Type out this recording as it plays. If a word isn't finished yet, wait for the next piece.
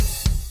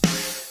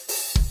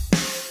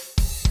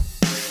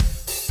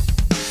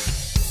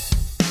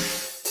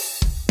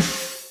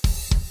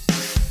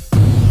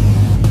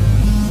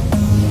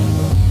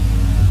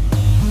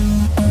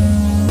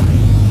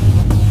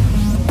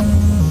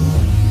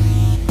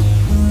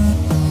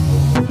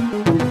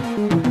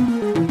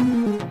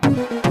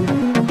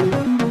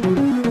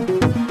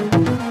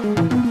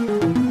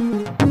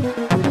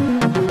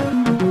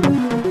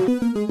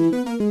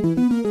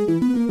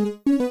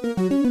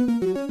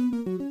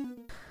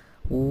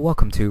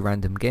Welcome to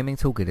Random Gaming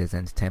Talk. It is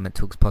Entertainment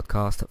Talks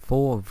podcast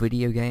for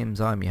video games.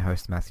 I'm your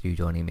host Matthew.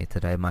 Joining me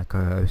today, my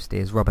co-host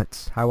is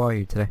Roberts. How are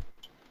you today?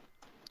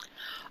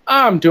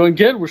 I'm doing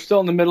good. We're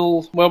still in the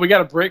middle. Well, we got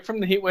a break from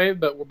the heat wave,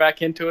 but we're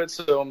back into it.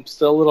 So I'm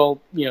still a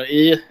little,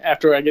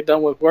 after I get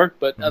done with work.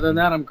 But other than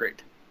that, I'm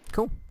great.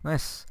 Cool,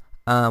 nice.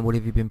 What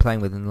have you been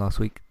playing with in the last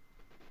week?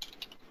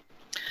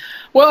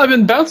 Well, I've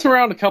been bouncing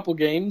around a couple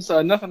games.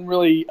 Nothing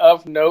really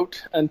of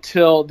note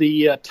until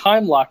the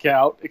time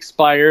lockout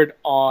expired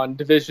on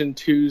Division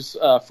 2's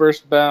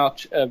first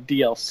batch of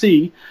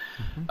DLC,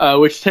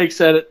 which takes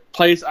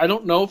place. I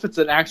don't know if it's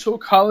an actual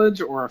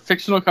college or a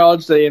fictional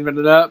college they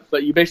invented up,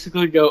 but you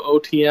basically go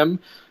OTM,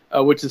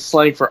 which is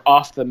slang for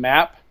off the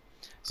map.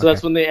 So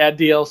That's when they add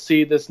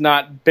DLC that's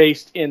not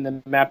based in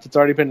the map that's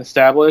already been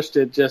established.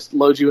 It just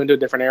loads you into a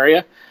different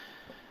area.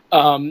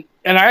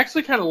 And I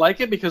actually kind of like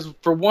it because,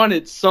 for one,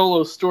 it's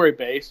solo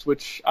story-based,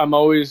 which I'm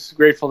always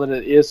grateful that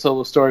it is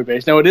solo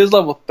story-based. Now, it is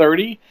level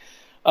 30,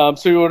 so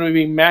you want to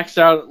be maxed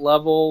out at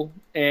level,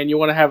 and you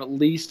want to have at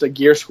least a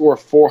gear score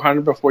of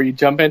 400 before you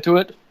jump into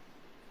it.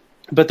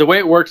 But the way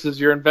it works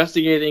is you're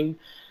investigating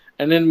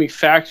an enemy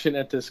faction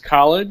at this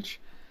college,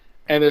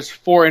 and there's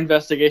 4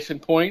 investigation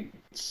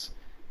points,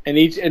 and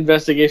each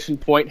investigation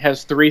point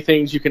has 3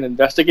 things you can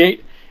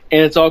investigate,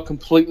 and it's all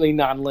completely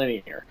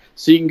non-linear.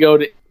 So you can go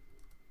to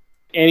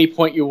any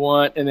point you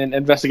want and then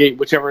investigate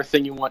whichever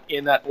thing you want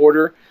in that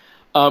order.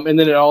 And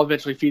then it all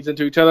eventually feeds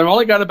into each other. I've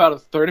only got about a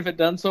third of it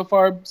done so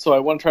far, so I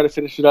want to try to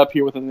finish it up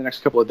here within the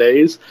next couple of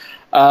days.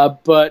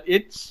 But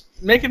it's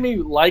making me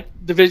like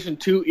Division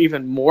 2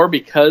 even more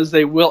because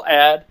they will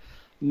add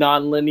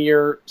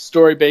non-linear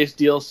story-based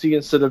DLC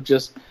instead of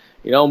just,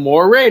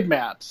 more raid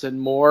maps and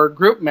more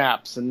group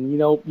maps. And,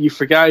 you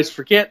guys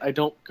forget I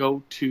don't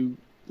go to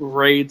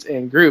raids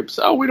and groups.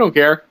 Oh, we don't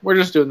care. We're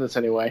just doing this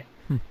anyway.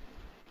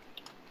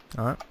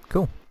 Alright,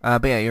 cool.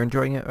 But yeah, you're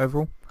enjoying it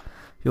overall?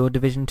 Your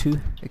Division 2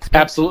 experience?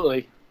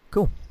 Absolutely.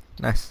 Cool.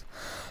 Nice.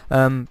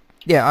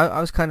 Yeah, I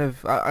was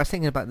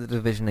thinking about the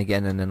Division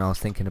again, and then I was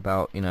thinking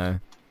about,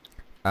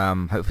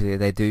 hopefully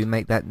they do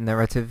make that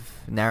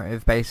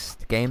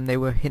narrative-based game they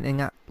were hinting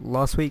at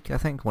last week, I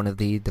think, one of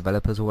the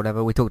developers or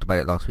whatever. We talked about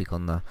it last week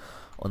on the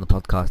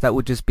podcast. That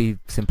would just be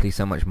simply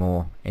so much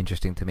more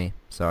interesting to me.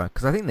 So,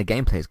 because I think the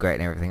gameplay is great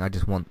and everything, I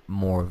just want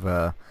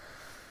more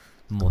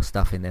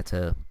stuff in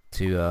there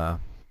to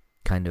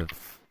kind of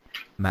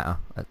matter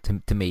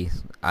to me,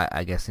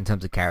 I guess, in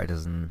terms of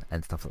characters and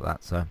stuff like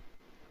that. So,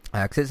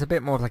 because it's a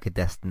bit more of like a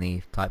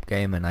Destiny type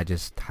game, and I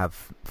just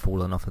have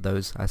fallen off of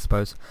those, I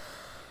suppose.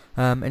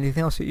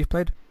 Anything else that you've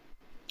played?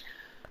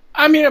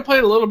 I mean, I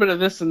played a little bit of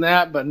this and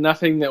that, but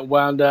nothing that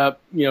wound up,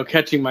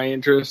 catching my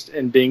interest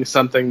and being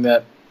something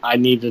that I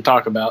need to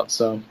talk about.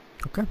 So,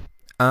 okay.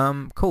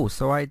 Cool.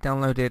 So I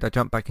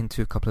jumped back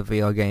into a couple of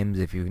VR games.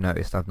 If you've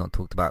noticed, I've not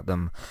talked about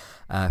them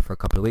for a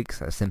couple of weeks.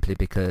 That's simply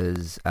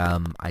because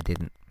I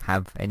didn't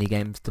have any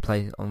games to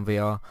play on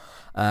VR.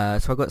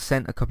 So I got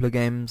sent a couple of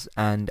games,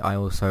 and I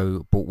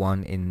also bought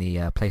one in the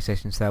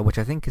PlayStation sale, which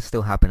I think is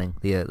still happening,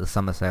 the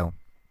summer sale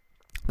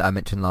that I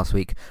mentioned last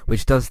week,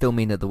 which does still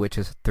mean that The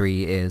Witcher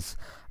 3 is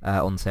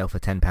on sale for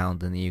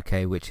 £10 in the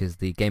UK, which is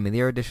the Game of the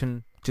Year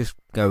edition. Just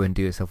go and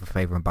do yourself a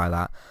favour and buy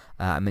that.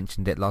 I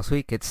mentioned it last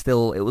week. It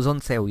was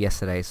on sale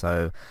yesterday,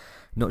 so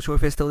not sure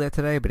if it's still there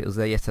today, but it was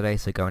there yesterday,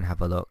 so go and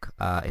have a look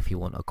if you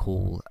want a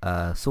cool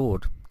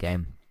sword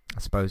game,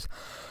 I suppose.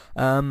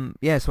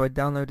 Yeah, so I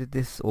downloaded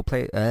this, or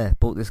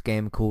bought this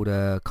game called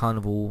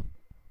Carnival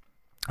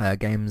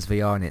Games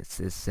VR, and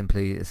it's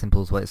simply as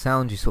simple as what it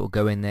sounds. You sort of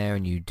go in there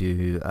and you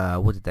do,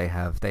 what did they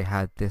have? They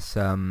had this,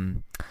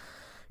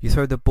 you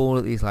throw the ball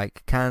at these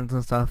like cans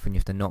and stuff, and you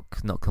have to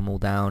knock them all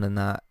down and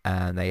that.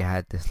 And they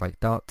had this like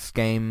darts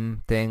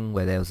game thing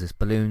where there was this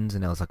balloons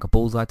and there was like a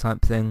bullseye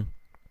type thing.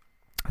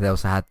 They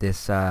also had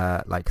this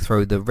like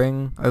throw the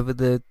ring over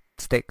the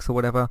sticks or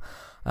whatever.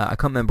 I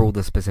can't remember all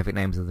the specific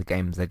names of the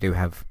games. They do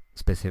have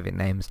specific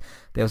names.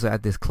 They also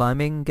had this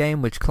climbing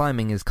game, which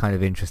climbing is kind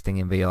of interesting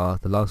in VR.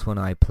 The last one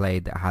I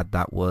played that had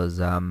that was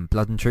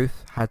Blood and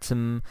Truth. Had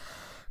some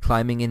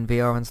climbing in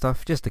VR and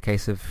stuff. Just a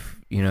case of,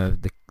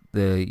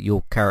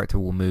 your character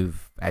will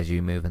move as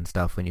you move and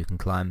stuff when you can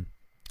climb.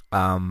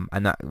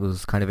 And that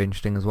was kind of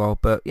interesting as well.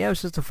 But yeah, it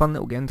was just a fun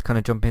little game to kind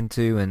of jump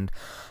into. And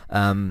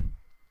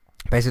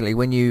basically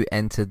when you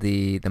enter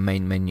the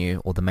main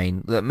menu, or the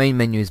main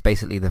menu is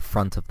basically the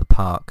front of the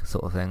park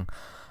sort of thing.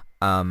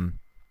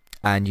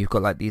 And you've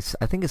got like these,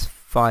 I think it's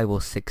 5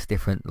 or 6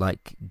 different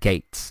like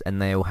gates,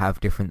 and they all have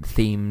different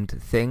themed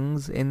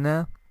things in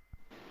there.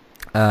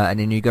 And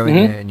then you go in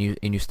there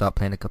and you start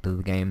playing a couple of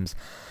the games,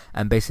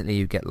 and basically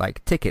you get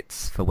like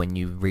tickets for when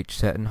you reach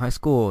certain high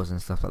scores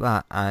and stuff like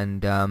that.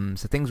 And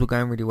so things were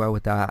going really well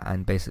with that.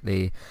 And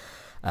basically,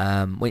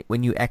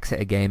 when you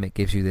exit a game, it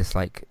gives you this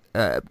like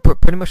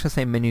pretty much the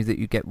same menu that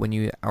you get when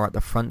you are at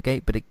the front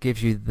gate, but it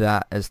gives you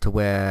that as to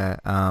where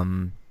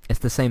it's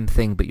the same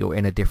thing, but you're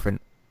in a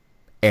different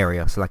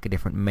area, so like a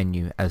different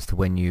menu as to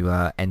when you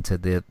enter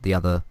the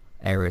other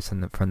areas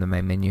from the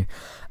main menu.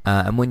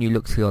 And when you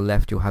look to your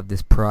left, you'll have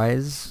this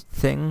prize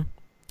thing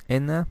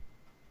in there.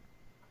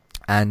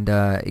 and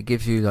it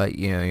gives you like,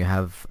 you know, you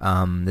have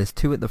there's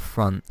 2 at the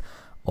front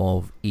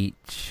of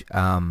each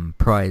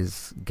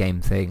prize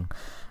game thing,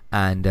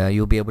 and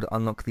you'll be able to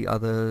unlock the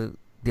other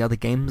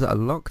games that are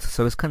locked.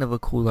 So it's kind of a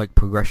cool like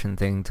progression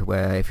thing, to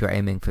where if you're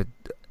aiming for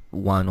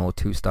 1 or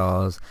 2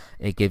 stars,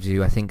 it gives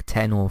you I think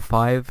 10 or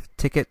 5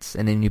 tickets,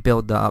 and then you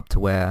build that up to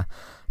where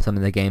some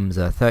of the games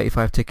are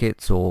 35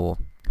 tickets or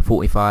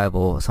 45,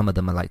 or some of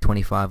them are like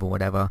 25 or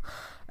whatever,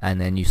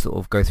 and then you sort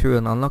of go through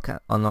and unlock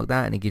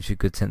that, and it gives you a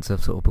good sense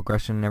of sort of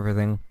progression and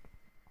everything.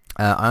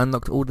 I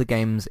unlocked all the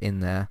games in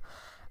there,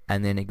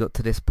 and then it got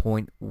to this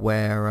point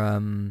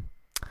where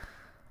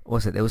what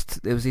was it? There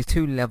was these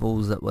 2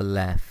 levels that were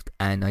left,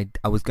 and I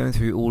was going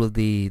through all of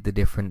the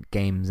different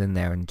games in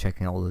there and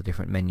checking out all the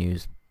different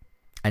menus,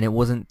 and it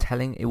wasn't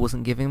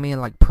giving me a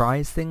like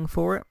prize thing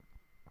for it.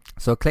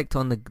 So I clicked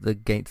on the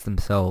gates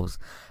themselves,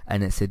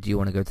 and it said, do you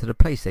want to go to the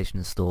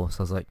PlayStation Store? So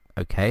I was like,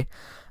 okay.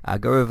 I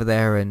go over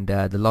there, and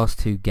the last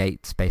 2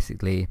 gates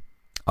basically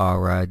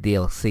are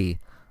DLC,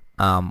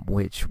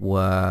 which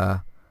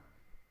were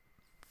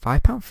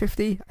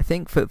 £5.50 I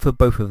think for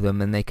both of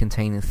them, and they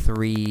contain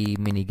 3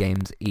 mini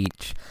games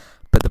each.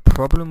 But the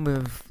problem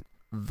with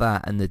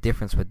that, and the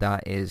difference with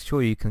that, is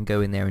sure, you can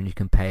go in there and you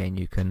can pay and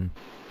you can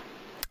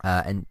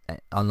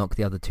unlock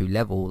the other 2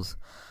 levels,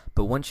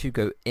 but once you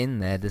go in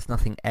there, there's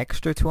nothing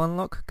extra to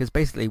unlock, because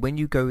basically when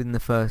you go in the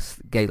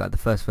first gate, like the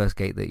first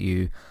gate that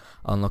you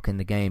unlock in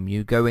the game,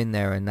 you go in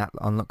there and that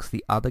unlocks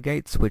the other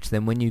gates, which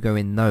then when you go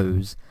in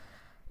those,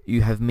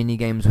 you have mini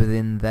games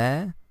within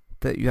there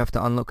that you have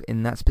to unlock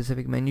in that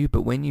specific menu.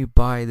 But when you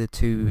buy the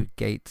 2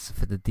 gates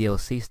for the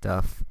DLC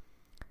stuff,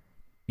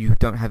 you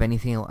don't have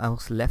anything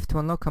else left to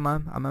unlock. Am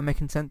I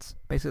making sense?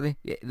 Basically,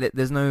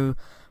 there's no,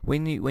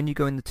 when you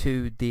go in the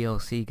 2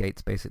 DLC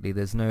gates, basically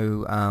there's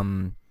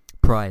no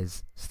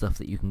prize stuff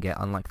that you can get,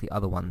 unlike the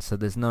other ones. So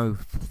there's no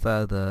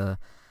further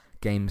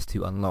games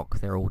to unlock.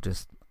 They're all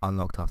just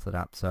unlocked after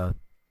that. So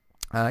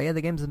yeah,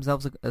 the games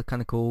themselves are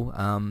kind of cool.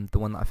 The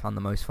one that I found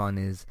the most fun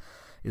is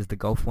the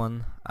golf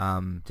one,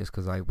 just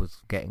because I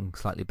was getting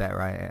slightly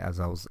better at it as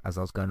I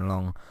was going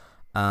along.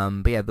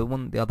 But yeah,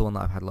 the other one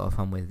that I've had a lot of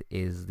fun with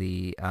is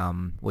the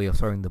where you're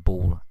throwing the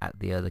ball at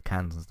the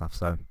cans and stuff.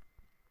 So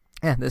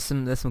yeah, there's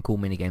some cool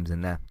mini games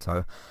in there.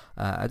 So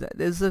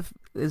there's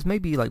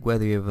maybe like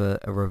worthy of a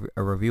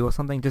review or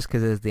something, just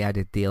because there's the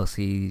added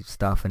DLC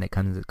stuff, and it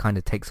kind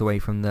of takes away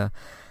from the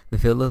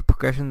feel of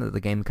progression that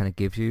the game kind of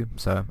gives you.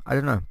 So I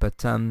don't know,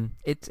 but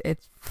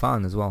it's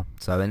fun as well.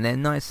 So, and they're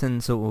nice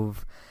and sort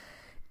of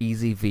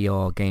easy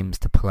VR games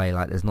to play.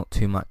 Like there's not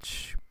too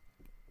much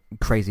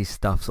crazy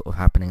stuff sort of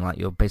happening. Like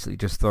you're basically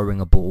just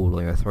throwing a ball,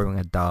 or you're throwing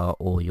a dart,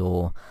 or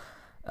you're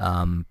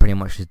pretty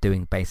much just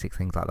doing basic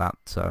things like that.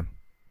 So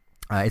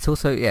it's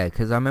also, yeah,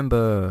 because I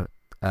remember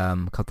a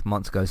couple of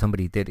months ago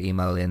somebody did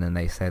email in and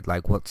they said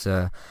like, what's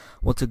a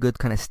good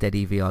kind of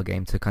steady VR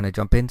game to kind of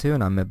jump into,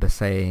 and I remember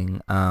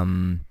saying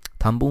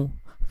Tumble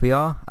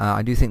VR.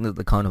 I do think that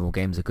the Carnival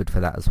games are good for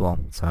that as well,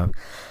 so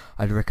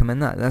I'd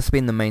recommend that. That's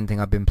been the main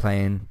thing I've been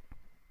playing.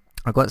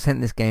 I got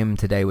sent this game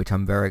today, which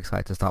I'm very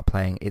excited to start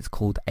playing. It's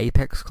called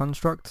Apex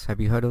Construct. Have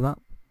you heard of that?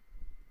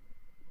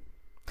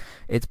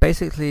 It's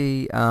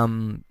basically,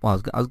 well,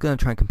 I was going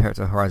to try and compare it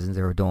to Horizon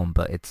Zero Dawn,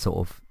 but it's sort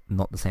of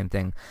not the same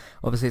thing.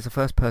 Obviously, it's a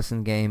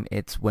first-person game.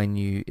 It's where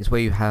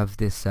you have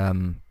this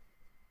bow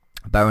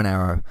and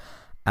arrow,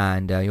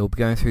 and you'll be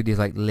going through these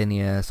like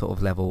linear sort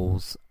of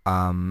levels,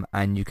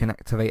 and you can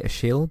activate a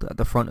shield at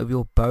the front of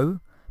your bow,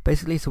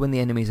 basically. So when the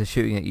enemies are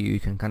shooting at you, you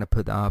can kind of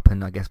put that up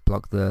and I guess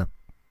block the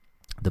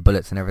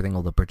bullets and everything,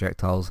 all the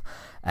projectiles.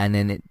 And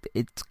then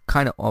it's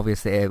kind of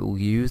obvious that it will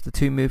use the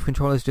 2 move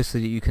controllers, just so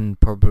that you can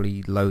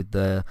probably load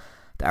the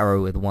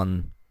arrow with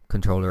one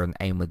controller and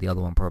aim with the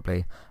other one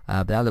probably.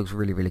 But that looks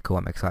really, really cool.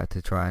 I'm excited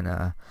to try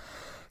and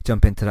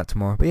jump into that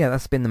tomorrow. But yeah,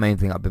 that's been the main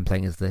thing I've been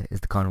playing, is the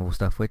Carnival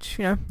stuff, which,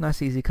 you know,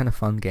 nice, easy, kind of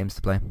fun games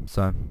to play.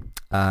 So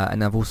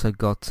and I've also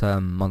got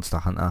Monster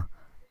Hunter,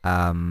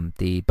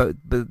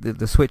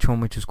 the Switch one,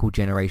 which is called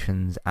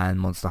Generations, and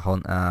Monster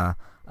Hunter,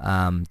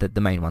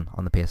 the main one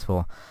on the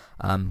PS4,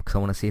 because I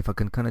want to see if I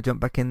can kind of jump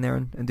back in there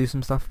and do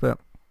some stuff. But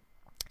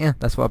yeah,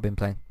 that's what I've been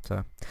playing.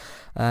 So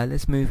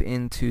let's move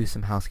into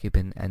some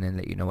housekeeping and then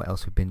let you know what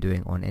else we've been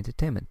doing on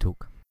Entertainment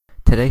Talk.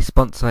 Today's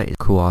sponsor is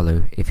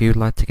Kualu. If you'd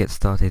like to get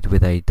started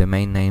with a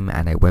domain name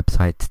and a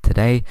website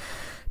today,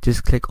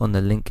 just click on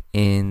the link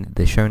in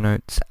the show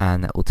notes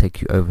and that will take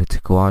you over to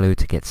Kualu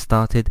to get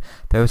started.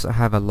 They also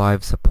have a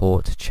live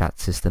support chat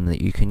system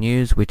that you can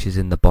use, which is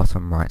in the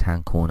bottom right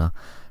hand corner.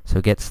 So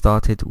get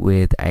started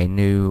with a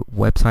new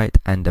website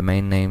and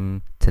domain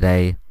name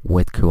today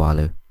with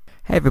Kualu.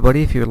 Hey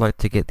everybody, if you would like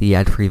to get the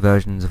ad-free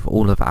versions of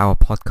all of our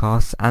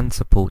podcasts and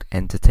support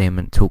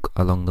Entertainment Talk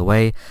along the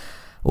way,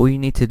 all you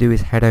need to do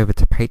is head over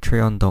to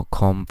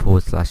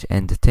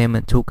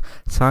patreon.com/entertainment talk.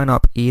 Sign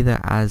up either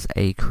as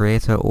a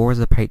creator or as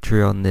a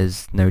Patreon,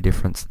 there's no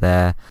difference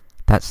there.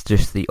 That's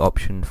just the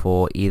option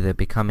for either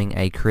becoming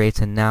a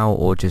creator now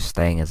or just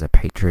staying as a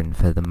patron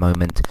for the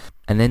moment.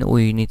 And then all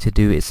you need to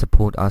do is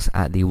support us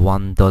at the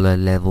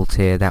 $1 level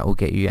tier. That will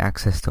get you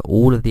access to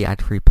all of the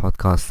ad-free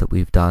podcasts that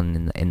we've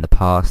done in the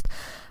past,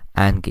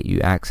 and get you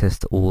access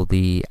to all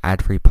the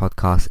ad-free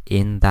podcasts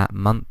in that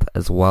month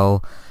as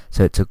well.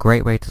 So it's a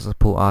great way to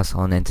support us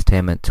on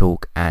Entertainment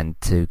Talk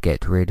and to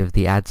get rid of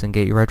the ads and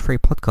get your ad-free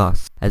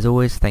podcasts. As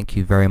always, thank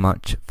you very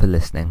much for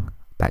listening.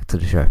 Back to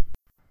the show.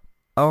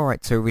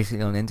 Alright, so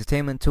recently on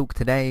Entertainment Talk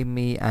today,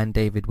 me and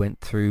David went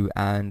through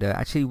and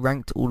actually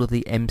ranked all of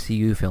the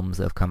MCU films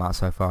that have come out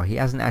so far. He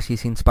hasn't actually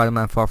seen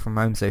Spider-Man Far From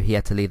Home, so he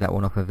had to leave that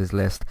one off of his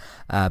list,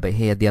 but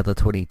he had the other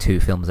 22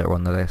 films that were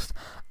on the list.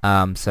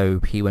 So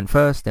he went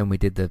first, then we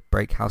did the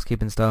break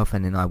housekeeping stuff,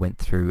 and then I went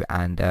through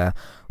and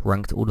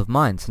ranked all of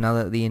mine. So now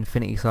that the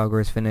Infinity Saga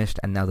is finished,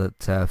 and now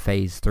that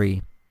Phase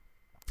 3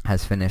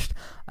 has finished,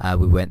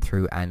 we went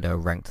through and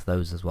ranked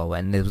those as well.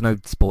 And there was no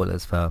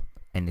spoilers for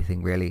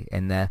anything really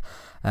in there.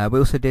 We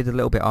also did a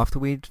little bit after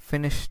we'd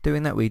finished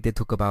doing that. We did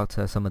talk about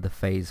some of the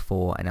Phase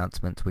 4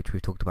 announcements, which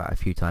we've talked about a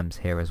few times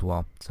here as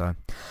well. So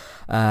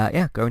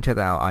yeah, go and check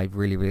that out. I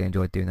really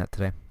enjoyed doing that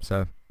today.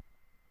 So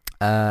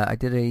I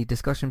did a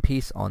discussion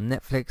piece on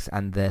Netflix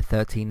and their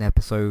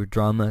 13-episode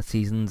drama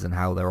seasons and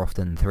how they're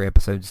often 3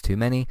 episodes too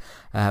many,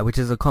 which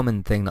is a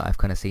common thing that I've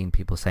kind of seen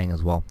people saying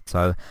as well.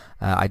 So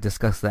I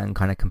discussed that and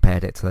kind of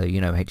compared it to,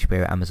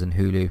 HBO, Amazon,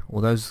 Hulu,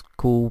 all those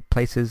cool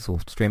places or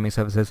streaming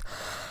services.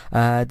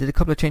 Did a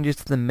couple of changes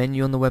to the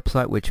menu on the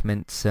website, which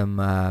meant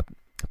some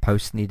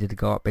posts needed to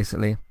go up,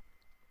 basically.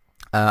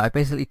 I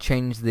basically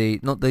changed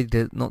not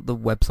the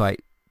website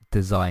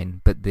design,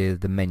 but the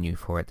menu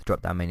for it, the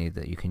drop down menu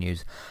that you can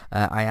use.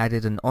 I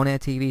added an on-air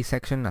TV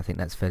section. I think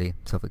that's fairly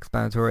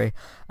self-explanatory.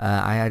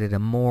 I added a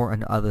more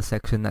and other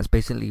section. That's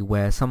basically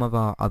where some of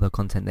our other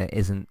content that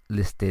isn't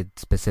listed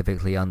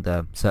specifically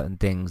under certain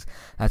things,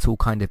 that's all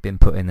kind of been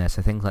put in there.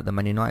 So things like the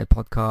Man United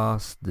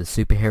podcast, the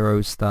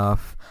superheroes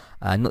stuff,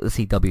 not the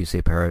CW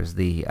superheroes,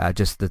 the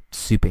just the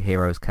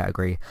superheroes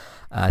category,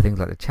 things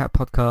like the chat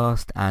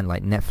podcast and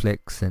like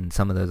Netflix and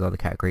some of those other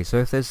categories. So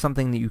if there's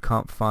something that you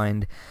can't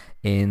find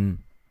in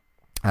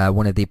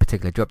one of the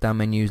particular drop-down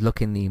menus,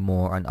 look in the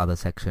more and other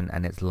section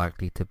and it's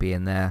likely to be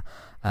in there.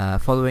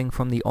 Following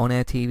from the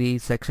on-air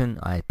TV section,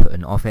 I put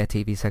an off-air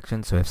TV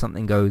section, so if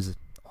something goes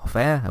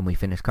off-air and we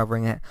finish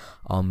covering it,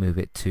 I'll move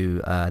it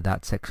to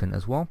that section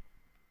as well.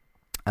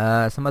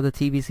 Some other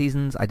TV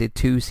seasons, I did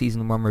 2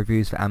 season 1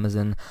 reviews for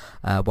Amazon.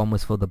 One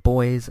was for The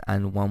Boys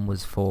and one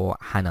was for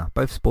Hannah,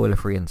 both spoiler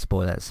free and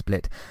spoiler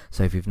split,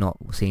 so if you've not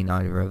seen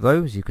either of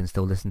those, you can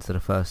still listen to the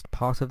first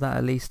part of that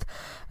at least.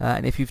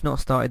 And if you've not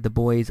started The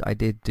Boys, I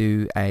did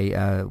do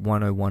a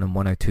 101 and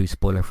 102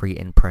 spoiler free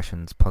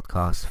impressions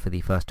podcast for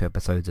the first 2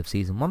 episodes of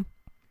season 1.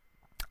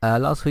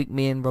 Last week,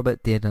 me and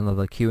Robert did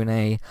another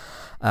Q&A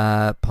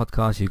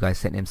podcast. You guys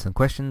sent in some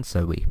questions,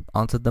 so we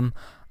answered them.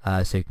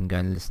 So you can go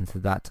and listen to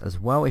that as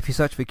well. If you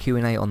search for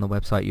Q&A on the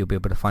website, you'll be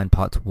able to find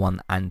parts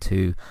 1 and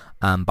 2.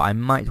 But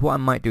what I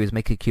might do is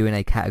make a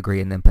Q&A category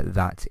and then put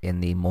that in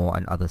the more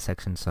and other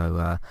section.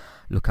 So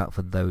look out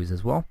for those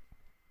as well.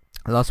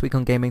 Last week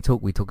on Gaming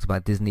Talk, we talked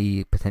about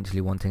Disney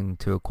potentially wanting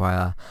to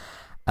acquire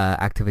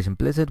Activision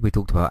Blizzard. We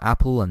talked about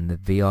Apple and the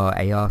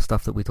VR, AR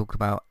stuff that we talked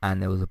about,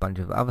 and there was a bunch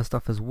of other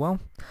stuff as well.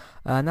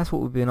 And that's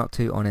what we've been up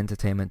to on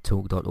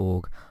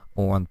entertainmenttalk.org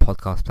or on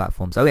podcast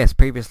platforms. Oh yes,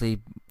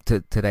 previously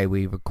today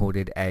we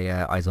recorded a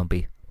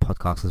iZombie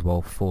podcast as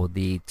well for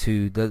the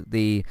two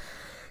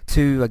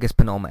I guess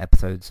penultimate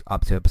episodes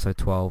up to episode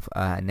 12.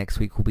 Next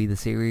week will be the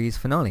series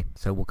finale,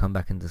 so we'll come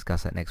back and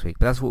discuss that next week.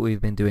 But that's what we've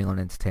been doing on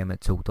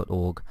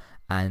entertainmenttalk.org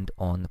and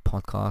on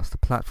podcast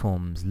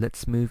platforms.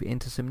 Let's move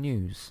into some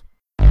news.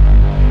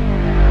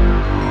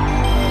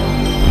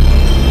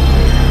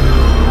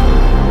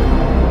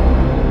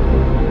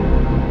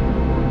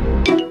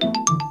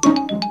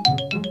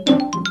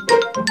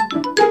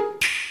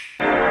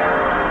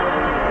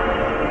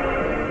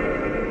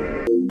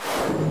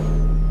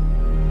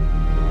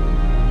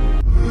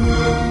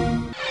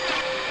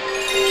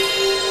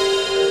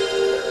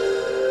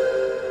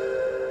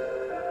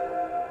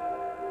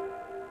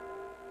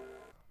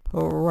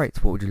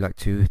 Alright, what would you like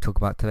to talk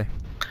about today?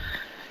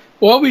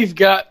 Well, we've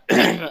got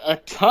a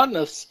ton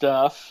of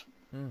stuff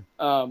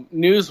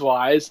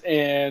news-wise,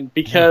 and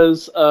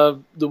because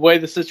of the way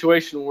the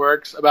situation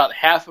works, about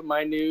half of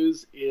my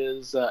news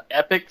is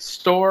Epic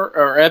Store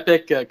or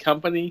Epic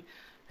company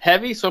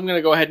heavy, so I'm going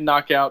to go ahead and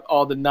knock out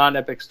all the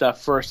non-Epic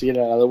stuff first to get it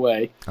out of the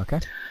way. Okay.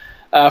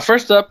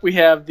 First up, we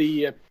have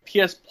the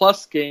PS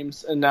Plus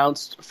games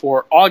announced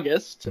for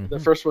August. The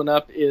first one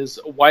up is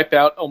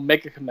Wipeout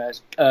Omega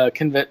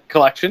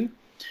Collection,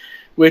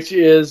 which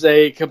is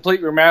a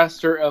complete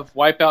remaster of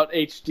Wipeout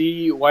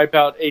HD,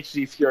 Wipeout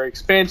HD Fury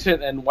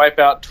Expansion, and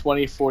Wipeout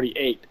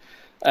 2048.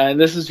 And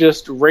this is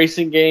just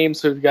racing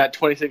games, so we've got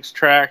 26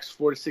 tracks,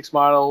 46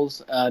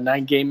 models,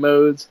 9 game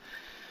modes.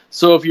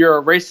 So if you're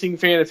a racing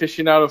fan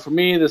aficionado for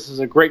me, this is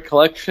a great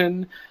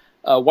collection.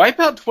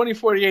 Wipeout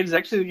 2048 is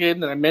actually the game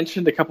that I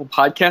mentioned a couple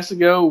podcasts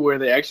ago where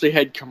they actually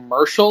had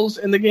commercials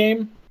in the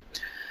game.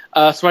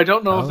 So I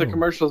don't know if the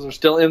commercials are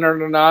still in it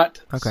or not.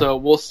 Okay. So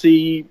we'll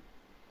see.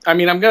 I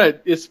mean,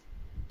 it's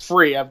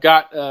free. I've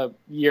got a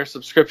year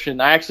subscription.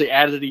 I actually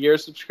added a year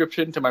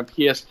subscription to my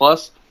PS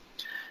Plus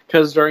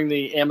because during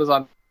the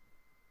Amazon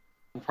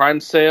Prime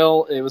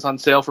sale, it was on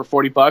sale for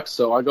 $40.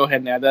 So I'll go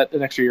ahead and add that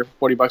an extra year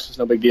for $40. Is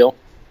no big deal.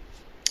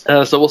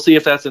 So we'll see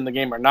if that's in the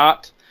game or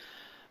not.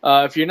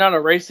 If you're not a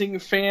racing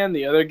fan,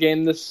 the other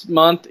game this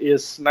month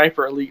is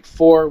Sniper Elite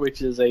 4,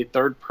 which is a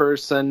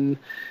third-person,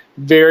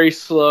 very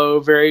slow,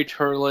 very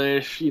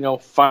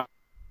turtleish,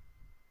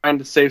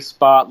 find a safe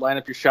spot, line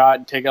up your shot,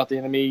 and take out the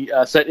enemy,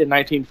 set in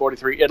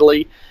 1943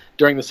 Italy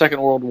during the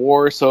Second World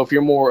War. So if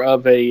you're more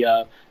of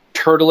a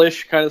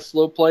turtleish kind of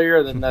slow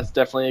player, then that's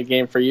definitely a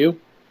game for you.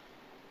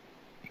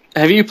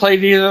 Have you played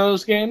any of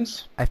those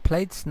games? I've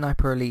played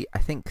Sniper Elite, I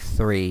think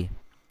 3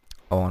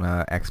 on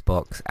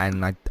Xbox,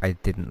 and I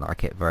didn't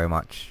like it very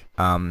much.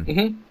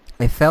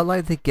 It felt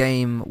like the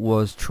game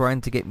was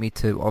trying to get me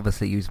to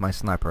obviously use my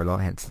sniper a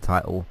lot, hence the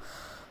title,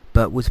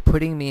 but was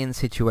putting me in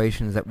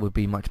situations that would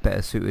be much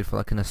better suited for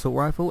like an assault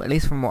rifle, at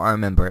least from what I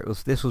remember.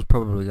 This was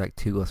probably like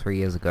 2 or 3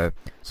 years ago,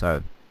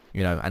 so,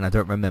 and I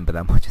don't remember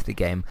that much of the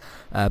game,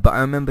 but I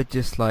remember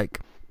just like,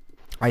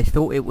 I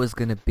thought it was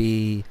going to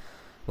be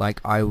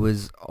like I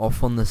was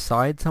off on the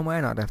side somewhere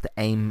and I'd have to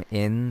aim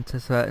into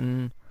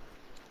certain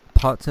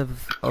parts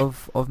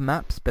of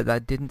maps, but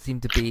that didn't seem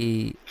to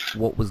be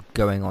what was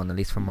going on, at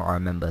least from what I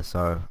remember.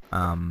 So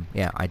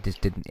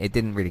it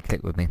didn't really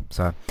click with me,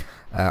 so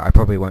I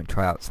probably won't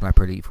try out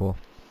Sniper Elite 4.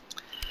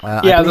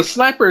 The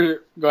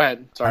sniper, go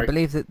ahead, sorry. I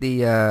believe that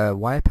the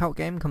Wipeout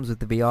game comes with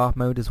the VR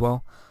mode as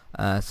well,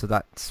 so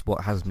that's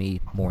what has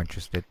me more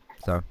interested.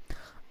 So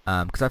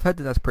because I've heard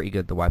that that's pretty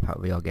good, the Wipeout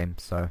VR game,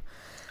 so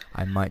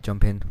I might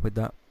jump in with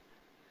that.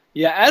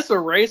 Yeah, as a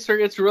racer,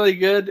 it's really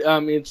good.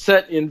 It's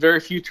set in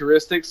very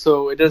futuristic,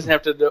 so it doesn't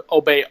have to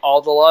obey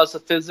all the laws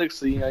of physics.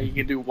 So, you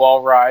can do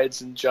wall rides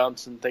and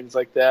jumps and things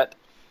like that.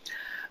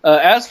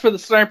 As for the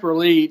Sniper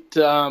Elite,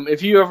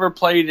 if you ever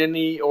played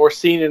any or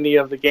seen any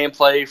of the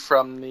gameplay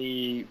from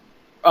the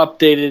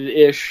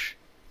updated-ish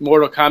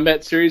Mortal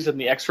Kombat series in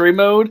the X-Ray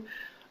mode,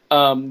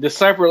 the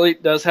Sniper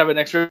Elite does have an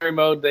X-Ray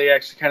mode. They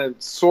actually kind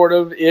of sort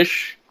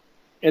of-ish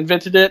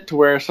invented it to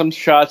where some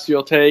shots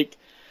you'll take,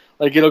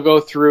 like it'll go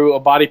through a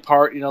body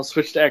part,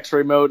 switch to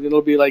X-ray mode, and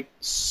it'll be like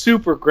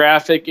super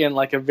graphic in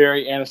like a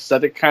very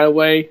anesthetic kind of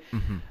way.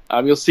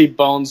 Mm-hmm. You'll see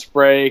bones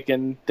break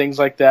and things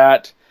like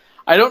that.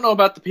 I don't know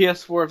about the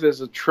PS4 if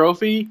there's a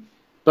trophy,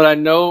 but I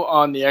know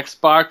on the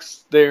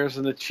Xbox there's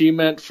an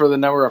achievement for the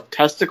number of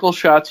testicle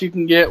shots you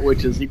can get,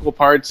 which is equal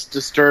parts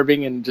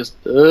disturbing and just.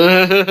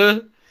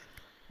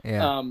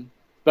 Yeah.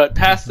 But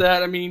past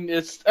that,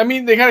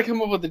 they gotta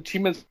come up with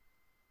achievements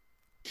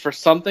for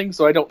something,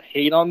 so I don't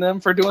hate on them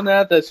for doing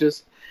that. That's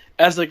just,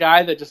 as a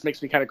guy, that just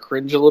makes me kind of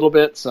cringe a little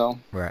bit. So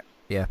right,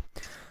 yeah,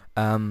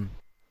 the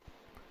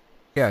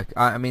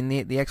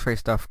X-ray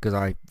stuff, because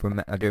I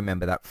do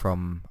remember that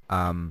from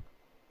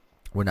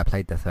when I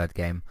played the third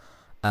game.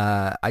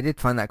 I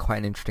did find that quite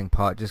an interesting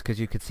part, just because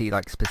you could see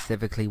like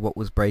specifically what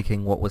was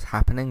breaking, what was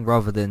happening,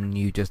 rather than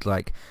you just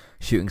like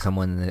shooting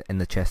someone in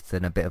the chest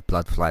and a bit of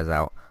blood flies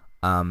out.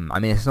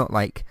 It's not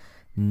like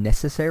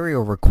necessary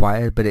or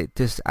required, but it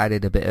just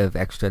added a bit of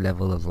extra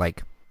level of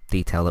like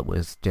detail that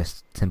was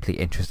just simply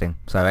interesting.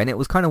 So, and it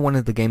was kind of one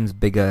of the game's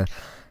bigger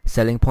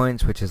selling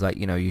points, which is like,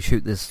 you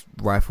shoot this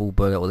rifle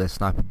bullet or this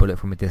sniper bullet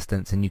from a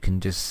distance and you can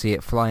just see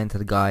it fly into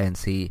the guy and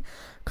see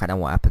kind of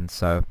what happens.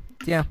 So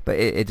yeah, but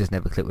it just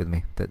never clicked with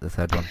me, the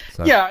third one.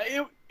 So yeah,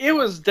 it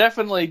was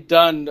definitely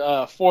done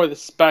for the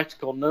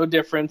spectacle. No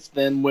difference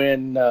than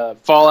when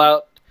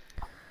Fallout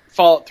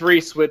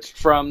 3 switched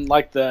from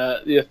like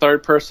the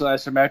third person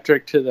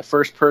isometric to the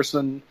first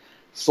person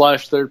 /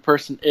 third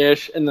person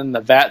ish, and then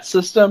the VAT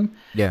system.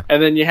 Yeah.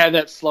 And then you had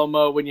that slow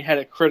mo when you had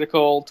it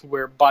critical to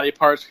where body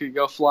parts could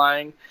go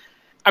flying.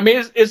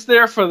 It's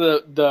there for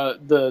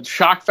the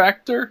shock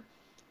factor,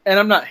 and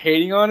I'm not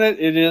hating on it.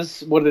 It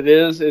is what it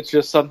is. It's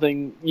just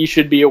something you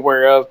should be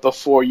aware of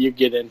before you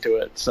get into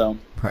it. So.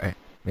 Right.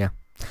 Yeah.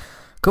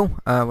 Cool.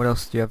 What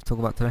else do you have to talk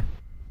about today?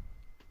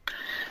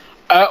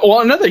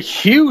 Another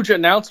huge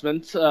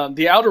announcement,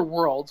 The Outer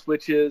Worlds,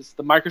 which is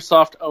the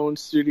Microsoft-owned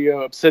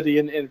studio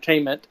Obsidian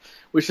Entertainment,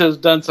 which has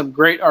done some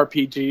great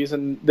RPGs,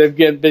 and they've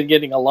been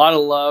getting a lot of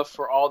love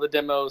for all the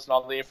demos and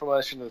all the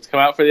information that's come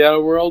out for The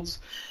Outer Worlds.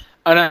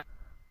 And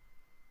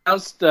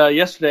announced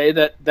yesterday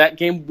that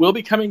game will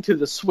be coming to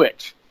the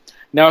Switch.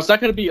 Now, it's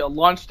not going to be a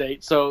launch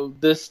date, so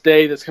this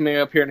day that's coming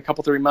up here in a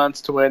couple, 3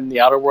 months to when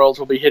The Outer Worlds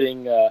will be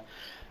hitting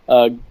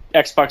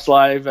Xbox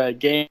Live,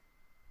 Game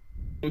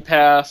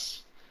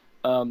Pass,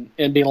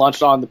 and being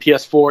launched on the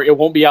PS4. It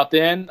won't be out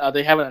then.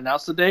 They haven't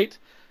announced the date.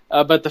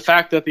 But the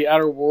fact that The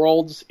Outer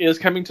Worlds is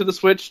coming to the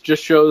Switch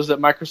just shows that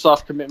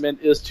Microsoft's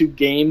commitment is to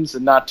games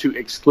and not to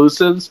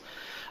exclusives.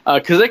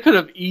 Because they could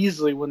have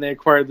easily, when they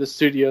acquired the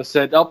studio,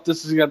 said, "Oh,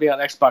 this is going to be on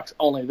Xbox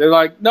only." They're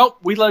like, "Nope,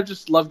 we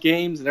just love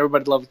games, and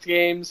everybody loves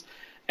games,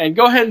 and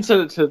go ahead and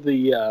send it to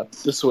the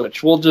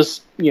Switch. We'll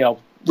just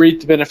reap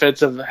the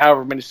benefits of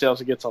however many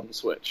sales it gets on the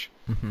Switch."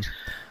 Mm-hmm.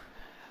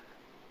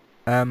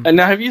 And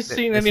now, have you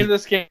seen any of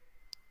this game?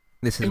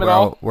 This is at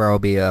all? where I'll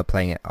be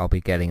playing it. I'll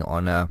be getting it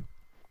on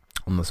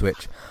the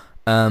Switch.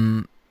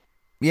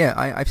 Yeah,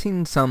 I've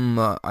seen some.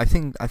 I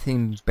think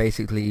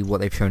basically what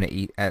they've shown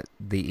at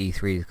the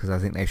E3, because I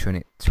think they've shown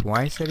it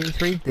twice at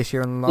E3 this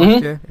year and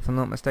last year, if I'm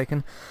not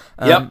mistaken.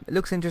 Yep. It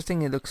looks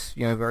interesting. It looks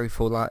very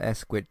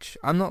Fallout-esque, which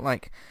I'm not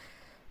like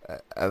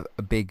a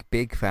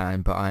big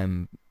fan, but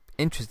I'm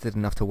interested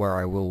enough to where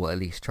I will at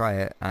least try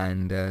it.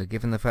 And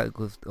given the fact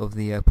of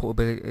the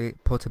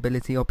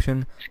portability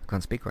option, I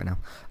can't speak right now,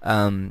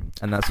 and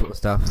that sort of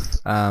stuff,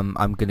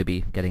 I'm going to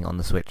be getting on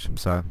the Switch.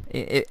 So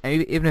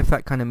even if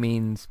that kind of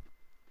means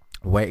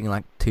waiting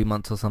like 2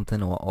 months or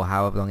something, or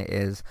however long it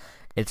is,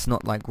 it's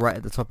not like right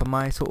at the top of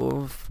my sort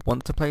of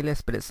want to play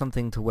list, but it's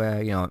something to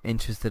where I'm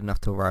interested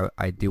enough to where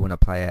I do want to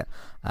play it,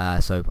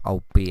 so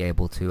I'll be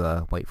able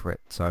to wait for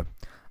it. So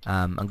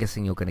I'm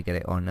guessing you're going to get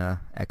it on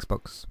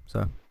Xbox,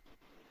 so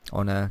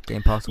on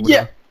Game Pass or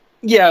whatever.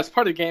 Yeah, it's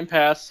part of Game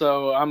Pass,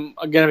 so I'm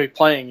going to be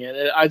playing it.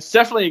 It's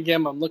definitely a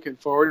game I'm looking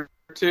forward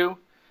to.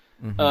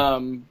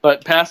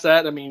 But past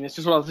that, I mean, it's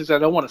just one of the things I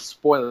don't want to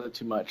spoil it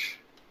too much.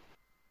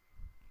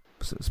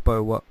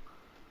 Spoil what?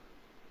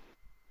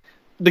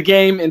 The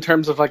game, in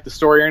terms of like the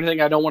story or anything.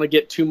 I don't want to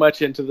get too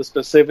much into the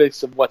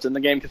specifics of what's in the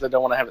game because I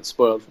don't want to have it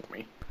spoiled for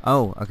me.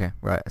 Oh, okay,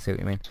 right. I see what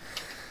you mean.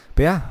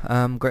 But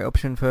yeah, great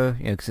option for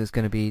because it's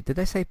going to be. Did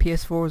they say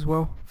PS4 as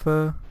well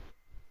for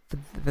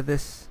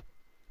this?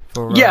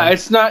 Yeah,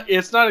 it's not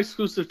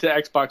exclusive to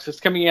Xbox. It's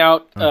coming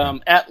out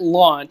at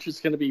launch. It's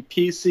going to be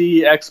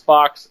PC,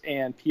 Xbox,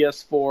 and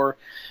PS4,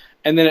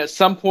 and then at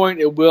some point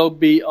it will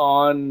be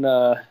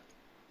on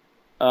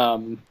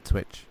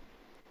Switch.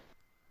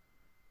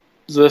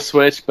 The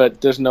Switch, but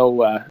there's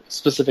no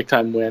specific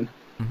time when.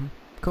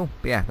 Cool.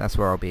 But yeah, that's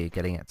where I'll be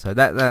getting it. So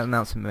that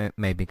announcement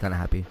made me kind of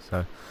happy.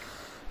 So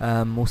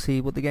we'll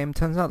see what the game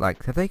turns out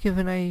like. Have they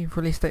given a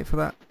release date for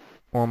that?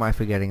 Or am I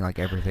forgetting like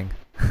everything?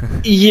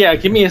 Yeah,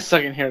 give me a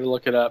second here to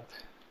look it up.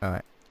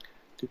 Alright.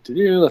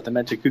 Let the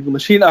magic Google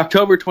machine.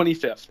 October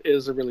 25th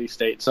is the release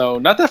date. So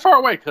not that far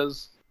away,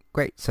 because...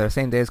 Great. So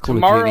same day as Call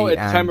of Duty. Tomorrow at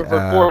the time of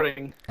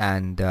recording.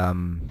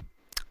 And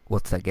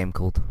what's that game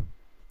called?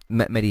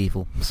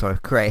 Medieval. Sorry,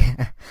 great.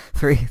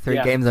 three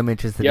games I'm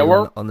interested in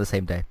on the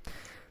same day.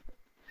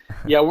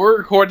 Yeah, we're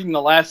recording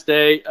the last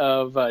day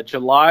of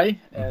July,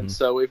 and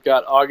so we've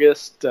got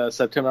August,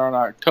 September, and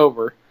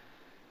October.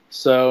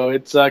 So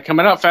it's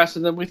coming out faster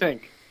than we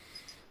think.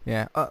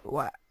 Yeah.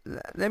 Why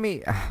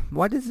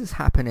does this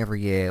happen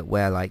every year?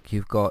 Where like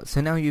you've got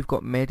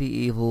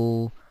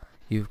Medieval,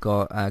 you've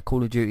got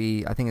Call of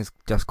Duty. I think it's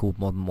just called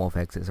Modern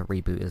Warfare because it's a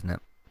reboot, isn't it?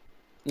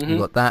 You've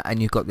got that,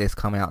 and you've got this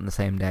coming out on the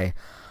same day.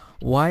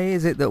 Why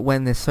is it that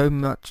when there's so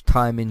much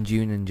time in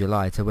June and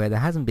July to where there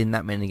hasn't been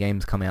that many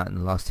games coming out in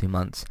the last 2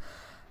 months,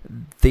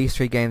 these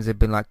 3 games have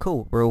been like,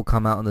 cool, we'll all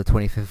come out on the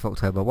 25th of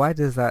October. Why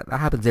does that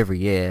happens every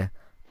year?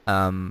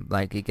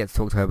 Like it gets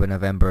to October,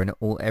 November, and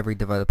every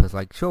developer's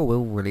like, sure,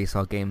 we'll release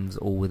our games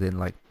all within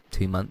like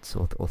 2 months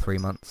or 3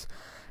 months.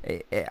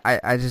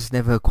 I just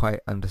never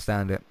quite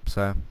understand it.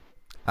 So,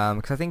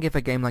 because I think if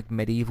a game like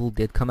Medieval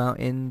did come out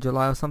in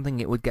July or something,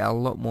 it would get a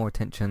lot more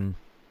attention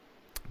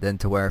than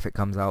to where if it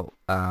comes out,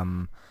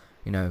 on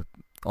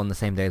the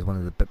same day as one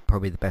of the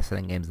probably the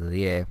best-selling games of the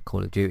year,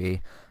 Call of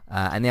Duty,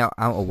 and the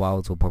Outer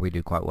Wilds will probably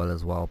do quite well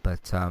as well.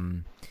 But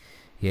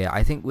yeah,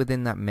 I think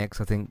within that mix,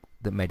 I think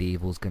that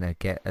Medieval's going to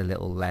get a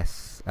little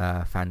less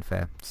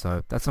fanfare.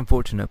 So that's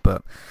unfortunate,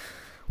 but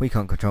we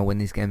can't control when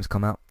these games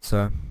come out.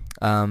 So,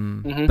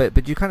 but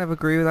do you kind of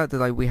agree with that? That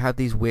like we have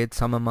these weird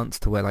summer months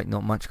to where like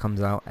not much comes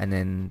out, and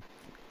then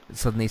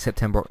suddenly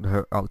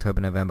September,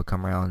 October, November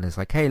come around, and it's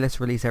like, hey,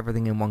 let's release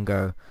everything in one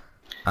go.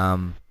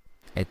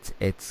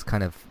 It's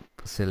kind of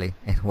silly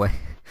in a way.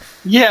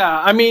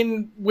 Yeah, I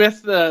mean,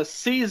 with the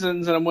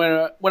seasons, and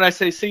when I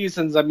say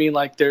seasons, I mean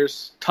like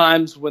there's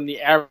times when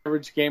the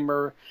average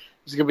gamer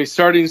is going to be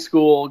starting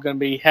school, going to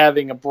be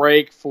having a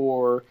break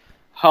for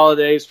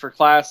holidays, for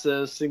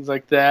classes, things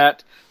like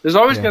that. There's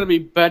always going to be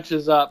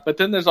bunches up, but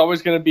then there's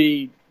always going to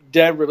be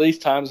dead release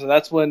times, and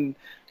that's when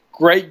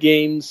great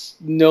games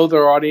know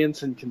their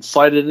audience and can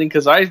slide it in.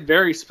 Because I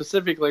very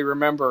specifically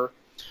remember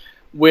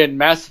when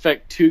Mass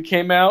Effect 2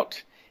 came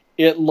out,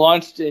 it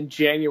launched in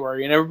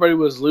January, and everybody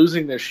was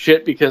losing their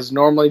shit because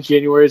normally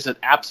January is an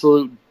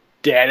absolute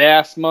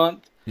dead-ass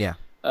month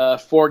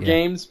for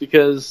games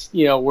because,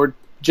 we're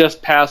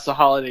just past the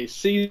holiday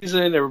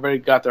season. Everybody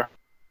got their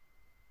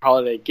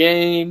holiday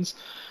games.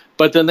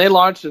 But then they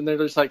launched, and they're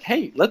just like,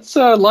 hey, let's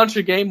launch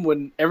a game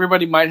when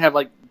everybody might have,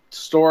 like,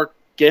 store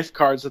gift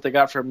cards that they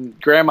got from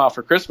Grandma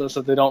for Christmas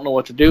that they don't know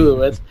what to do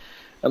with.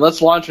 And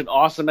let's launch an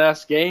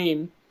awesome-ass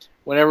game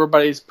when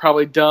everybody's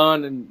probably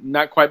done and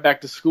not quite back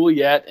to school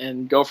yet,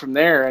 and go from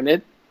there. And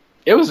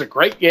it was a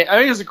great game. I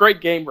mean, it was a great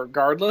game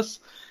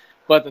regardless,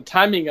 but the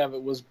timing of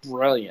it was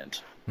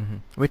brilliant.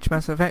 Which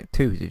Mass Effect?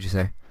 2, did you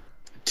say?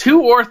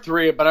 2 or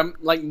 3, but I'm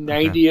like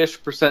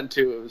 90-ish%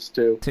 2. It was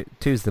 2.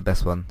 2's the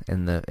best one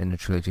in the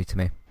trilogy to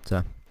me.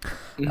 So,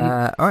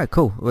 all right,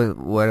 cool.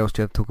 What else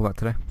do you have to talk about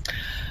today?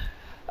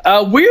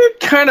 A weird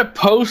kind of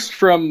post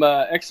from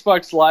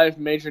Xbox Live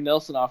Major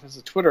Nelson off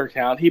his Twitter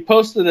account. He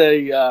posted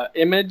a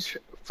image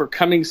for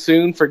coming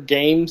soon for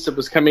games that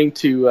was coming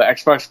to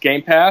Xbox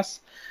Game Pass.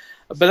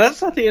 But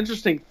that's not the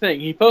interesting thing.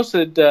 He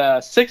posted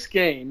 6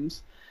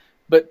 games,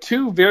 but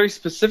 2 very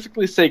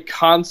specifically say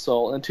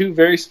console and 2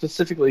 very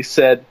specifically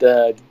said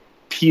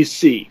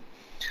PC.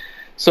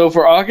 So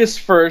for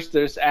August 1st,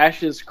 there's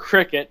Ash's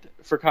Cricket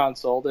for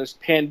console, there's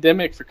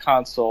Pandemic for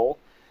console,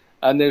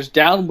 and there's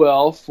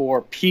Downwell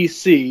for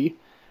PC.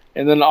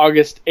 And then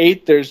August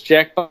 8th, there's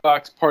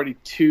Jackbox Party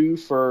 2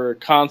 for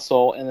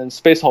console, and then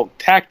Space Hulk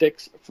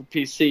Tactics for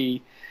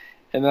PC.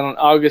 And then on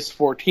August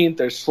 14th,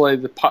 there's Slay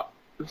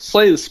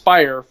the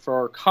Spire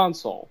for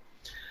console.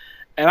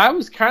 And I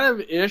was kind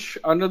of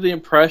under the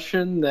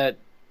impression that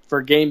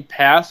for Game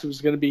Pass, it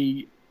was going to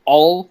be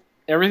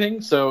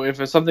everything. So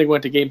if something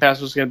went to Game Pass,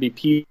 it was going to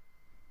be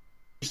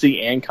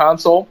PC and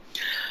console.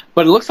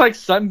 But it looks like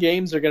some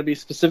games are going to be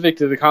specific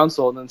to the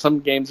console, and then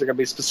some games are going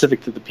to be specific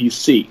to the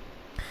PC,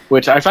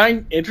 which I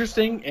find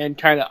interesting and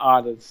kind of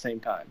odd at the same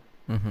time.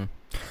 Mm-hmm.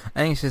 I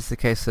think it's just the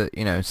case that,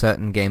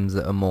 certain games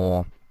that are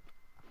more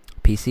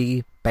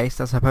PC based,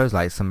 I suppose,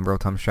 like some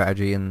real-time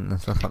strategy and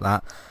stuff like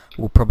that,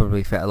 will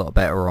probably fit a lot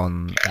better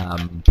on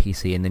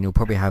PC, and then you'll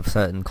probably have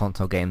certain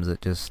console games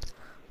that just,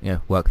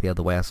 work the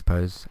other way, I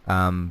suppose.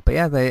 But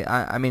yeah,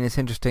 I mean, it's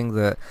interesting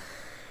that,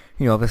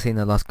 obviously in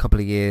the last couple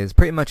of years,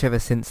 pretty much ever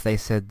since they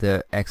said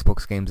that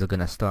Xbox games are going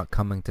to start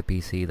coming to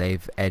PC,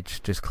 they've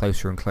edged just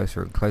closer and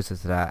closer and closer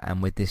to that.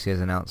 And with this year's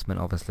announcement,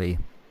 obviously,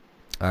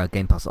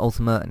 Game Pass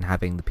Ultimate and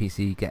having the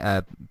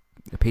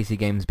PC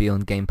games be on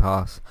Game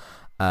Pass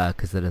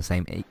because they're the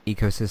same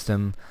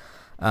ecosystem.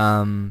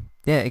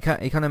 Yeah, it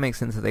kind of makes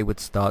sense that they would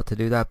start to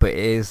do that, but it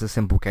is a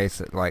simple case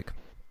that like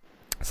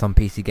some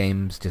PC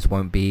games just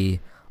won't be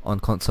on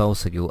console,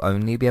 so you'll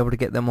only be able to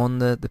get them on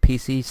the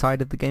PC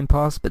side of the Game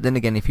Pass. But then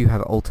again, if you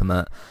have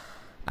Ultimate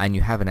and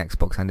you have an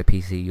Xbox and a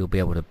PC, you'll be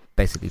able to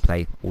basically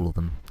play all of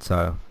them.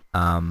 So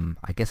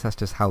I guess that's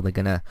just how they're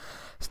gonna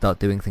start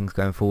doing things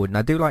going forward. And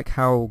I do like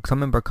how, because I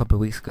remember a couple of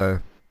weeks ago,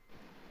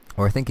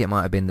 or I think it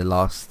might have been the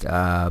last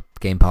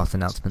Game Pass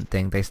announcement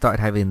thing, they started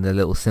having the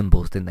little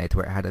symbols, didn't they, to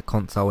where it had a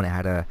console and it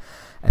had a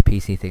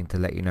PC thing to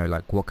let you know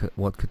like what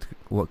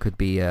could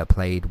be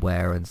played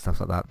where and stuff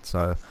like that.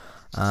 So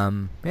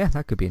yeah,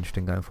 that could be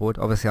interesting going forward.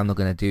 Obviously, I'm not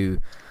going to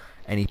do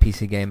any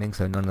PC gaming,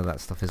 so none of that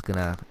stuff is going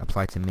to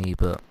apply to me.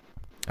 But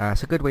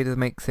it's a good way to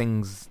make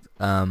things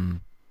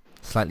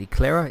slightly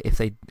clearer, if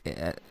they,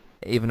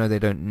 even though they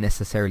don't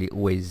necessarily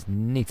always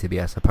need to be,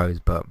 I suppose.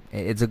 But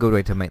it's a good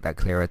way to make that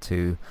clearer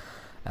to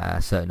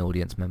certain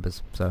audience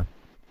members, so,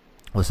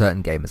 or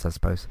certain gamers, I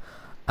suppose.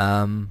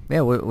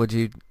 Yeah,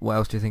 what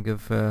else do you think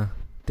of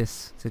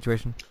this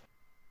situation?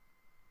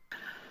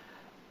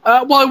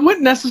 Well, I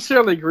wouldn't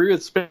necessarily agree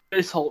with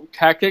Space Hulk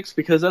Tactics,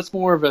 because that's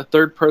more of a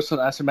third-person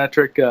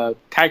isometric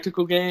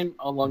tactical game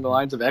along the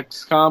lines of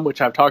XCOM, which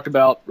I've talked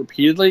about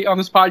repeatedly on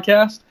this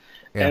podcast,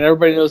 and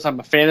everybody knows I'm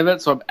a fan of it,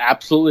 so I'm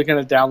absolutely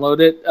going to download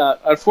it.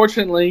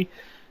 Unfortunately,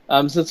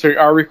 since we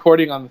are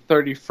recording on the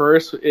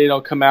 31st,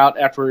 it'll come out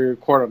after we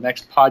record our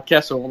next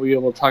podcast, so we won't be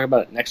able to talk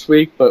about it next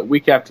week, but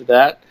week after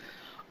that,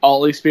 I'll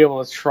at least be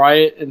able to try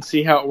it and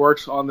see how it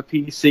works on the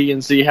PC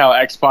and see how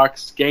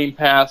Xbox Game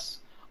Pass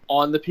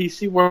on the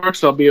PC works,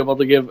 so I'll be able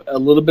to give a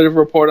little bit of a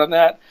report on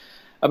that.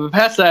 But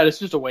past that, it's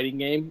just a waiting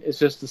game. It's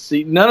just to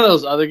see. None of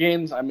those other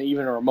games I'm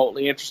even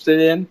remotely interested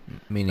in.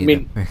 Me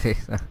neither.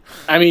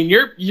 I mean,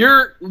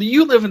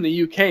 you live in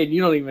the UK and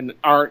you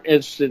aren't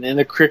interested in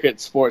a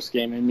cricket sports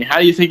game. I mean, how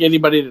do you think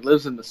anybody that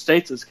lives in the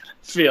States is going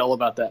to feel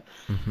about that?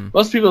 Mm-hmm.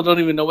 Most people don't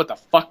even know what the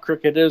fuck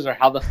cricket is or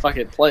how the fuck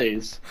it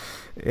plays.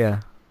 Yeah.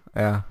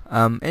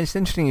 It's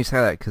interesting you say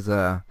that, because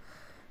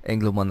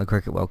England won the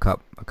Cricket World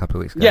Cup a couple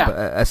of weeks ago. Yeah. But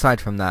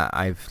aside from that,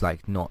 I've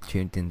not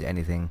tuned into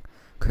anything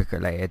cricket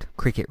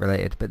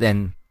related. But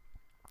then,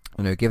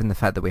 given the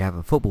fact that we have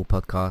a football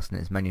podcast and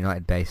it's Man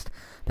United based,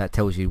 that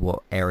tells you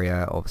what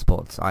area of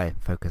sports I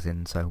focus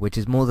in. So, which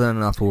is more than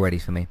enough already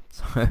for me.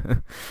 So,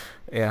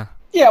 yeah.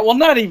 Yeah, well,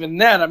 not even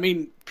that. I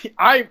mean,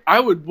 I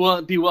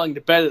would be willing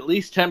to bet at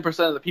least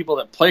 10% of the people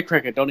that play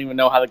cricket don't even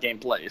know how the game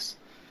plays.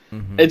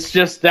 Mm-hmm. It's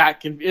just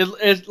that,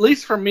 at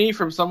least for me,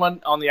 from someone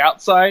on the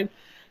outside,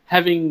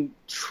 having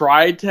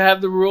tried to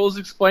have the rules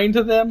explained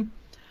to them,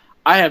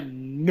 I have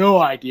no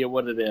idea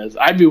what it is.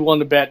 I'd be willing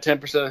to bet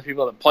 10% of the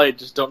people that play it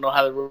just don't know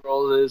how the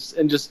rule is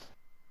and just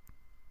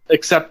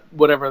accept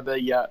whatever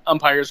the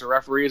umpires or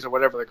referees or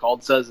whatever they're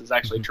called says is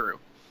actually true.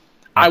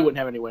 I wouldn't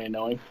have any way of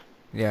knowing.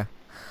 Yeah.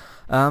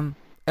 I'm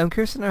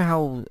curious to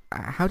know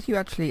how do you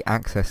actually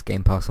access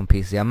Game Pass on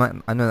PC?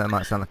 I know that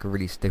might sound like a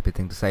really stupid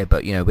thing to say,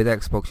 but with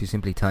Xbox you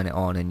simply turn it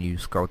on and you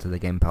scroll to the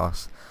Game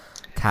Pass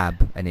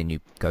tab and then you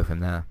go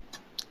from there.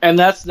 And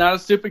that's not a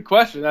stupid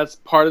question. That's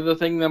part of the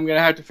thing that I'm going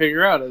to have to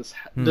figure out is,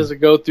 does it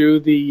go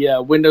through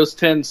the Windows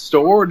 10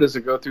 store? Does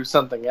it go through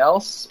something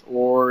else?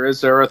 Or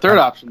is there a third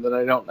option that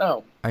I don't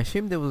know? I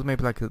assume there was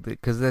maybe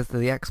because there's the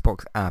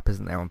Xbox app,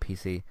 isn't there, on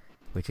PC?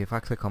 Which if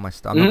I click on my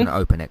start, I'm not going to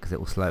open it because it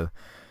will slow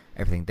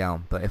everything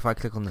down. But if I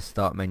click on the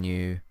start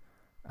menu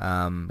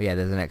Yeah,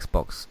 there's an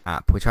Xbox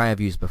app which I have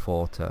used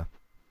before to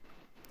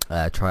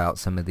try out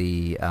some of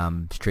the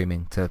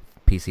streaming to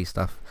PC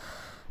stuff.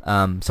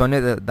 So I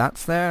know that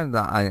that's there.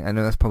 That I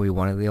know that's probably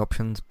one of the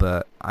options,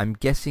 but I'm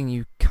guessing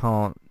you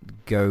can't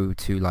go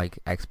to like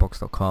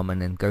Xbox.com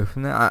and then go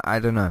from there. I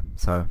don't know.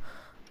 So,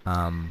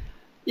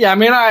 Yeah, I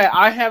mean,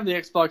 I have the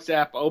Xbox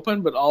app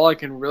open, but all I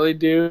can really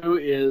do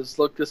is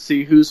look to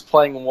see who's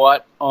playing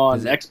what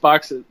on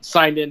Xbox,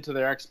 signed into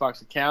their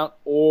Xbox account,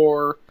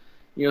 or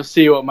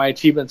see what my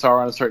achievements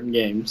are on a certain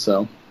game.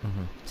 So,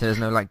 So there's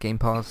no like Game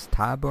Pass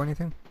tab or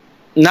anything?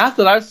 Not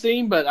that I've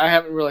seen, but I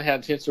haven't really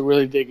had a chance to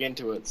really dig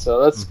into it.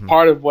 So that's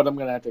part of what I'm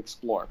going to have to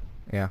explore.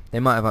 Yeah, they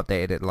might have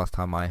updated it last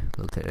time I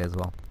looked at it as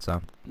well.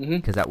 So,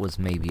 because that was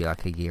maybe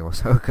like a year or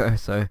so ago,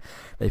 so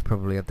they've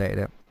probably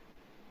updated it.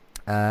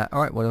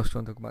 All right, what else do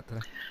you want to talk about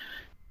today?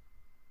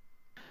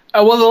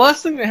 Well, the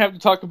last thing I have to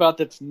talk about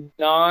that's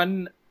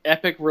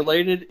non-Epic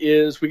related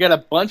is we got a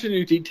bunch of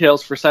new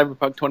details for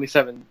Cyberpunk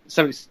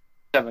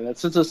 2077. And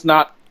since it's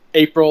not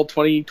April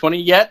 2020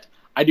 yet,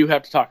 I do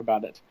have to talk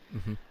about it.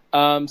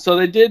 So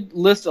they did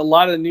list a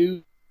lot of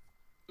new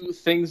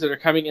things that are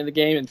coming in the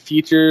game and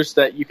features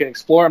that you can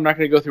explore. I'm not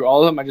going to go through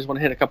all of them. I just want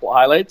to hit a couple of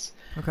highlights.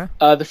 Okay.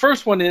 The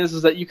first one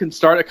is that you can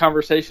start a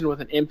conversation with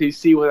an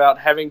NPC without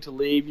having to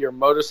leave your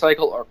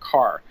motorcycle or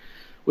car,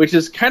 which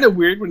is kind of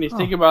weird when you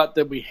think about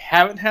that we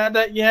haven't had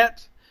that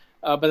yet.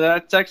 But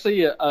that's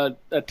actually a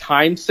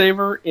time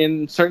saver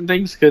in certain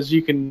things because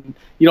you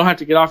don't have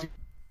to get off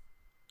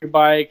your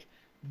bike,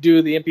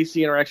 do the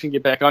NPC interaction,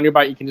 get back on your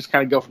bike. You can just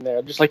kind of go from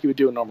there, just like you would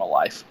do in normal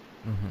life.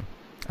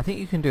 I think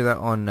you can do that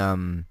on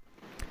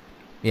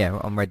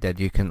on Red Dead.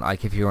 You can,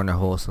 like, if you're on a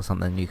horse or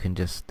something, you can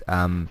just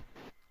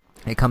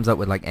it comes up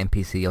with like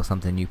NPC or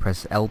something. You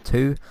press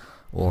L2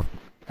 or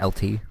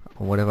LT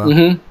or whatever,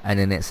 and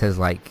then it says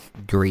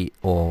like greet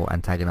or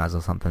antagonize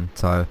or something.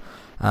 So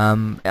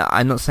I'm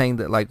not saying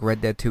that like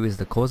Red Dead 2 is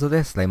the cause of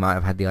this. They might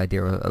have had the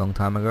idea a long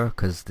time ago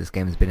because this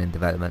game has been in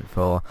development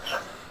for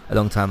a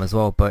long time as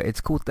well, but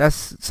it's cool.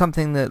 That's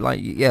something that, like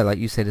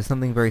you said, it's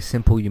something very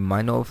simple you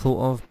might not have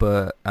thought of,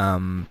 but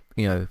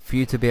for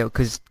you to be able,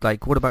 because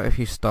like, what about if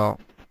you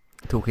start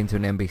talking to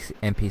an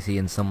NPC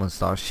and someone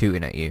starts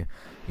shooting at you?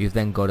 You've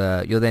then got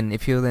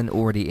if you're then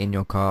already in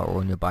your car or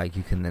on your bike,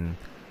 you can then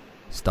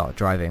start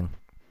driving,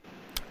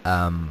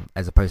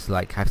 as opposed to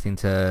like having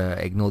to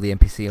ignore the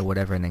NPC or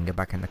whatever and then get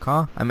back in the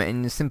car. I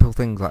mean, simple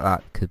things like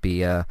that could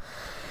be a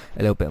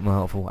little bit more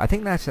helpful. I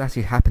think that's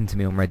actually happened to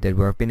me on Red Dead,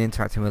 where I've been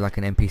interacting with like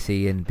an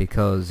NPC, and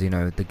because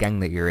the gang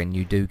that you're in,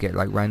 you do get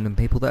like random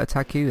people that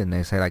attack you, and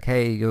they say like,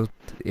 hey, you're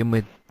in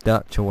with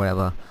Dutch or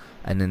whatever,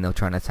 and then they'll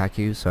try and attack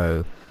you.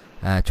 So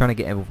trying to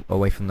get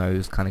away from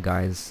those kind of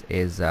guys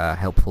is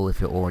helpful if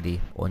you're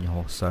already on your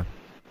horse. So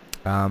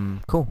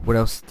cool. What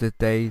else did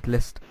they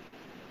list?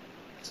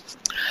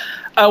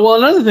 Well,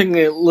 another thing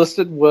they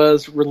listed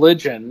was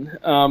religion.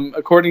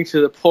 According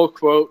to the pull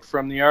quote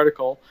from the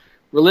article,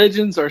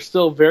 religions are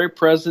still very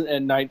present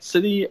in Night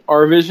City.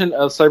 Our vision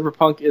of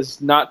cyberpunk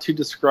is not to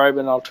describe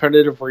an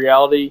alternative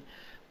reality,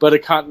 but a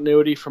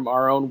continuity from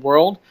our own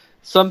world.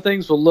 Some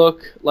things will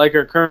look like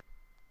our current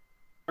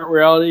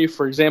reality.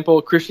 For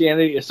example,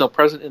 Christianity is still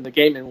present in the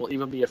game and will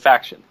even be a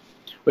faction,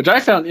 which I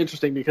found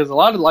interesting because a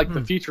lot of like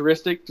the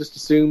futuristic just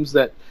assumes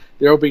that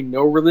there will be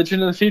no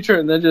religion in the future,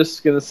 and they're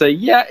just going to say,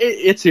 yeah,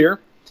 it's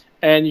here,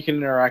 and you can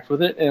interact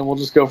with it, and we'll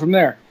just go from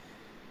there.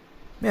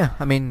 Yeah,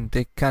 I mean,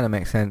 it kind of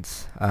makes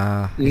sense.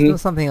 It's not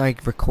something I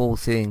recall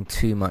seeing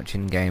too much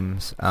in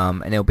games,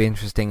 and it'll be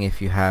interesting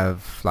if you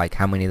have, like,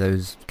 how many of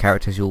those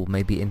characters you'll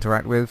maybe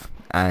interact with,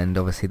 and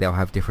obviously they'll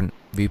have different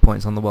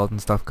viewpoints on the world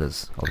and stuff,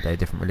 because they're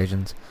different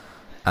religions.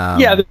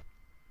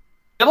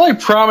 The only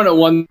prominent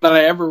one that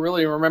I ever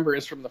really remember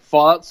is from the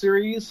Fallout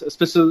series,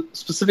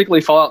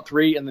 specifically Fallout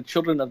 3 and the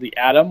Children of the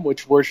Atom,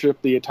 which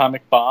worship the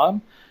atomic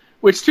bomb,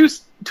 which to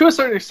a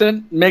certain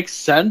extent makes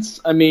sense.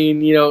 I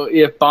mean,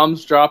 if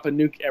bombs drop and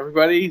nuke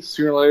everybody,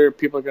 sooner or later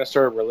people are going to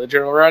start a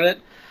religion around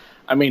it.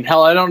 I mean,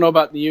 hell, I don't know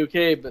about the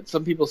UK, but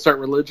some people start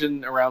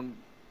religion around,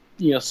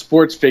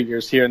 sports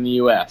figures here in the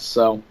US.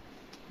 So,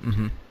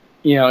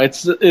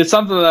 it's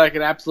something that I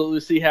can absolutely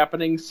see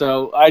happening.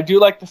 So I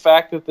do like the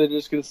fact that they're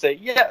just going to say,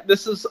 yeah,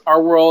 this is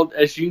our world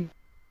as you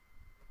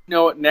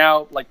know it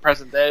now, like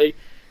present day.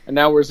 And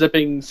now we're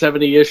zipping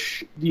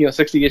 70-ish,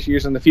 60-ish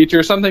years in the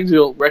future. Some things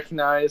you'll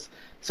recognize,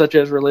 such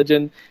as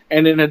religion.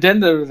 And in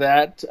addendum to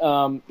that,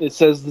 it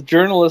says the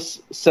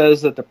journalist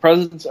says that the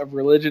presence of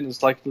religion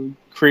is likely to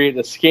create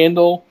a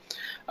scandal.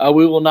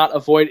 We will not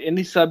avoid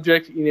any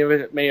subject, even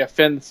if it may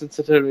offend the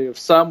sensitivity of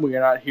some. We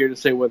are not here to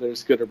say whether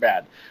it's good or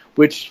bad.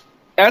 Which,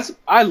 as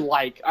I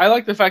like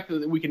the fact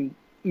that we can,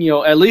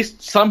 at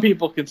least some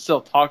people can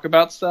still talk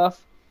about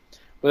stuff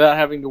without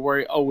having to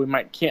worry. Oh, we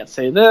can't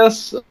say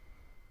this.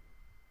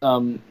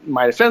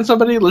 Might offend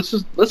somebody. Let's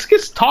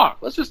just talk.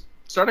 Let's just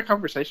start a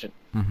conversation.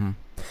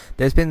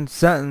 There's been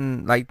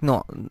certain, like,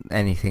 not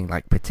anything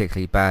like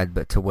particularly bad,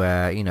 but to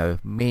where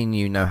me and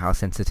you know how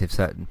sensitive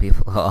certain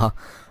people are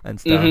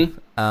and stuff.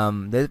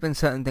 There's been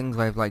certain things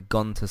where I've like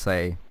gone to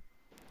say,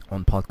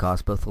 on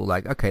podcasts, but thought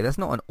like, okay, that's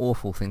not an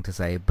awful thing to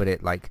say, but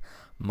it like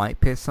might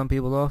piss some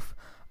people off.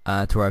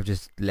 To where I've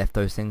just left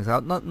those things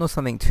out. Not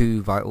something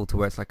too vital to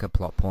where it's like a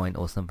plot point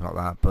or something like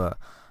that, but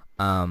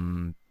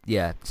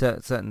yeah,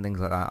 certain things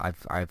like that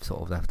I've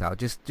sort of left out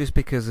just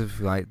because of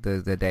like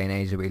the day and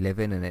age that we live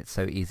in, and it's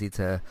so easy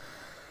to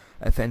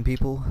offend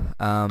people,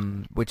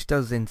 which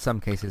does in some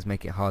cases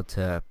make it hard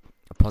to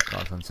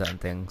podcast on certain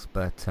things.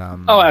 But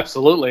oh,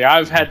 absolutely,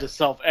 I've had to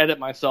self-edit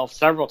myself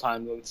several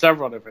times on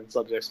several different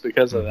subjects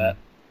because of that.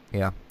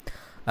 Yeah,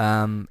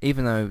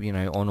 even though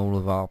on all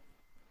of our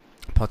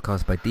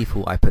podcast by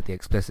default I put the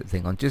explicit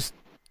thing on, just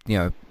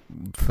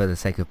for the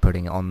sake of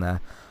putting it on there,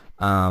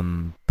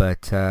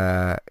 but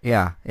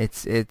yeah,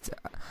 it's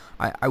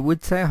I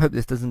would say I hope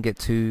this doesn't get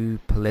too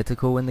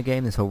political in the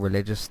game, this whole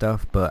religious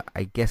stuff, but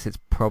I guess it's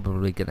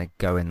probably gonna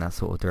go in that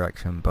sort of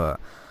direction. But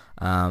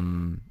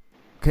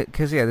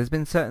because yeah, there's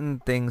been certain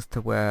things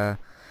to where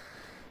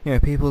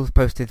people have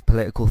posted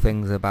political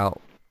things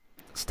about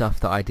stuff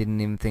that I didn't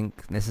even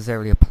think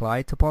necessarily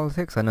applied to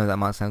politics. I know that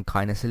might sound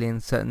kind of silly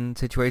in certain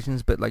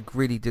situations, but like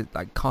really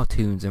like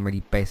cartoons and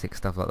really basic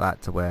stuff like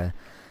that, to where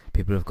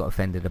people have got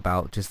offended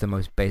about just the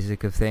most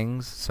basic of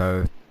things.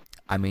 So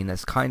I mean,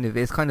 it's kind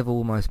of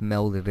almost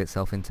melded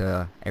itself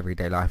into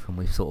everyday life, and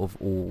we've sort of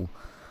all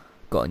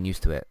gotten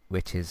used to it,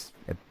 which is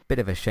a bit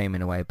of a shame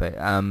in a way. But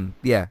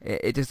yeah,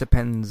 it just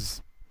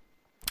depends.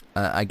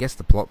 I guess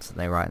the plots that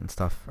they write and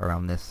stuff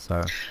around this.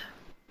 So.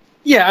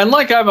 Yeah, and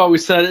like I've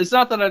always said, it's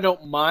not that I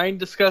don't mind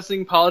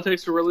discussing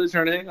politics or religion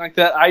or anything like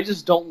that. I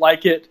just don't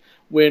like it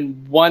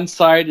when one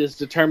side is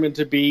determined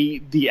to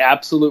be the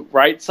absolute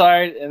right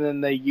side, and then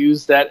they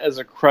use that as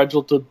a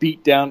cudgel to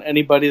beat down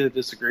anybody that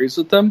disagrees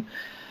with them.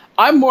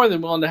 I'm more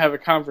than willing to have a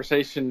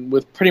conversation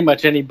with pretty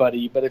much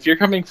anybody, but if you're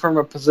coming from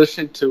a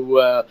position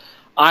to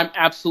I'm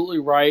absolutely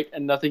right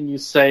and nothing you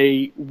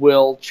say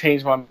will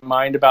change my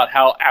mind about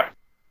how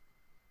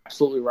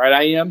absolutely right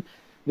I am,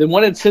 then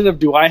what incentive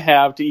do I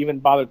have to even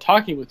bother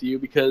talking with you,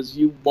 because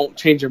you won't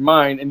change your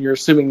mind and you're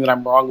assuming that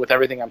I'm wrong with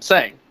everything I'm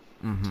saying.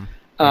 Mm-hmm.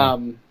 Yeah.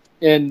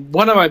 And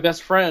one of my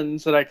best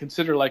friends that I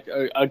consider like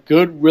a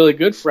good, really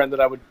good friend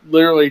that I would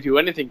literally do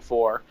anything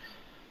for,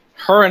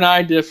 her and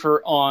I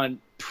differ on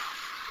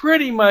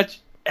pretty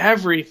much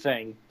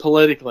everything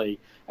politically.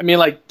 I mean,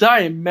 like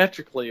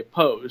diametrically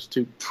opposed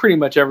to pretty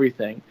much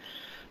everything.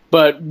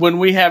 But when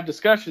we have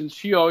discussions,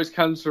 she always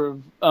comes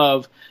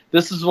of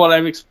this is what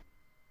I've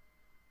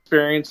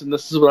experienced and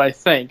this is what I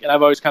think. And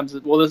I've always come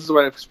to, well, this is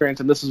what I've experienced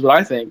and this is what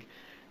I think.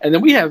 And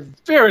then we have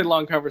very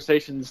long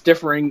conversations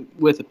differing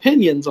with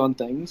opinions on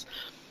things,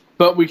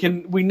 but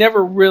we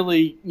never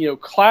really,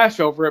 clash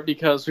over it,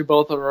 because we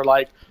both are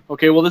like,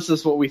 okay, well, this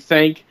is what we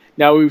think.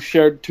 Now we've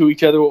shared to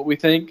each other what we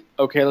think.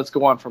 Okay, let's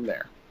go on from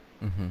there.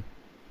 Mm-hmm.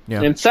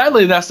 Yeah. And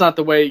sadly, that's not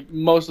the way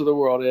most of the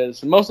world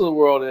is. And most of the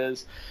world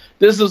is,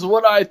 this is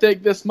what I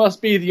think, this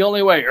must be the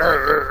only way.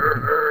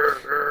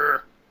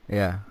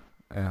 Yeah.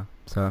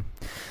 So,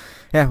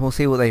 yeah, we'll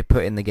see what they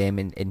put in the game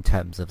in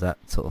terms of that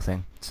sort of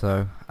thing.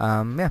 So,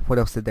 yeah, what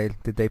else did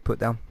they put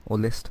down or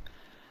list?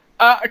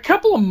 A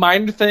couple of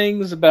minor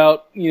things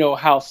about,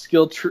 how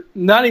skill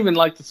not even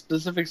like the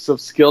specifics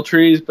of skill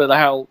trees, but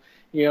how,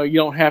 you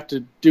don't have to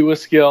do a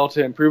skill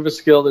to improve a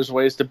skill. There's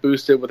ways to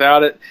boost it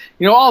without it.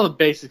 All the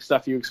basic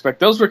stuff you expect.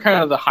 Those were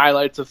kind of the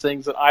highlights of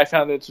things that I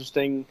found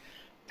interesting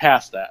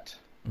past that.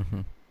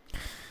 Mm-hmm.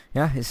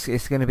 Yeah,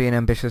 it's going to be an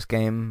ambitious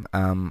game.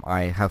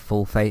 I have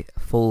full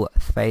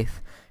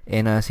faith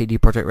in CD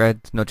Projekt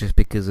Red, not just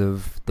because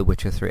of The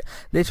Witcher 3.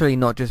 Literally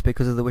not just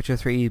because of The Witcher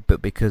 3,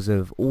 but because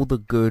of all the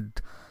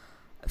good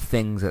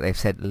things that they've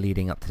said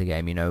leading up to the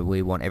game.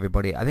 We want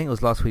everybody, I think it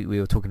was last week we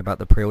were talking about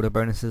the pre-order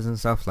bonuses and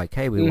stuff, like,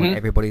 hey, we want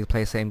everybody to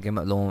play the same game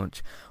at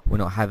launch. We're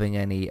not having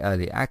any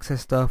early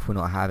access stuff. We're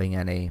not having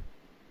any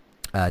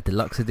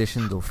deluxe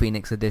editions or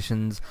Phoenix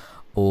editions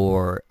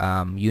or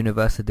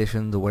universe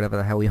editions or whatever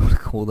the hell we want to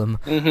call them.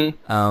 We're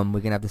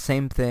going to have the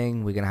same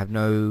thing. We're going to have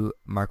no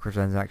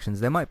microtransactions.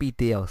 There might be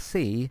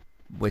DLC,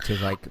 which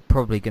is like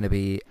probably going to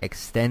be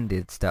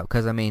extended stuff,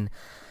 because I mean,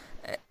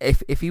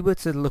 if you were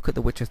to look at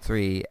The Witcher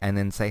 3 and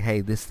then say,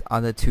 hey, this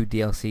other two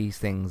DLC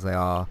things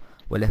were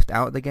left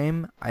out of the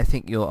game, I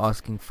think you're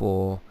asking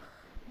for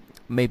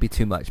maybe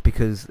too much,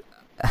 because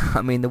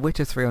I mean, The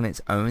Witcher 3 on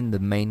its own, the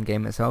main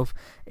game itself,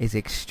 is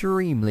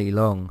extremely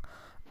long.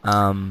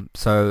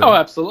 So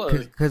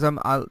absolutely, because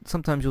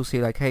sometimes you'll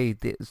see like, hey,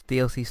 this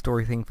DLC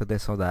story thing for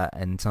this or that,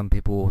 and some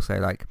people will say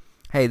like,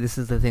 hey, this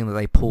is the thing that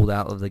they pulled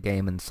out of the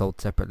game and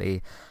sold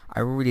separately.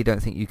 I really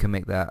don't think you can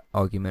make that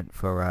argument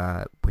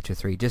for Witcher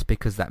 3, just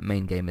because that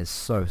main game is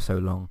so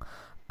long,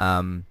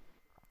 and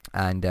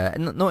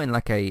not in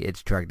like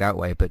it's dragged out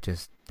way, but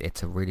just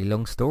it's a really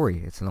long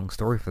story. It's a long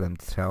story for them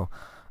to tell.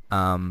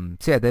 So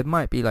yeah, there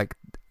might be like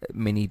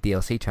mini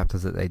DLC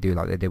chapters that they do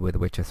like they did with The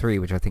Witcher 3,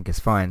 which I think is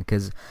fine,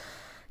 because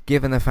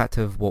given the fact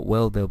of what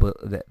world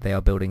they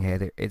are building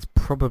here, it's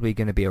probably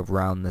going to be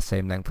around the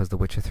same length as The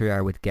Witcher 3,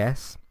 I would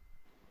guess.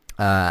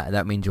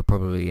 That means you're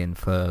probably in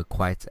for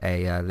quite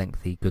a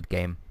lengthy, good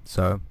game.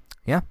 So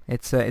yeah,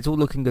 it's all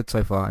looking good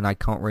so far, and I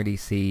can't really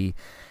see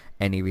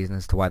any reason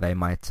as to why they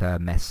might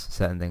mess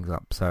certain things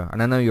up. So,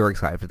 and I know you're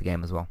excited for the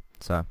game as well.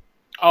 So.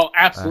 Oh,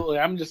 absolutely!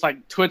 I'm just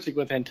like twitching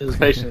with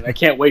anticipation. I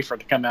can't wait for it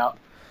to come out.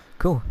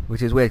 Cool,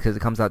 which is weird because it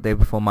comes out the day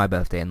before my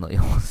birthday and not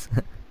yours.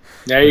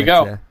 There you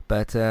go. Yeah,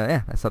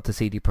 that's up to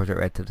CD Projekt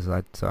Red to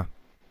decide. So,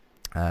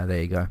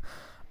 there you go.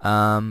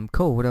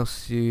 Cool. What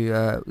else? You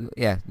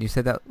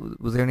said that.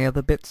 Was there any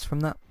other bits from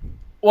that?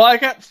 Well, I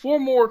got 4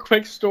 more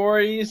quick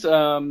stories.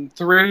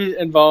 3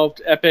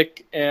 involved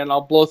Epic, and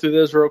I'll blow through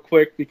those real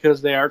quick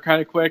because they are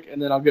kind of quick,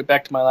 and then I'll get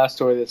back to my last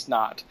story that's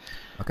not.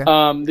 Okay.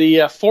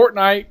 The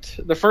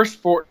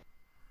first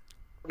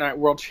Fortnite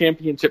World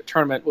Championship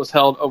tournament was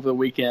held over the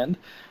weekend,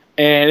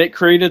 and it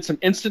created some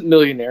instant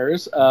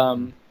millionaires.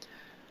 Kyle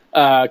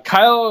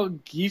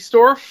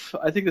Geisdorf,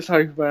 I think that's how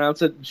you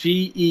pronounce it,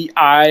 Geirsdorf,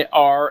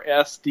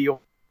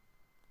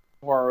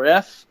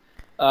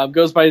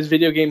 goes by his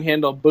video game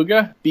handle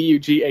Bugha,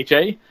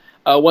 Bugha,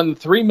 won the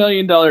 $3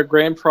 million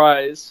grand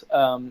prize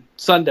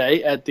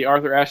Sunday at the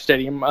Arthur Ashe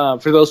Stadium.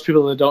 For those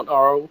people that don't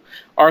know,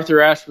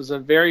 Arthur Ashe was a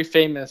very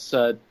famous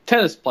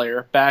tennis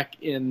player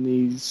back in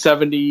the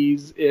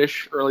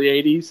 70s-ish, early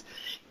 80s.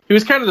 He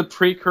was kind of the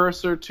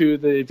precursor to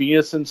the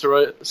Venus and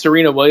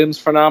Serena Williams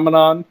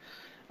phenomenon.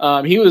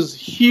 He was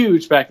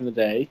huge back in the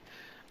day.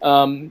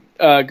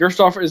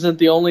 Gersdorf isn't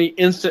the only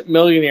instant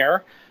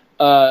millionaire.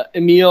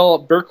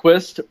 Emil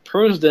Bergqvist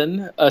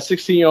Persden, a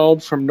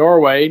 16-year-old from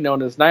Norway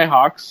known as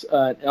Nighthawks,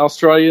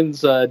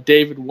 Australians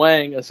David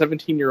Wang, a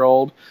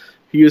 17-year-old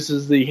who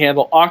uses the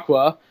handle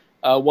Aqua,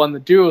 won the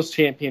Duos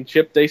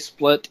Championship. They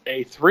split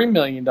a $3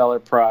 million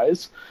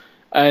prize.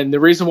 And the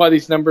reason why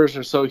these numbers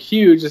are so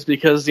huge is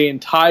because the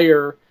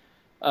entire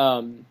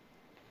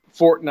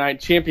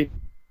Fortnite Championship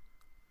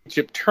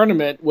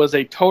tournament was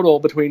a total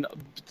between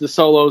the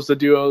solos, the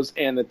duos,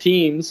 and the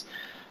teams,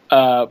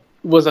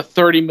 was a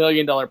 $30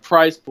 million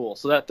prize pool.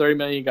 So that $30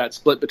 million got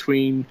split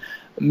between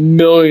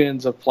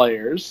millions of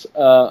players.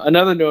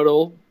 Another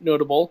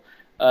notable,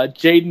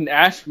 Jaden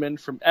Ashman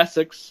from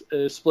Essex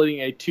is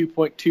splitting a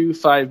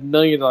 $2.25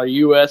 million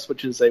US,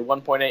 which is a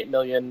 1.8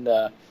 million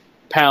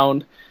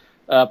pound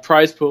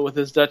prize pool with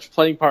his Dutch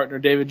playing partner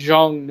David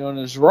Jong, known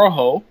as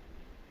Rojo.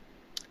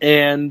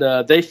 And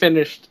they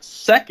finished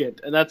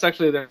second, and that's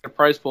actually their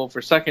prize pool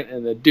for second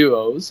in the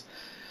duos.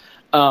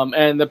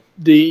 And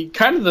the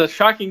kind of the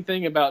shocking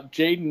thing about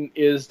Jaden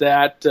is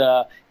that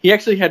he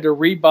actually had to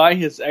rebuy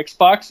his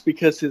Xbox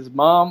because his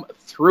mom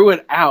threw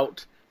it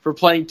out for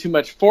playing too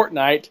much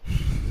Fortnite,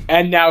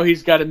 and now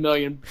he's got £1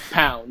 million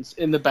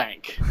in the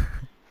bank.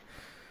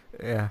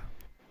 Yeah.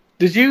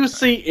 Did you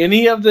see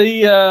any of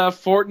the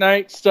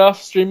Fortnite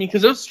stuff streaming?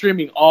 Because it was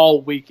streaming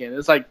all weekend.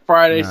 It's like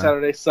Friday,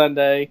 Saturday,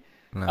 Sunday.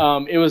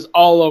 No. It was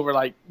all over.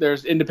 Like,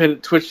 there's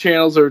independent Twitch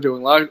channels that are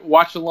doing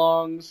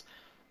watch-alongs.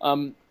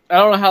 I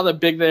don't know how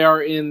big they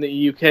are in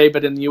the UK,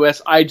 but in the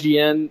US,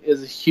 IGN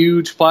is a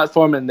huge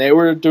platform, and they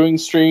were doing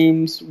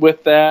streams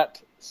with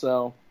that.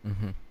 So,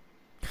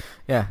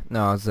 yeah,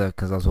 no, I was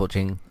because I was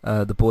watching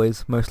The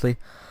Boys mostly,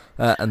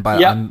 and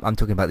I'm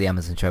talking about the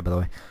Amazon show, by the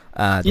way.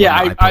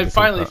 I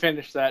finally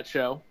finished that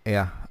show.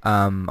 Yeah,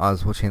 I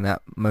was watching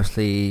that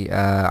mostly.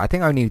 I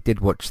think I only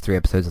did watch 3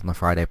 episodes on the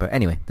Friday, but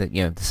anyway,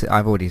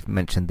 I've already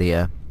mentioned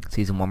the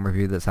season 1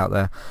 review that's out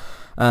there.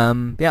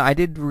 I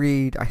did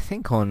read, I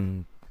think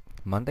on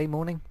Monday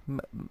morning,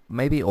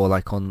 maybe, or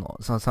like on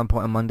some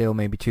point on Monday or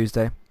maybe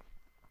Tuesday,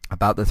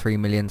 about the 3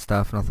 million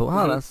stuff, and I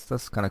thought,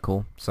 that's kind of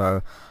cool.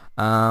 So,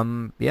 I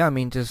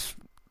mean, just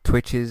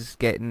Twitch is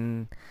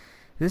getting,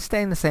 is it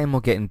staying the same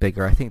or getting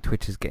bigger? I think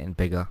Twitch is getting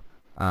bigger.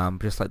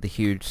 Just like the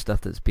huge stuff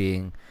that's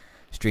being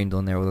streamed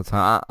on there all the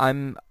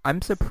time.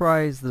 I'm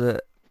surprised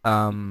that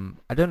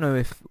I don't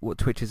know what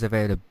Twitch's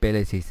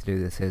availability to do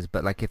this is,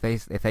 but like if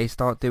they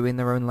start doing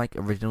their own like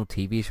original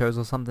TV shows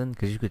or something,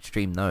 because you could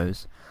stream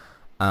those.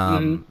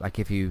 Like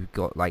if you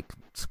got like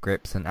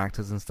scripts and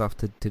actors and stuff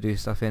to do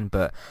stuff in,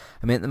 but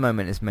I mean at the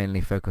moment it's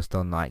mainly focused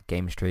on like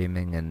game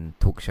streaming and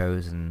talk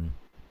shows and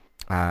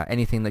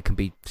anything that can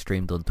be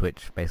streamed on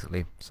Twitch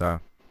basically. So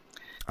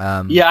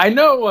I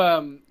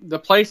know the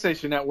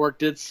PlayStation Network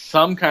did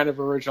some kind of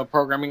original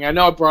programming. I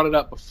know I brought it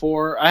up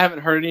before. I haven't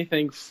heard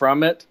anything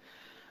from it,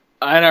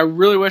 and I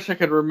really wish I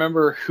could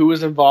remember who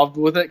was involved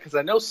with it, because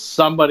I know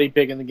somebody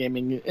big in the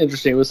gaming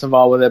industry was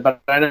involved with it, but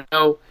I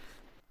know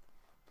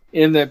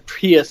in the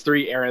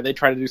PS3 era, they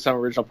try to do some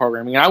original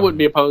programming. And I wouldn't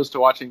be opposed to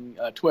watching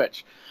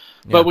Twitch.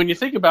 Yeah. But when you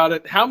think about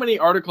it, how many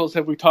articles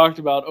have we talked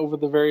about over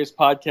the various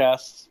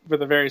podcasts, for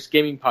the various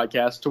gaming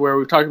podcasts, to where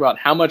we've talked about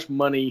how much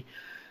money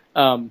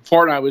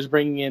Fortnite was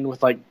bringing in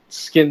with like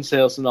skin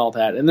sales and all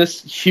that. And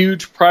this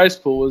huge prize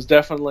pool was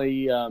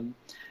definitely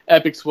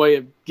Epic's way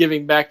of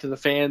giving back to the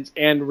fans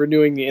and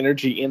renewing the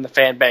energy in the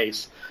fan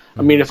base.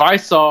 I mean, if I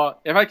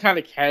kind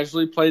of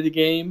casually played the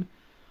game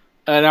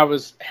and I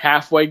was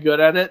halfway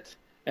good at it,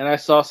 and I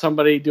saw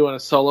somebody doing a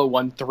solo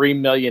won $3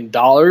 million,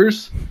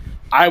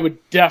 I would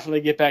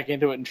definitely get back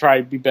into it and try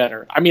to be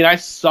better. I mean, I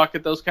suck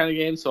at those kind of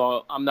games,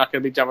 so I'm not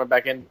going to be jumping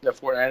back into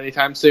Fortnite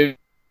anytime soon.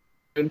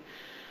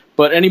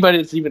 But anybody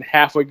that's even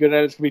halfway good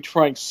at it is going to be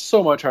trying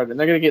so much harder, and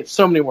they're going to get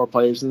so many more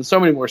players and so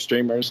many more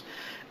streamers.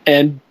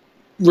 and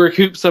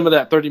recoup some of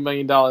that $30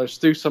 million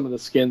through some of the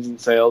skins and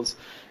sales,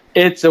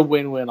 it's a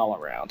win-win all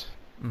around.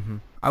 Mm-hmm.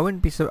 I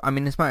wouldn't be so. I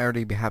mean, this might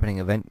already be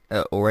happening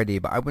already,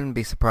 but I wouldn't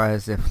be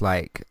surprised if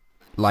like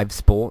live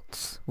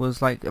sports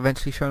was like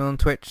eventually shown on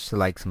Twitch. So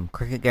like some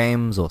cricket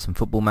games or some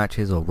football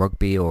matches or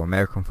rugby or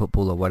American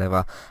football or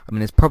whatever. I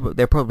mean,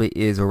 there probably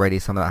is already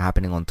some of that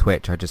happening on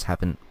Twitch. I just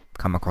haven't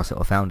come across it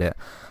or found it.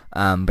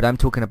 But I'm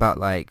talking about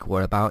like,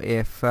 what about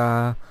if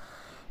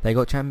they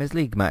got Champions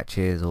League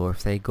matches, or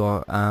if they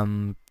got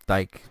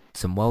like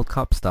some World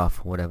Cup stuff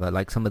or whatever,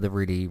 like some of the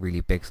really,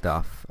 really big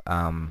stuff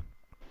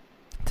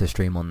to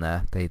stream on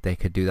there. They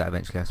could do that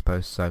eventually, I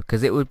suppose. So,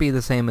 because it would be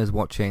the same as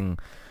watching,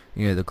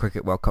 you know, the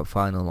Cricket World Cup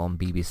final on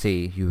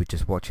BBC. You would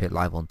just watch it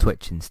live on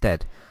Twitch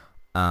instead,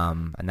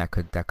 and that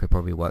could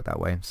probably work that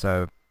way.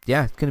 So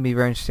yeah, it's going to be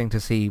very interesting to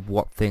see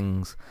what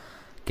things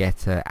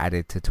get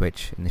added to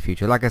Twitch in the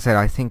future. Like I said,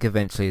 I think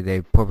eventually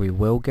they probably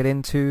will get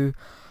into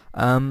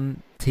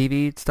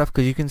TV stuff,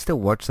 because you can still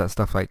watch that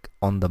stuff like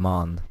on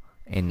demand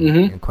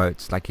in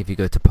quotes. Like if you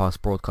go to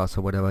past broadcasts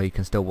or whatever, you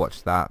can still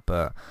watch that.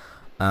 But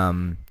I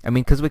mean,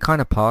 because we're kind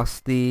of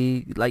past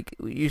the, like,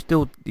 you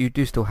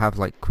do still have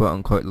like quote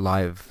unquote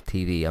live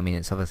TV. I mean,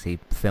 it's obviously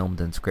filmed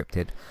and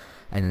scripted,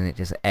 and then it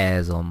just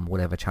airs on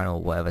whatever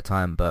channel, whatever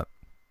time. But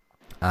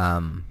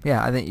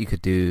yeah, I think you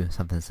could do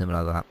something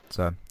similar to that.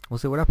 So we'll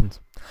see what happens.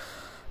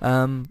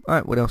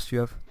 Alright, what else do you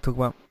have to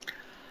talk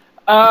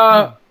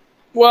about?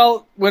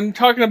 Well, when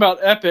talking about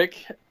Epic,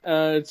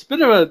 it's a bit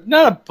of a,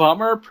 not a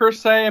bummer per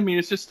se. I mean,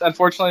 it's just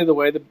unfortunately the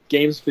way the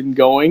game's been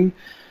going.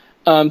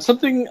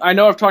 Something I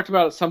know I've talked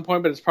about at some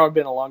point, but it's probably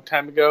been a long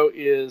time ago,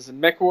 is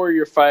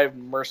MechWarrior 5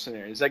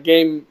 Mercenaries. That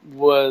game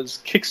was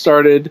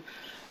kickstarted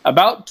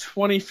about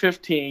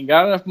 2015,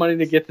 got enough money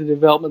to get the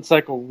development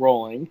cycle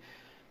rolling.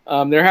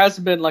 There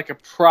hasn't been like a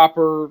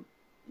proper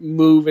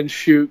move and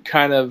shoot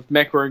kind of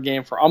MechWarrior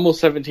game for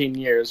almost 17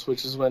 years,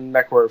 which is when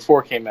MechWarrior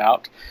 4 came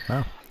out.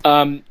 Wow.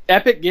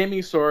 Epic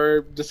Gaming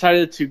Store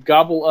decided to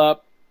gobble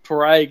up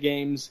Pariah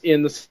Games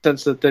in the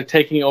sense that they're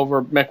taking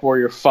over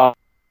MechWarrior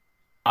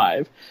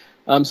 5.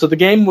 So the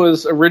game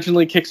was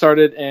originally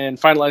kickstarted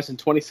and finalized in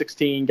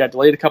 2016, got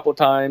delayed a couple of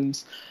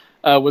times,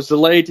 was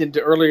delayed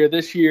into earlier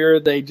this year.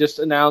 They just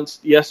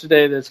announced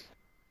yesterday that it's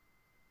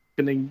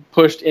going to be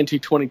pushed into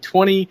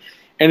 2020,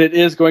 and it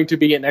is going to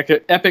be an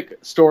Epic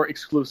Store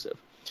exclusive.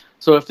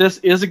 So if this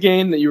is a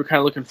game that you were kind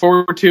of looking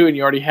forward to and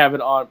you already have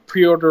it on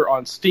pre-order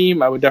on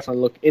Steam, I would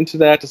definitely look into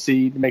that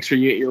to make sure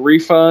you get your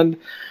refund.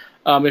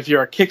 If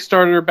you're a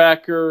Kickstarter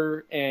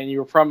backer and you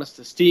were promised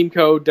a Steam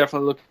code,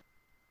 definitely look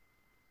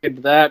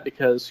into that,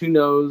 because who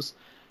knows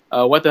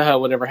what the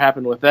hell would ever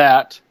happen with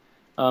that.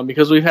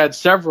 Because we've had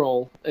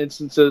several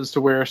instances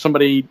to where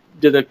somebody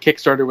did a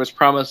Kickstarter, was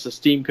promised a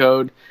Steam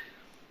code,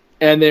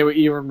 and they were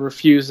even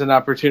refused an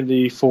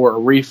opportunity for a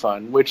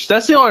refund, which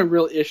that's the only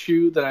real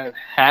issue that I've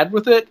had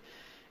with it,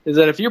 is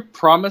that if you're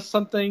promised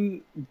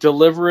something,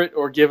 deliver it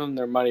or give them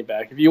their money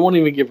back. If you won't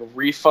even give a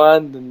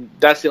refund, then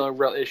that's the only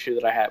real issue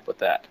that I have with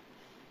that.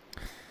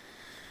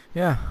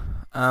 Yeah.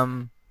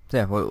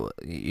 Yeah, well,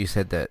 you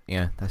said that, you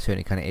know, that's the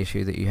only kind of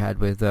issue that you had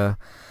with the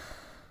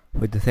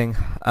thing.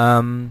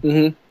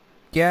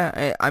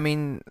 Yeah, I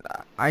mean,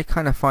 I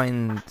kind of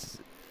find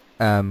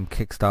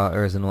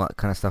Kickstarters and all that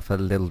kind of stuff a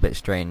little bit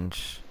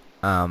strange.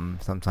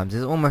 Sometimes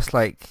it's almost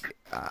like,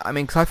 I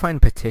mean, because I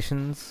find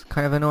petitions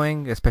kind of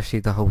annoying, especially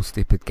the whole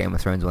stupid Game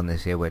of Thrones one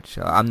this year, which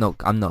I'm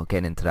not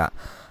getting into that.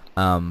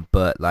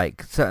 But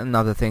like certain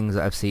other things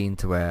that I've seen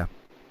to where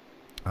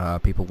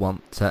people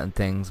want certain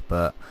things,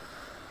 but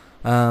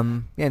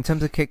yeah, in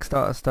terms of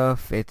Kickstarter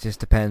stuff, it just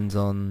depends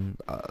on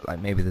like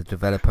maybe the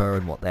developer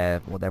and what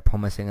they're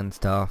promising and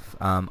stuff.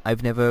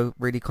 I've never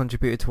really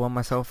contributed to one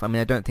myself. I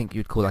mean, I don't think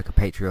you'd call like a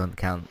Patreon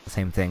account the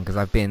same thing, because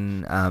I've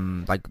been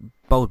like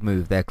Bold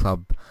Move, their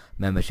club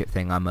membership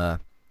thing. I'm a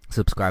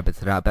subscriber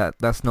to that, but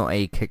that's not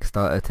a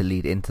Kickstarter to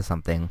lead into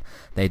something.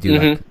 They do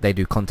like, they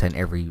do content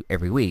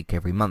every week,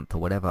 every month, or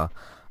whatever.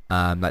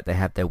 Like they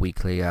have their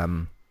weekly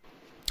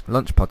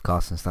lunch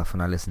podcasts and stuff,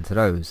 and I listen to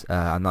those.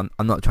 I'm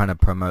not trying to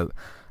promote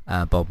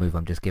Bold Move.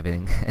 I'm just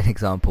giving an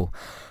example.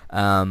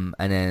 And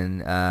then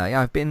yeah,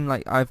 I've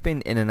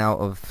been in and out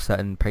of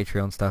certain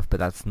Patreon stuff,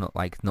 but that's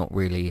not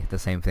really the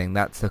same thing.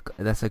 That's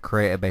a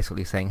creator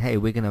basically saying, hey,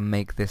 we're gonna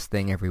make this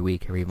thing every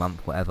week, every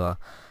month, whatever,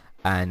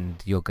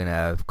 and you're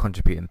gonna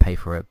contribute and pay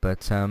for it.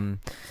 But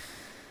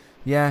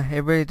yeah,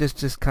 it really does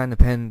just kind of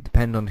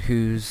depend on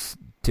who's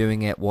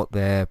doing it, what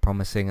they're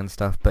promising and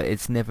stuff. But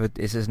it's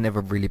just never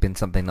really been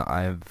something that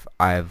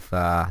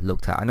I've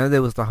looked at. I know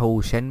there was the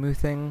whole Shenmue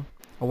thing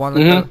a while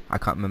ago. I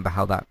can't remember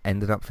how that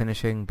ended up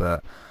finishing,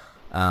 but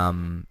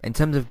in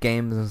terms of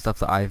games and stuff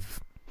that I've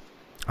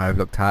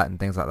looked at and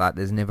things like that,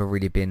 there's never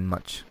really been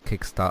much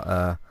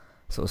Kickstarter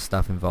sort of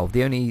stuff involved.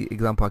 The only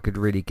example I could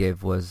really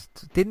give was,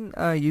 didn't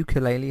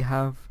Yooka-Laylee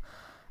have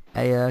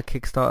a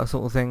Kickstarter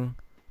sort of thing?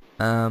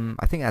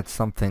 I think it had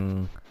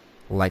something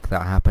like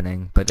that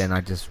happening, but then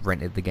I just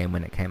rented the game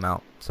when it came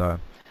out. So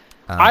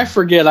I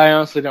forget. I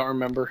honestly don't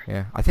remember.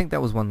 Yeah, I think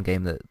that was one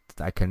game that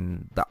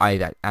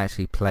I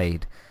actually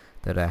played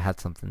that had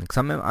something. Because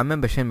I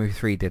remember Shenmue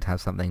 3 did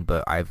have something,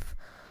 but I've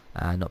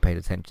not paid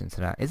attention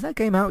to that. Is that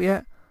game out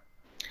yet?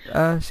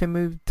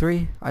 Shenmue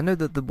 3? I know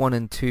that the 1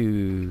 and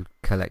 2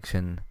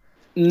 collection.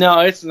 No,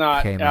 it's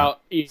not came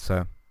out.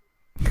 So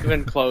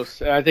even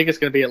close. I think it's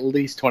going to be at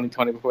least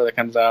 2020 before that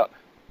comes out.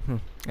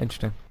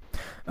 Interesting.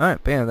 Alright,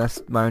 but yeah,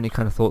 that's my only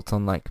kind of thoughts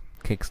on like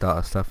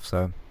Kickstarter stuff.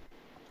 So,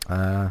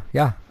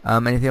 yeah.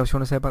 Anything else you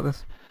want to say about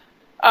this?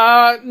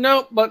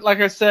 No, but like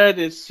I said,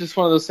 it's just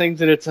one of those things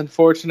that it's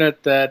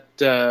unfortunate that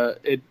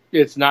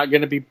it's not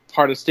going to be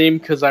part of Steam,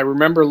 because I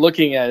remember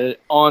looking at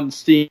it on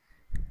Steam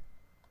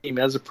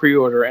as a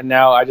pre-order, and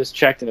now I just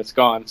checked and it's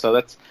gone. So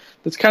that's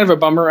kind of a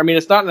bummer. I mean,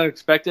 it's not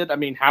unexpected. I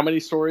mean, how many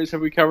stories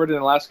have we covered in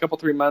the last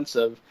 3 months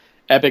of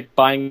Epic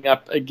buying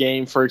up a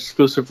game for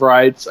exclusive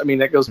rights? I mean,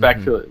 that goes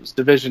back to it was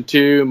Division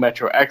 2,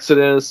 Metro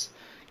Exodus,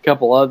 a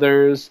couple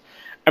others.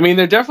 I mean,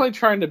 they're definitely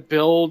trying to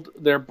build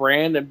their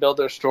brand and build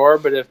their store,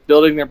 but if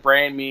building their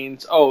brand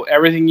means,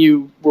 everything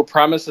you were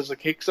promised as a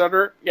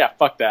Kickstarter, yeah,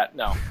 fuck that.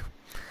 No.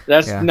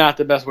 That's not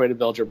the best way to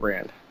build your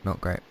brand. Not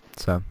great.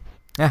 So,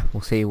 yeah,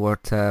 we'll see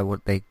what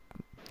they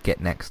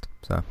get next.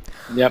 So,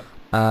 yep.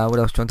 What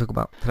else do you want to talk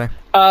about today?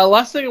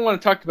 Last thing I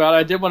want to talk about,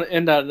 I did want to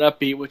end on an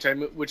upbeat,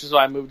 which is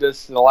why I moved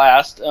this to the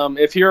last.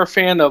 If you're a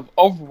fan of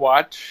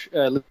Overwatch,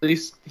 at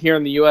least here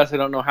in the U.S., I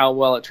don't know how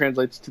well it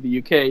translates to the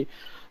U.K.,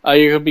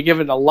 you're going to be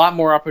given a lot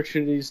more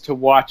opportunities to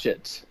watch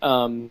it.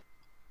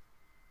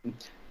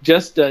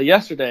 Just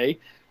yesterday,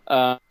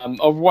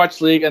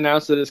 Overwatch League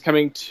announced that it's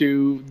coming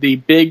to the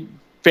big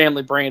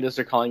family brand, as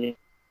they're calling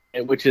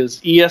it, which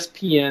is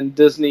ESPN,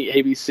 Disney,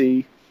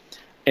 ABC,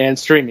 and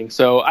streaming.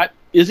 So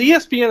is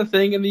ESPN a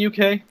thing in the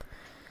UK?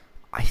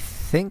 I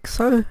think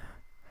so.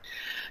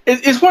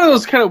 It's one of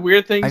those kind of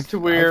weird things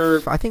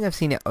I think I've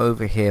seen it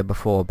over here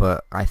before,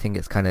 but I think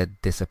it's kind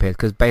of disappeared.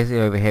 Because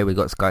basically over here we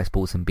got Sky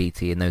Sports and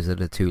BT, and those are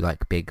the two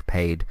like big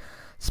paid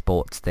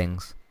sports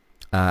things.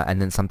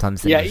 And then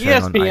sometimes things are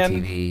shown on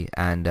ITV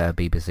and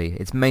BBC.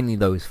 It's mainly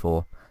those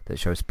four that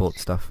show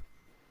sports stuff.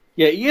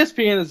 Yeah,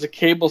 ESPN is a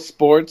cable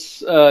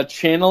sports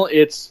channel.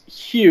 It's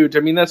huge. I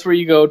mean, that's where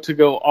you go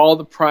all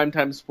the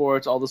primetime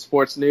sports, all the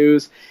sports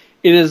news.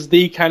 It is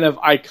the kind of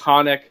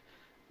iconic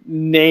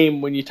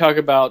name when you talk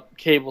about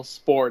cable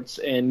sports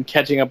and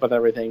catching up with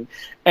everything.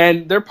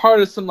 And they're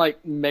part of some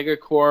like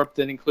megacorp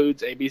that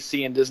includes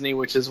ABC and Disney,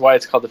 which is why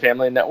it's called the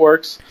Family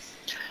Networks.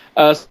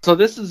 So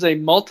this is a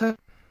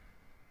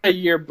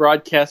multi-year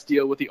broadcast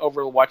deal with the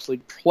Overwatch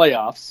League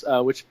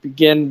playoffs, which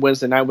begin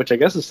Wednesday night, which I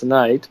guess is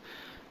tonight.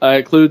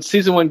 Includes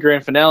Season 1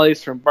 grand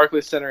finales from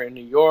Barclays Center in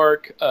New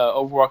York,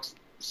 Overwatch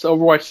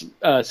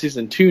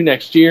Season 2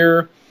 next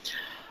year.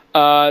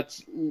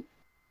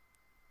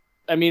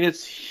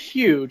 It's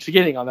huge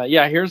getting on that.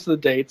 Yeah, here's the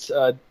dates.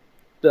 So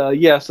the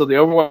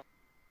Overwatch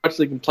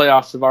League and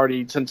playoffs have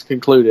already since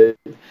concluded,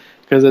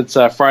 because it's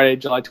Friday,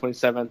 July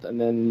 27th, and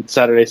then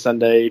Saturday,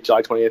 Sunday,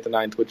 July 28th and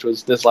 9th, which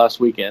was this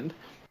last weekend.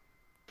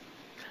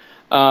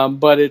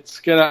 But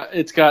it's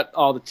got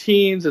all the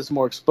teams. It's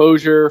more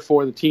exposure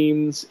for the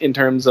teams in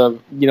terms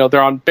of,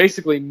 they're on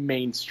basically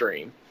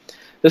mainstream.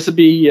 This would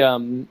be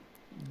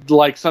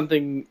like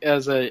something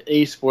as a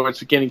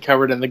esports getting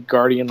covered in The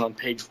Guardian on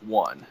page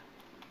 1.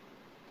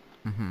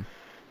 Mm-hmm.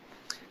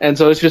 And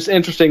so it's just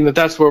interesting that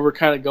that's where we're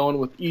kind of going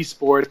with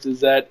esports, is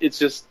that it's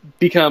just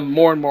become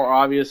more and more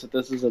obvious that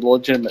this is a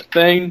legitimate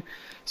thing.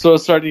 So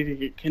it's starting to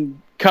get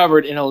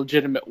covered in a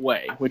legitimate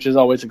way, which is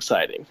always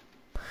exciting.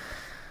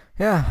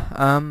 Yeah,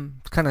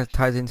 kind of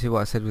ties into what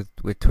I said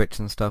with Twitch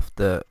and stuff,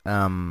 that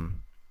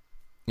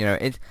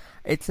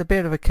it's a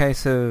bit of a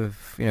case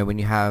of, when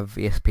you have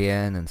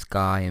ESPN and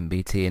Sky and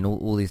BT and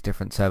all these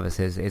different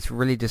services, it's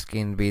really just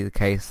going to be the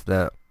case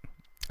that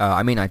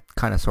I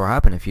kind of saw it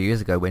happen a few years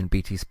ago when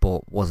BT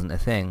Sport wasn't a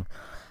thing,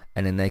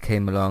 and then they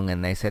came along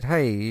and they said,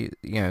 hey,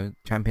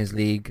 Champions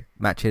League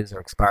matches are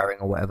expiring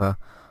or whatever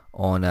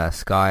on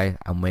Sky,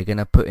 and we're going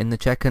to put in the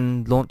check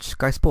and launch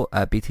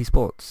BT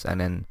Sports, and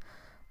then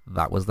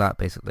that was that,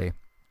 basically.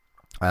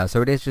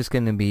 So it is just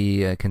going to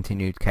be a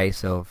continued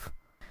case of,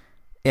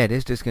 it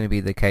is just going to be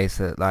the case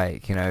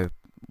that,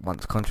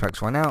 once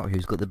contracts run out,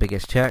 who's got the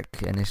biggest check,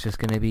 and it's just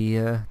going to be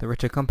the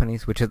richer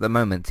companies, which at the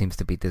moment seems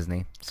to be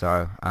Disney.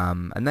 So,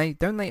 and they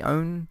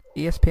own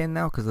ESPN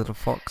now because of the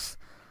Fox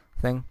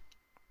thing?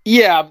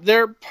 Yeah,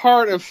 they're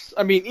part of,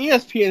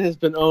 ESPN has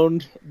been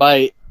owned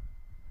by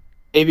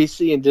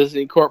ABC and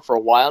Disney Corp for a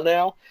while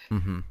now.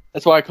 Mm-hmm.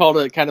 That's why I called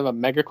it kind of a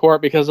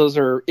megacorp, because those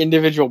are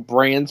individual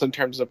brands in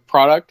terms of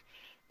product,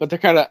 but they're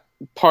kind of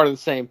part of the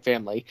same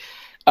family.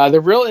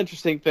 The real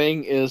interesting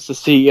thing is to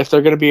see if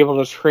they're going to be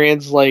able to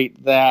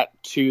translate that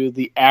to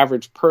the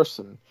average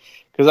person.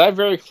 Because I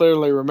very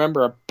clearly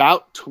remember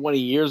about 20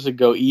 years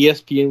ago,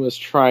 ESPN was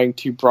trying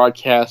to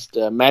broadcast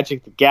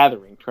Magic the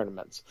Gathering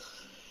tournaments.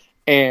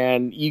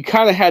 And you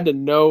kind of had to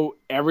know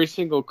every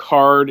single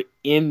card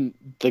in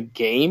the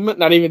game,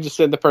 not even just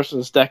in the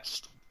person's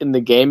decks in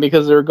the game,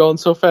 because they were going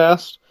so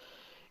fast.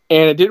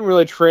 And it didn't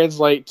really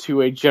translate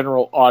to a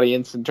general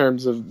audience in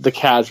terms of the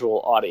casual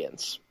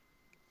audience.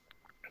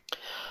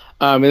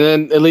 And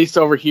then at least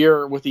over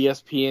here with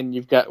ESPN,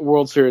 you've got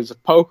World Series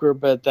of Poker,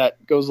 but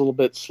that goes a little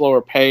bit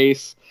slower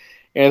pace.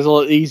 And it's a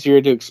little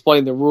easier to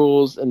explain the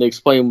rules and to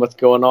explain what's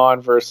going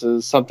on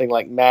versus something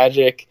like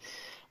Magic.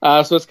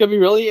 So it's going to be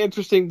really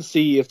interesting to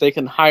see if they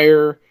can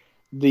hire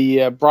the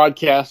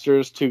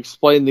broadcasters to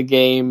explain the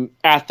game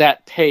at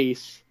that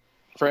pace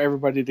for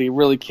everybody to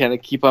really kind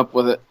of keep up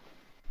with it.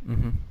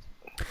 Mm-hmm.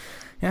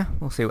 Yeah,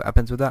 we'll see what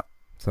happens with that.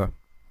 So,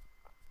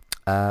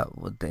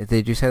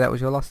 did you say that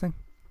was your last thing?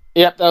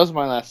 Yep, that was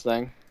my last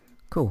thing.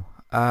 Cool.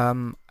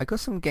 I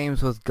got some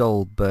games with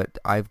gold, but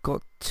I've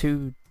got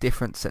two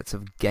different sets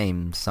of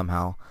games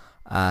somehow.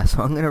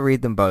 So I'm going to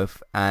read them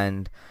both,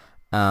 and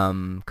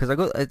because I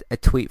got a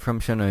tweet from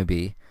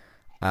Shinobi,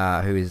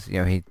 who is, he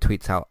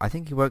tweets out, I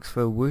think he works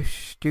for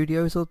Whoosh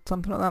Studios or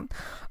something like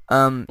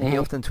that. He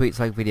often tweets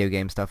like video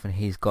game stuff, and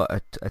he's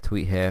got a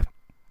tweet here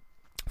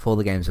for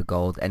the games of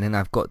gold, and then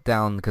I've got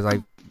down, because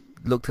I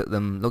looked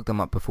them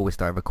up before we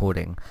started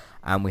recording,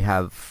 and we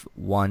have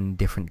one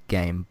different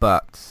game,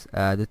 but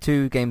the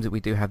two games that we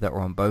do have that are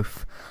on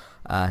both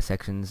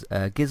sections,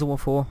 Gears of War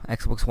 4,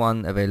 Xbox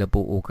One,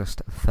 available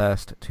August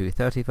 1st to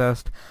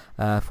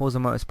 31st, Forza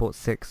Motorsport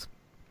 6,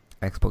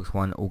 Xbox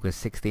One,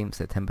 August 16th,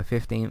 September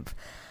 15th,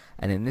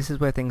 and then this is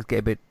where things get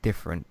a bit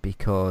different,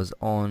 because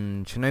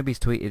on Shinobi's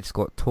tweet it's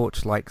got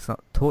Torchlight,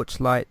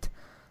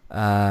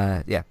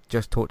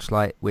 just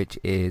Torchlight, which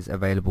is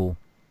available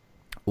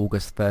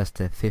August 1st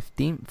to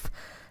 15th.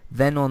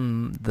 Then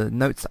on the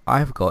notes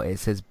I've got, it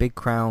says Big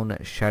Crown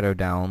Shadow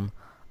Down,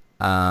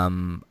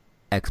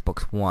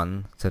 Xbox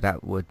One, so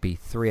that would be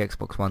 3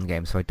 Xbox One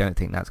games, so I don't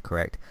think that's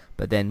correct.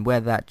 But then where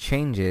that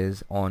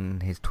changes on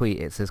his tweet,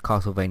 it says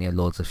Castlevania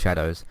Lords of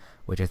Shadows,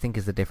 which I think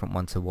is a different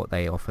one to what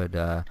they offered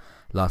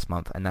last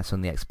month, and that's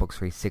on the Xbox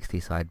 360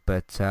 side.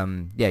 But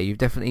yeah, you've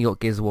definitely got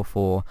Gears of War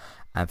 4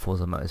 and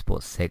Forza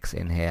Motorsport 6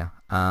 in here.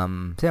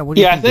 So yeah, what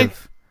do you think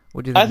of...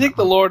 I think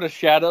the Lord of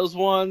Shadows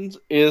one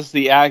is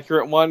the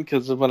accurate one,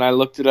 because when I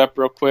looked it up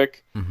real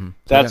quick,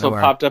 that's what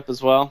popped up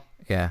as well.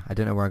 Yeah, I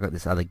don't know where I got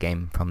this other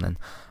game from then.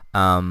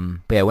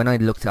 But yeah, when I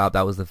looked it up,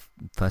 that was the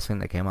first thing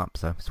that came up,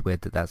 so it's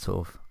weird that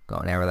sort of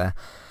got an error there.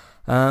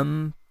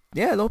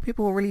 Yeah, a lot of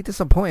people were really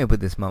disappointed with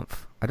this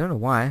month. I don't know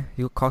why.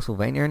 You got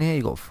Castlevania in here,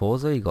 you got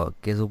Forza, you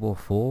got Gears of War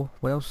 4.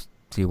 What else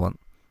do you want?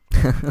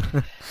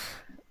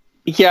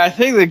 Yeah, I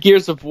think the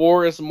Gears of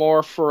War is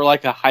more for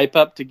like a hype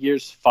up to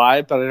Gears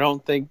 5, but I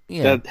don't think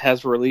that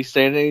has a release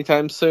date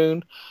anytime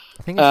soon.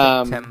 I think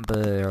it's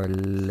September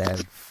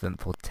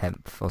 11th or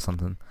 10th or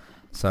something.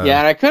 So yeah,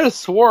 and I could have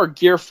swore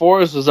Gear 4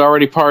 was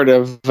already part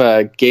of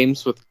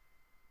Games with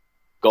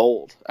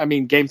Gold. I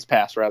mean, Games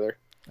Pass, rather.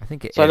 I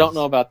think it is. So I don't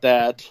know about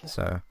that.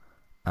 So,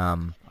 I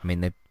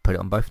mean, they put it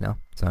on both now.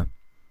 So,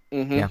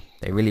 yeah,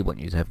 they really want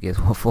you to have Gears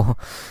of War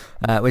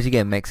 4. Which,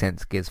 again, makes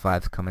sense. Gears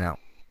 5's coming out,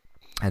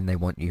 and they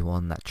want you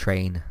on that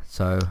train.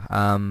 So,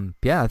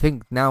 yeah, I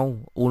think now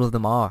all of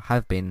them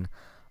have been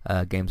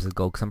Games of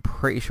Gold, because I'm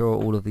pretty sure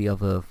all of the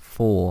other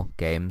 4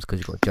 games, because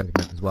you've got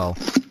Judgment as well,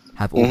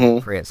 have all been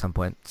free at some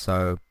point.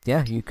 So,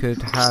 yeah, you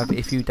could have,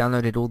 if you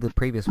downloaded all the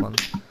previous ones,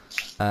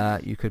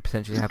 you could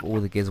potentially have all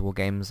the Gears of War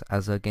games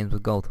as Games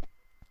with Gold.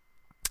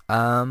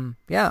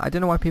 Yeah, I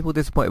don't know why people are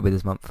disappointed with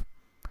this month,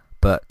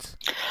 but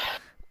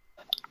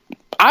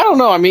I don't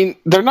know. I mean,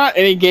 they're not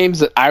any games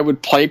that I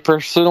would play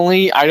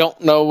personally. I don't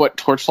know what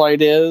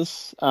Torchlight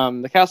is.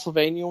 The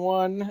Castlevania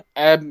one,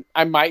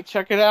 I might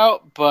check it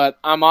out, but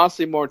I'm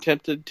honestly more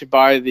tempted to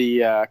buy the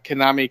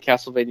Konami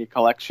Castlevania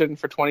collection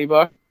for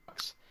 $20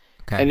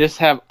 and just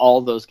have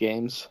all those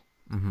games.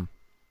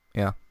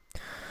 Yeah.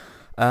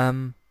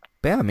 But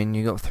yeah, I mean,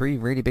 you got 3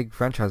 really big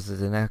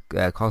franchises in there: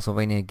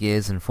 Castlevania,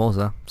 Gears, and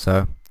Forza.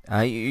 So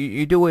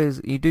you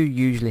do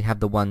usually have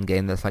the one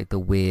game that's like the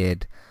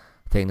weird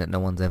thing that no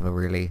one's ever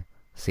really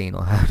seen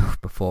or heard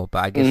of before.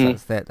 But I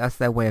guess that's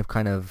their way of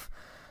kind of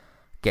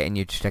getting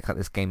you to check out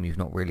this game you've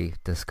not really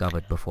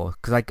discovered before.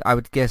 Because I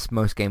would guess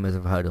most gamers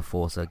have heard of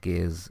Forza,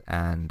 Gears,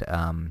 and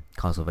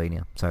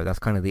Castlevania. So that's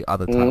kind of the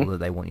other title that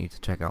they want you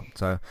to check out.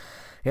 So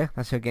yeah,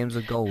 that's your Games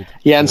of Gold.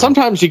 Yeah, and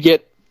sometimes you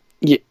get...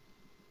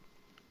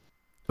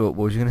 What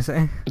was you going to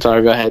say?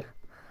 Sorry, go ahead.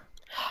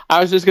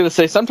 I was just going to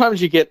say,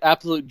 sometimes you get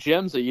absolute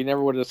gems that you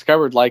never would have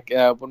discovered. Like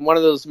when one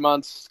of those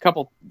months,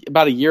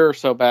 about a year or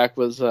so back,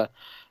 was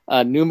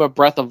Numa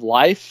Breath of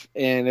Life,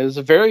 and it was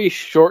a very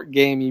short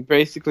game. You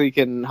basically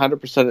can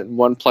 100% it in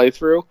one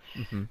playthrough,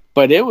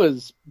 but it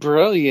was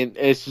brilliant.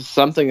 It's just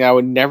something I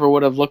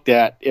would have looked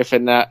at if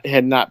it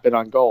had not been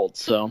on Gold.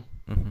 So,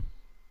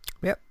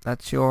 yep,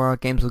 that's your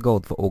Games of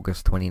Gold for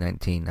August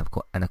 2019.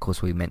 And of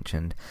course, we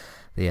mentioned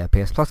the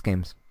PS Plus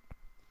games.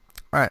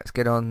 Alright, let's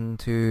get on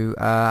to,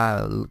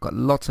 got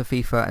lots of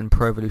FIFA and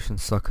Pro Evolution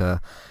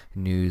Soccer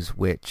news,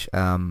 which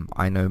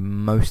I know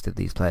most of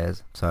these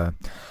players. So,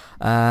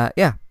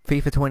 yeah,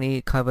 FIFA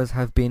 20 covers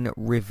have been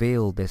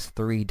revealed. There's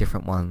 3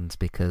 different ones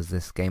because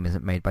this game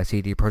isn't made by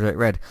CD Projekt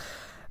Red.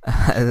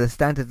 The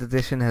standard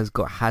edition has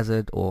got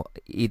Hazard, or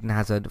Eden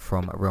Hazard,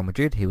 from Real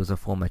Madrid. He was a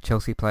former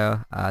Chelsea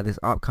player. This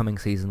upcoming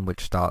season,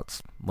 which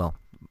starts, well,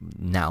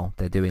 now,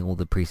 they're doing all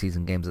the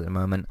preseason games at the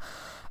moment.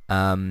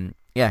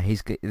 Yeah,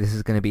 this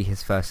is going to be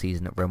his first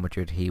season at Real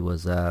Madrid. He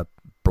was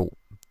brought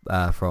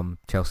from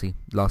Chelsea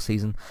last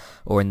season,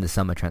 or in the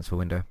summer transfer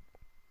window,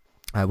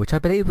 which I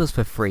believe was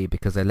for free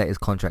because they let his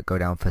contract go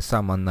down for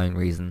some unknown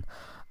reason.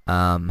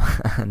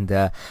 And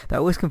that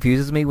always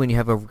confuses me when you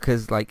have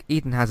because like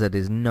Eden Hazard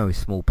is no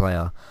small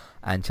player,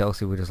 and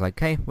Chelsea were just like,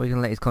 hey, we're going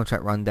to let his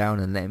contract run down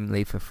and let him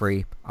leave for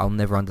free. I'll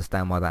never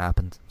understand why that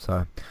happened.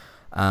 So,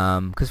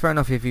 because fair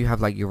enough if you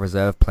have like your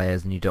reserve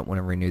players and you don't want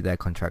to renew their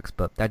contracts,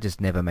 but that just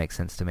never makes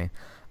sense to me.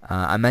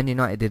 And Man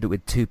United did it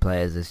with 2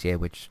 players this year,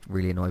 which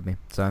really annoyed me.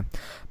 So,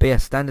 but yeah,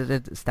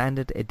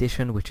 standard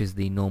edition, which is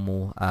the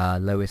normal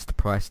lowest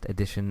priced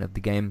edition of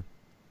the game,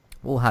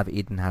 will have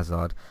Eden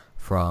Hazard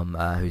from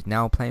who's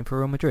now playing for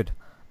Real Madrid.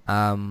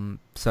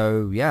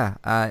 So yeah,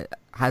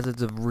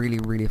 Hazard's a really,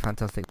 really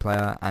fantastic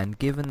player, and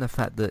given the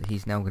fact that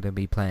he's now going to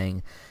be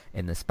playing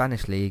in the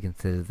Spanish league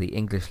instead of the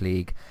English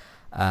league,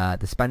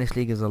 the Spanish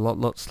league is a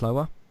lot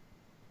slower.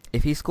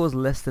 If he scores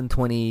less than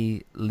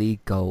 20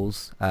 league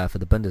goals for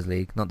the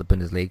Bundesliga, not the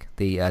Bundesliga,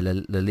 the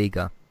La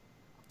Liga,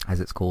 as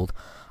it's called,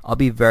 I'll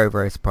be very,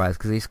 very surprised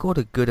because he scored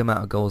a good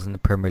amount of goals in the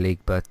Premier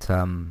League, but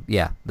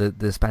yeah,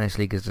 the Spanish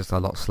league is just a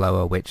lot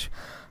slower, which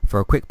for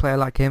a quick player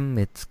like him,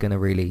 it's going to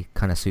really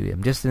kind of suit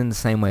him, just in the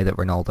same way that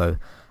Ronaldo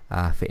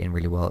fit in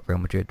really well at Real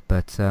Madrid.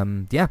 But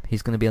yeah,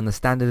 he's going to be on the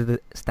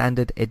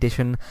standard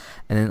edition,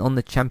 and then on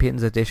the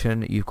Champions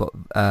edition, you've got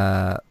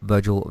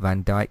Virgil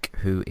van Dijk,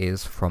 who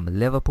is from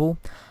Liverpool.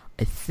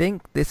 I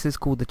think this is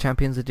called the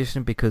Champions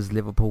Edition because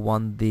Liverpool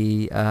won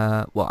the...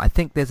 well, I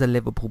think there's a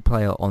Liverpool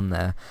player on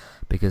there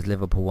because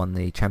Liverpool won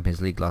the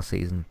Champions League last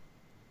season.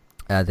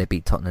 They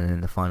beat Tottenham in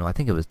the final. I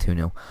think it was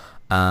 2-0.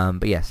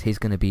 But yes, he's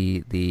going to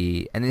be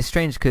the... And it's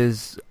strange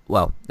because,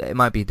 well, it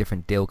might be a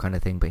different deal kind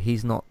of thing, but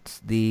he's not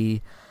the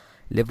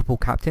Liverpool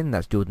captain.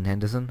 That's Jordan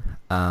Henderson.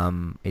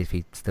 If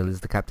he still is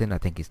the captain, I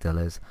think he still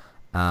is.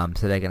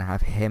 So they're going to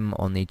have him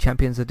on the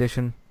Champions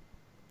Edition.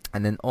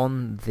 And then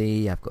on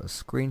the, I've got a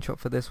screenshot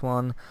for this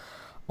one,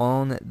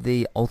 on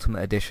the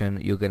Ultimate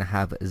Edition, you're going to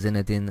have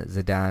Zinedine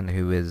Zidane,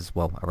 who is,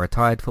 well, a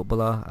retired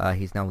footballer.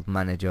 He's now the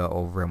manager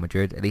of Real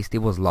Madrid. At least he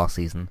was last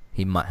season.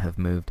 He might have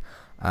moved,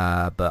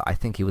 but I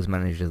think he was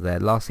manager there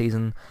last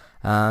season.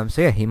 So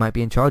yeah, he might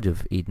be in charge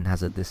of Eden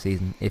Hazard this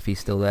season if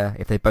he's still there,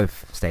 if they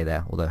both stay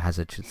there, although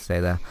Hazard should stay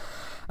there.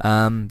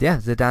 Yeah,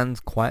 Zidane's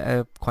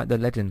quite the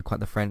legend,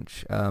 quite the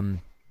French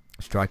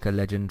striker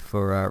legend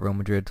for Real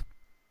Madrid.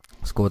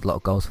 Scored a lot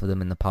of goals for them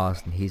in the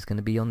past, and he's going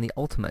to be on the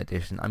Ultimate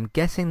Edition. I'm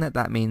guessing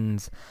that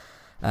means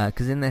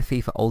because in their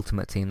FIFA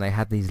Ultimate Team they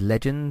have these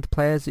legend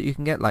players that you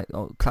can get, like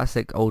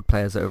classic old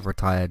players that have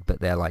retired,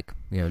 but they're like,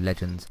 you know,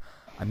 legends.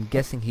 I'm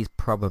guessing he's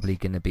probably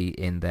going to be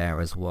in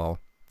there as well,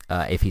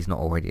 if he's not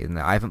already in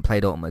there. I haven't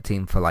played Ultimate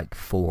Team for like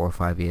 4 or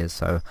 5 years,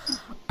 so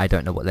I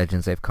don't know what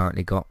legends they've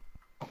currently got.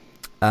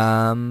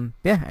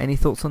 Yeah, any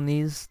thoughts on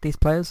these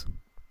players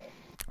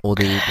or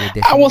the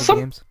additions of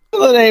the games?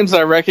 Some of the names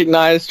I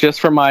recognize just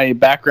from my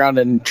background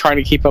and trying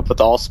to keep up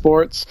with all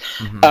sports.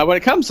 Mm-hmm. When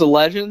it comes to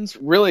legends,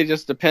 really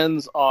just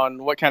depends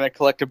on what kind of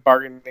collective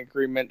bargaining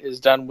agreement is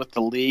done with the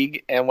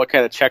league and what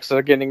kind of checks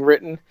are getting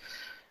written.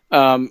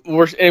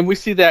 And we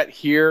see that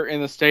here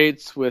in the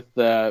States with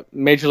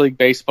Major League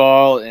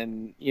Baseball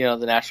and, you know,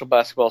 the National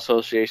Basketball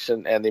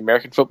Association and the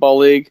American Football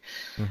League.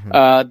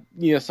 Mm-hmm.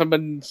 You know,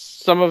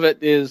 some of it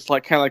is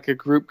like kind of like a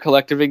group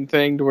collectiving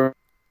thing to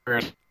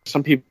where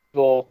some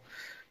people,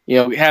 you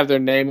know, have their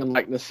name and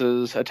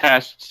likenesses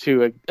attached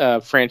to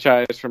a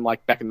franchise from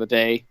like back in the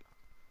day,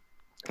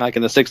 like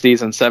in the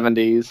 60s and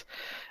 70s.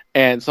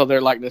 And so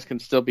their likeness can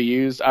still be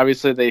used.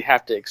 Obviously, they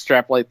have to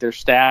extrapolate their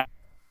stats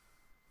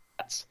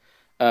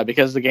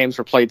because the games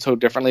were played so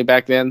differently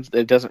back then.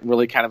 It doesn't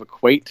really kind of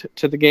equate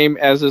to the game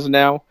as is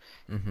now.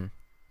 Mm-hmm.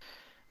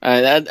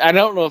 I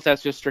don't know if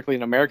that's just strictly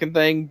an American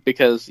thing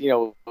because, you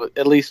know,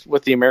 at least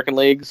with the American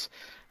leagues,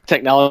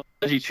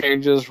 technology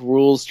changes,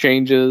 rules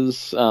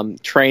changes,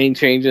 training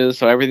changes,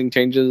 so everything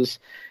changes.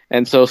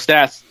 And so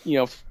stats, you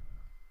know,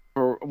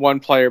 for one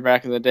player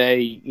back in the day,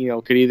 you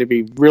know, could either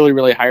be really,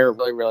 really high or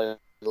really, really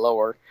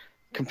lower,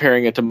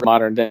 comparing it to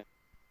modern day.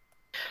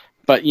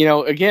 But, you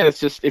know, again, it's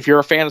just, if you're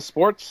a fan of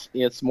sports,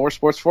 it's more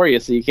sports for you,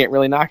 so you can't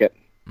really knock it.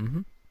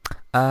 Mm-hmm.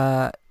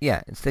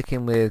 Yeah,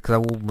 sticking with, because I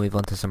will move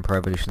on to some Pro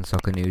Evolution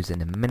Soccer news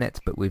in a minute,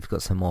 but we've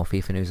got some more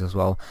FIFA news as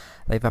well.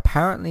 They've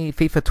apparently,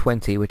 FIFA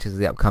 20, which is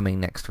the upcoming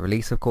next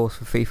release, of course,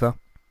 for FIFA,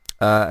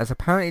 has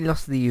apparently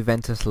lost the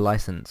Juventus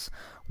license,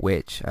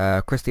 which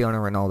Cristiano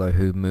Ronaldo,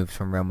 who moved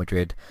from Real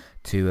Madrid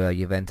to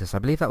Juventus, I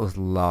believe that was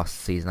last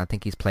season. I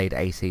think he's played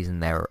a season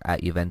there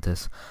at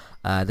Juventus.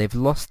 They've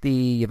lost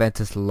the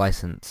Juventus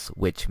license,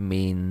 which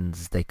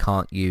means they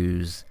can't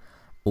use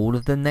all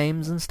of the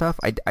names and stuff.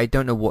 I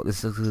don't know what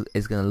this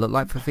is going to look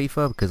like for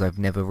FIFA because I've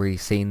never really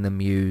seen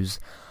them use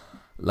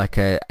like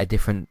a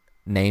different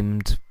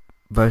named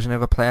version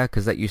of a player,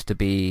 because that used to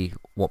be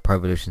what Pro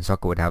Evolution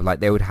Soccer would have. Like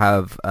they would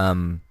have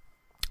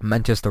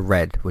Manchester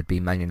Red would be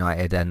Man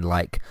United, and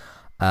like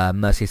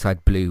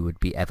Merseyside Blue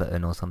would be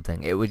Everton or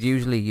something. It would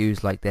usually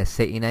use like their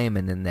city name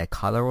and then their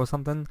colour or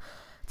something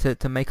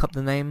to make up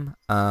the name.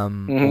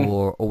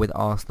 Or with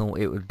Arsenal,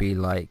 it would be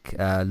like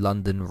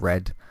London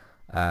Red,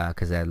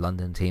 because they're a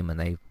London team and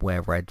they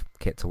wear red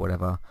kits or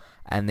whatever.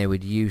 And they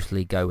would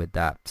usually go with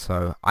that.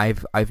 So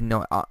I've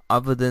not,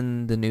 other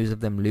than the news of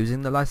them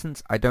losing the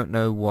license, I don't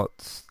know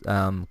what.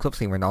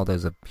 Obviously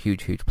Ronaldo's a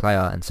huge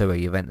player, and so are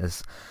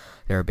Juventus.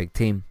 They're a big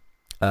team.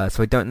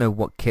 So I don't know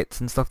what kits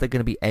and stuff they're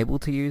going to be able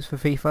to use for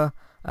FIFA,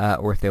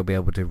 or if they'll be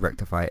able to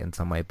rectify it in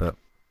some way. But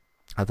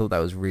I thought that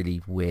was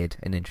really weird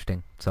and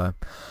interesting. So,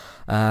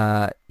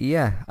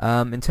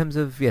 in terms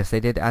of, yes, they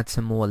did add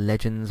some more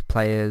Legends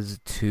players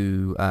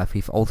to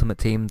FIFA Ultimate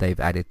Team. They've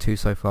added 2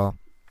 so far.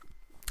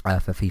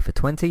 For FIFA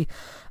 20,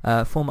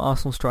 former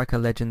Arsenal striker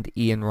legend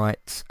Ian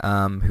Wright,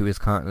 who is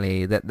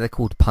currently, they're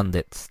called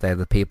pundits. They're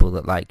the people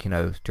that, like,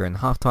 during the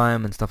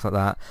halftime and stuff like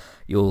that,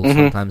 you'll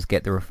sometimes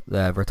get the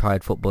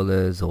retired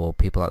footballers or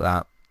people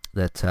like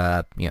that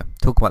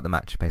talk about the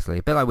match, basically.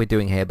 A bit like we're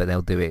doing here, but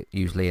they'll do it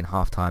usually in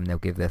halftime. They'll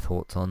give their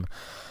thoughts on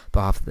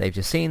behalf that they've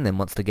just seen. Then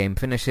once the game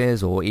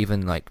finishes, or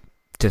even like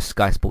just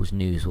Sky Sports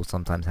News will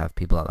sometimes have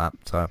people like that.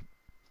 So,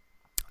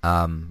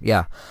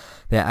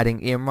 they're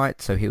adding Ian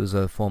Wright, so he was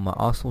a former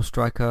Arsenal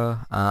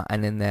striker,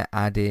 and then they're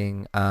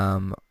adding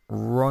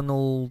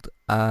Ronald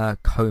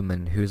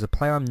Koeman, who's a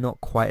player I'm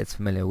not quite as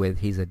familiar with.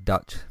 He's a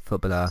Dutch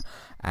footballer,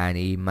 and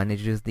he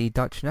manages the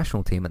Dutch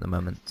national team at the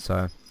moment.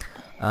 So,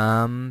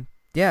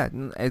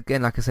 again,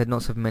 like I said,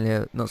 not so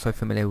familiar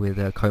with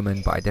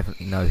Koeman, but I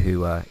definitely know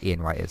who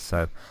Ian Wright is.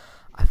 So,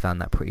 I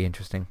found that pretty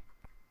interesting.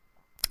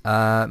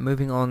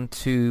 Moving on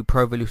to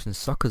Pro Evolution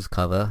Soccer's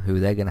cover, who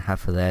they're going to have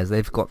for theirs.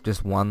 They've got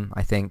just one,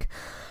 I think,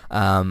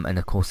 and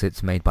of course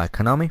it's made by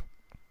Konami.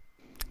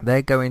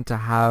 They're going to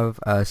have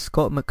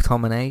Scott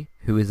McTominay,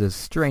 who is a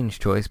strange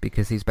choice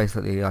because he's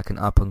basically like an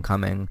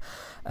up-and-coming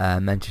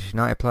Manchester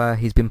United player.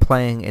 He's been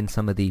playing in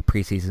some of the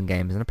preseason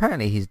games, and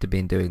apparently he's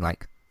been doing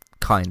like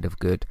kind of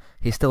good.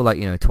 He's still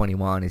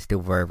 21, he's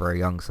still very, very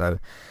young, so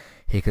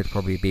he could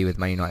probably be with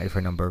Man United for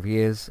a number of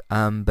years.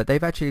 But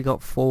they've actually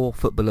got 4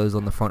 footballers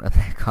on the front of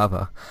their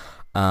cover.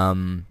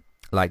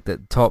 Like the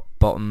top,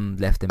 bottom,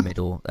 left and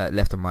middle,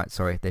 left and right,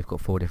 sorry. They've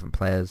got 4 different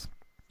players.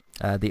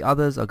 The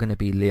others are going to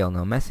be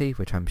Lionel Messi,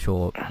 which I'm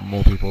sure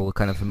more people are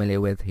kind of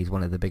familiar with. He's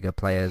one of the bigger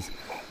players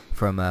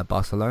from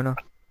Barcelona.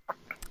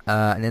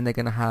 And then they're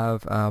going to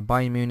have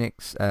Bayern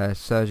Munich's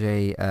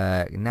Sergei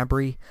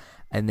Gnabry,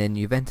 and then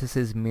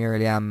Juventus's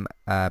Miralem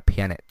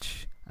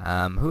Pjanic.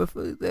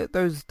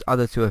 Those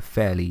other 2 are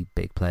fairly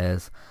big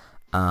players,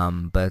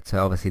 but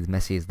obviously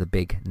Messi is the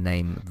big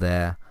name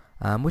there.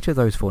 Which of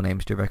those 4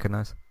 names do you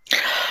recognise?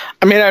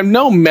 I mean, I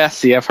know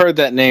Messi. I've heard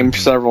that name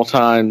several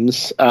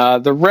times.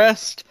 The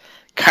rest,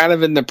 kind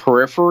of in the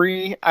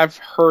periphery, I've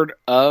heard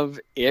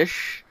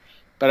of-ish,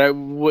 but I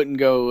wouldn't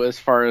go as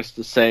far as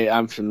to say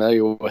I'm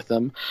familiar with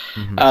them.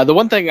 The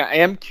one thing I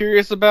am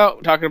curious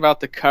about, talking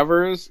about the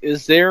covers,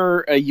 is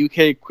there a UK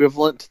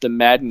equivalent to the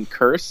Madden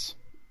Curse?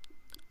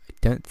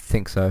 Don't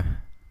think so.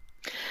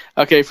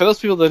 Okay, for those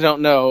people that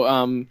don't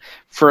know,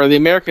 for the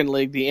American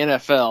League, the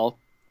NFL,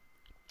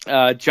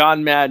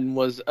 John Madden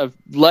was a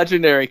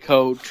legendary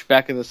coach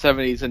back in the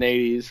 70s and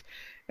 80s,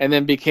 and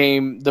then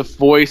became the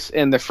voice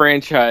and the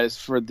franchise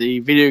for the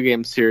video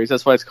game series.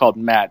 That's why it's called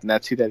Madden.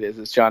 That's who that is.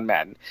 It's John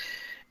Madden.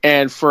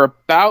 And for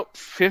about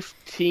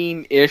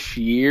 15-ish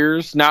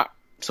years, not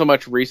so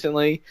much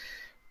recently,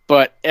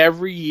 but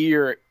every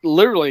year,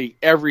 literally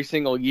every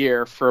single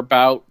year for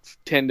about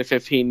 10 to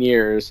 15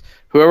 years,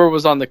 whoever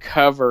was on the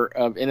cover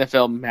of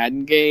NFL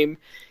Madden game,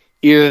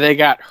 either they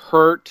got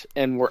hurt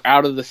and were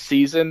out of the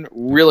season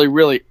really,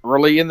 really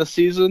early in the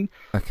season,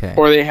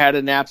 or they had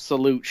an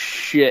absolute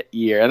shit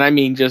year. And I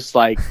mean just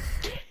like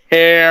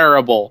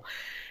terrible.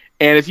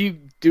 And if you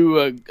do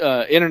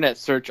a internet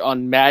search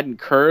on Madden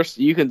Curse,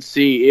 you can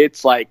see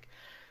it's like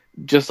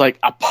just like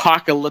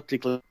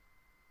apocalyptically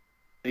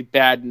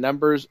bad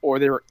numbers, or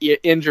they were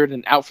injured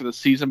and out for the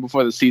season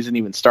before the season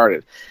even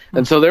started.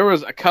 And so there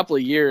was a couple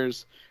of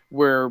years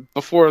where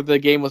before the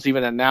game was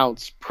even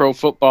announced, pro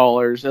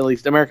footballers, at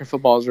least American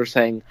footballers, were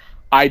saying,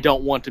 I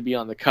don't want to be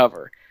on the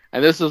cover.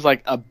 And this is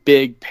like a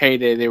big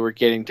payday they were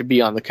getting to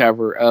be on the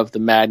cover of the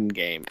Madden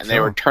game, and they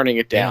were turning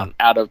it down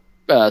out of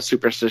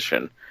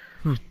superstition.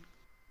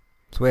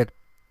 It's weird.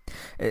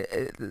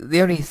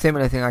 The only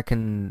similar thing I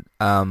can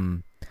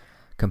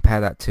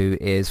compare that to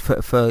is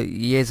for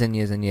years and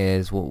years and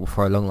years,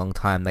 for a long, long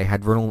time, they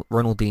had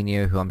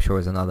Ronaldinho, who I'm sure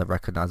is another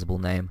recognizable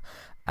name,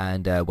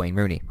 and Wayne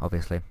Rooney,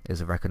 obviously,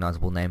 is a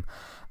recognizable name.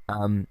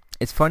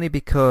 It's funny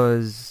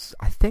because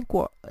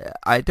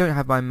I don't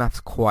have my maths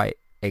quite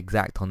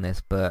exact on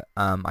this, but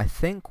I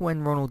think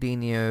when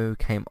Ronaldinho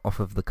came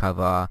off of the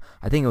cover,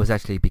 I think it was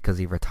actually because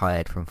he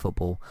retired from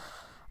football.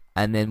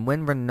 And then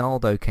when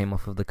Ronaldo came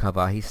off of the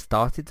cover, he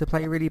started to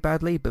play really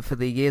badly, but for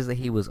the years that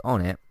he was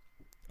on it,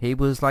 he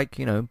was like,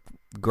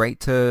 great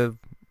to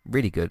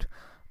really good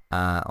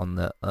on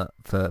the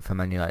for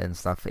Man United and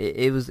stuff.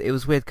 It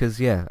was weird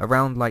because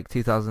around like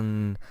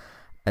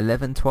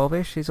 2011,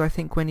 12ish is I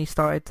think when he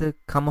started to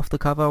come off the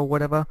cover or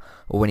whatever,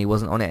 or when he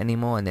wasn't on it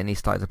anymore, and then he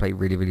started to play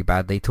really, really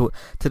badly to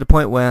the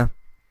point where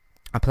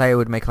a player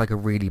would make like a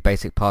really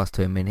basic pass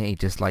to him and he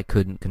just like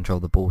couldn't control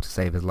the ball to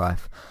save his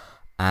life,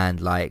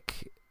 and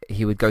like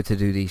he would go to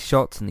do these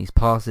shots and these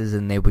passes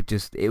and it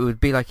would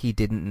be like he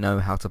didn't know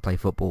how to play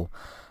football,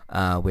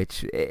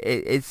 which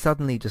it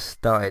suddenly just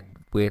started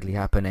weirdly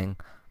happening.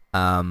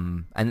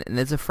 And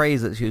there's a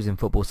phrase that's used in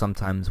football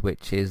sometimes,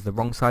 which is the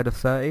wrong side of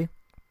 30,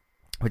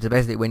 which is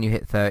basically when you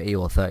hit 30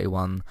 or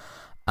 31,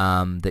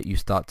 that you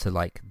start to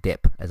like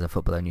dip as a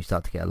footballer and you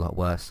start to get a lot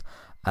worse.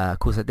 Of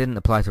course, that didn't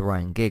apply to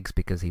Ryan Giggs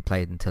because he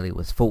played until he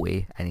was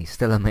 40 and he's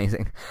still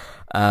amazing.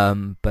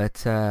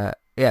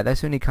 Yeah,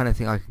 that's the only kind of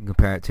thing I can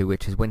compare it to,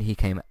 which is when he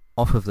came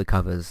off of the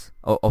cover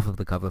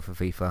for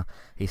FIFA,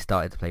 he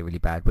started to play really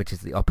bad, which is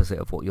the opposite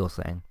of what you're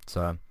saying.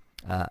 So,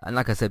 and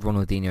like I said,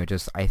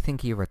 Ronaldinho I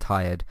think he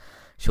retired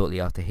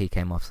shortly after he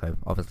came off, so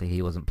obviously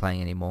he wasn't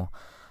playing anymore.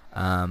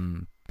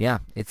 Yeah,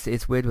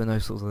 it's weird when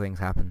those sorts of things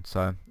happen.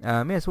 So,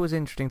 yeah, it's always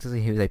interesting to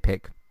see who they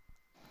pick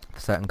for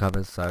certain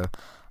covers. So,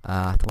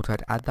 I thought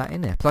I'd add that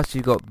in there. Plus,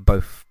 you got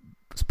both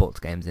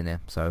sports games in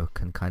there, so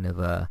can kind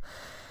of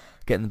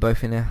get them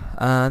both in there.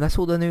 That's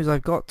all the news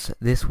I've got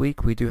this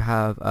week. We do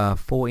have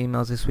 4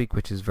 emails this week,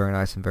 which is very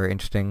nice and very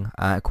interesting.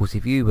 Of course,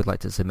 if you would like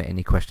to submit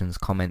any questions,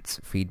 comments,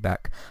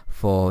 feedback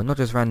for not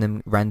just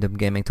random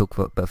gaming talk,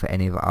 but for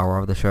any of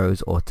our other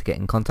shows, or to get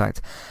in contact,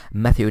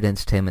 Matthew at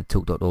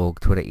entertainmenttalk.org,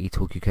 Twitter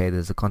eTalkUK.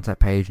 There's a contact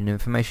page and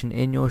information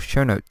in your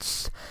show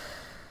notes.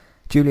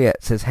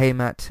 Juliet says, hey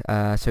Matt,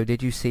 so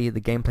did you see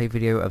the gameplay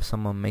video of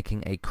someone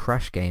making a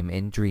Crash game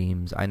in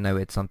Dreams? I know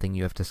it's something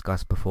you have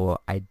discussed before.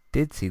 I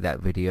did see that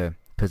video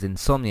because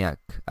Insomniac,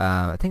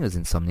 I think it was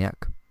Insomniac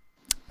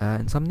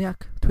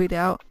tweeted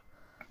out.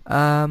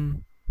 No,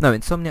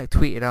 Insomniac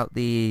tweeted out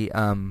the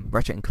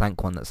Ratchet and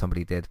Clank one that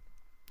somebody did.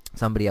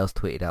 Somebody else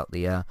tweeted out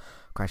the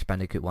Crash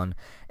Bandicoot one.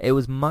 It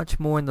was much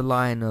more in the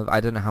line of, I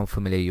don't know how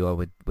familiar you are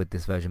with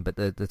this version, but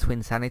the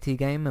Twinsanity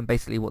game, and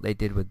basically what they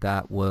did with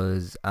that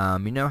was,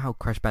 you know how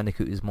Crash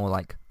Bandicoot is more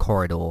like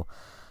corridor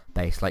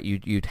based, like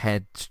you'd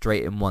head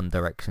straight in one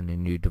direction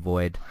and you'd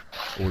avoid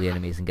all the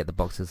enemies and get the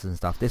boxes and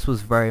stuff. This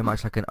was very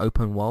much like an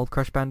open world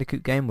Crash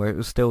Bandicoot game where it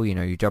was still,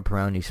 you jump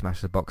around, you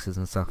smash the boxes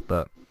and stuff,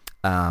 but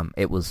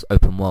it was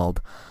open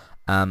world.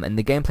 And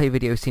the gameplay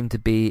video seemed to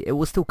be, it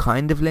was still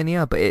kind of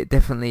linear, but it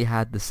definitely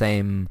had the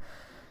same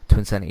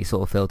Twinsanity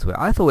sort of feel to it.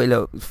 I thought it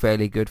looked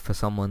fairly good for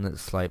someone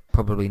that's like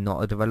probably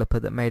not a developer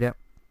that made it.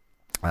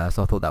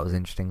 So I thought that was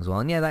interesting as well.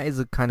 And yeah, that is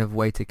a kind of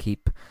way to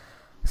keep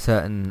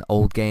certain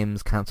old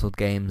games, cancelled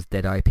games,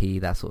 dead IP,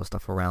 that sort of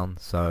stuff around.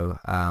 So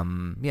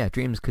yeah,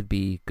 Dreams could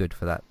be good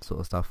for that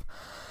sort of stuff.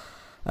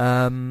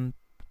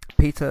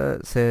 Peter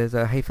says,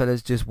 hey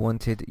fellas, just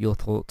wanted your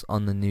thoughts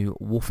on the new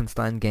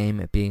Wolfenstein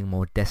game being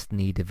more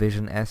Destiny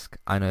Division-esque.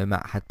 I know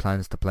Matt had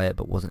plans to play it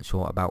but wasn't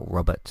sure about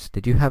Robert.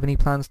 Did you have any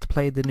plans to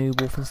play the new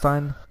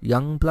Wolfenstein?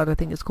 Youngblood, I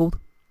think it's called?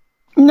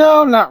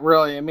 No, not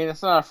really. I mean,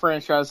 it's not a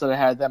franchise that I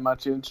had that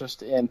much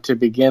interest in to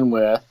begin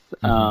with.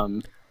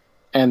 Mm-hmm.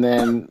 And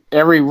then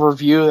every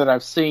review that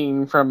I've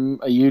seen from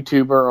a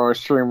YouTuber or a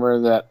streamer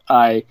that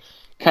I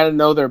kind of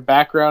know their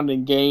background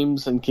in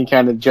games and can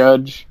kind of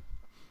judge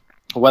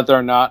whether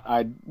or not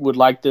I would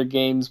like their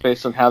games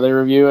based on how they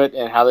review it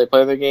and how they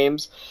play their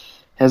games,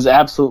 has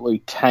absolutely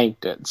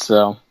tanked it.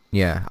 So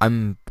yeah,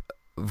 I'm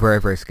very,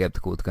 very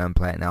skeptical to go and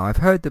play it now. I've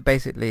heard that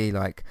basically,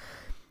 like,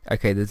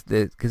 okay,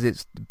 because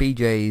it's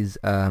BJ's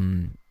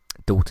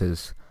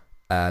daughters,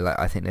 like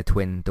I think they're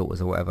twin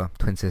daughters or whatever,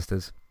 twin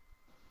sisters.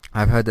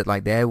 I've heard that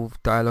like their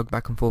dialogue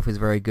back and forth is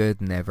very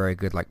good and they're very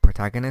good like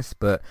protagonists,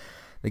 but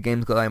the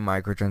game's got like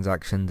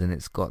microtransactions and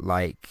it's got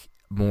like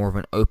more of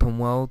an open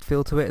world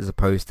feel to it as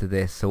opposed to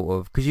this sort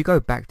of, because you go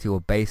back to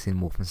your base in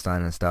Wolfenstein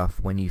and stuff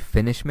when you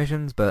finish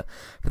missions, but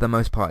for the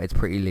most part it's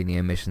pretty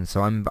linear missions.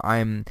 So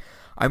I'm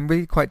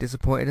really quite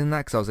disappointed in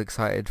that because I was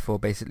excited for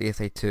basically if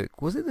they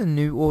took, was it the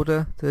New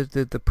Order,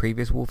 the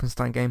previous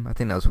Wolfenstein game? I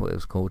think that was what it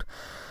was called.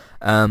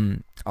 I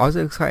was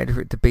excited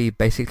for it to be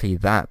basically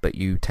that, but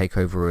you take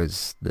over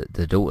as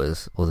the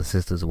daughters or the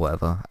sisters or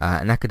whatever,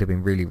 and that could have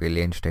been really,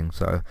 really interesting.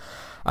 So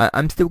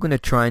I'm still going to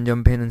try and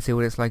jump in and see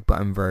what it's like, but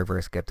I'm very,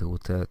 very skeptical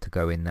to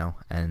go in now.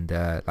 And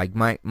like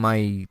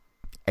my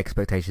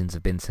expectations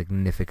have been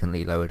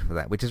significantly lowered for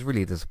that, which is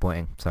really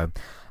disappointing. So,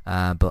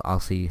 but I'll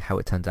see how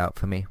it turns out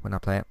for me when I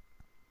play it.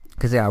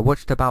 Because yeah, I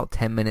watched about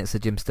 10 minutes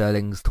of Jim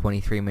Sterling's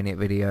 23-minute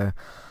video.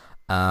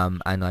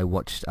 And I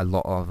watched a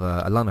lot of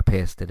Alana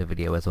Pierce did a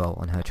video as well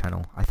on her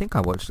channel. I think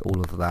I watched all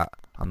of that.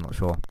 I'm not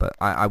sure, but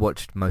I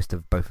watched most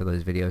of both of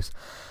those videos.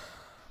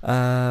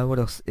 What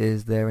else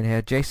is there in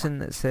here?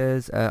 Jason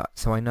says,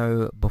 so I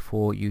know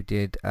before you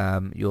did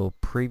your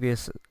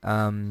previous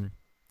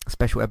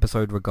special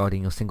episode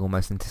regarding your single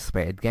most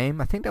anticipated game.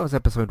 I think that was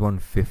episode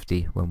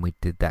 150 when we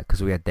did that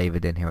because we had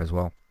David in here as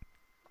well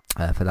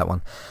for that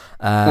one.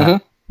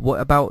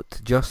 What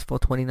about just for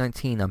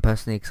 2019? I'm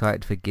personally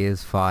excited for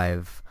Gears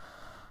 5.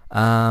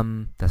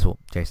 That's what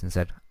Jason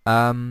said.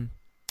 I'm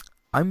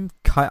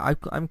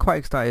quite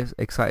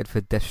excited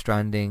for Death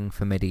Stranding,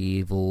 for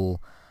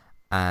Medieval,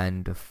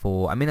 and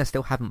for, I mean, I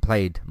still haven't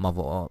played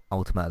Marvel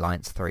Ultimate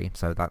Alliance 3,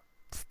 so that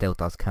still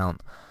does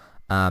count.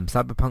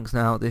 Cyberpunk's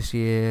now out this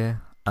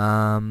year.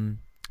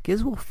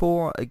 Gears of War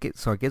 4,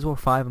 Gears of War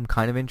 5 I'm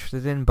kind of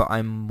interested in, but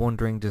I'm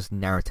wondering just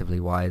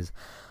narratively wise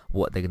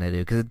what they're going to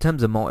do. Because in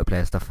terms of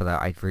multiplayer stuff for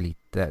that, I really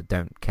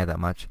don't care that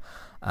much.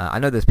 I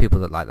know there's people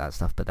that like that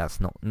stuff, but that's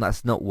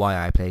not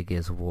why I play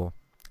Gears of War.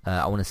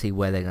 I want to see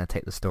where they're going to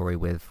take the story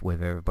with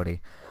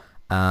everybody.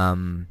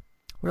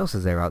 What else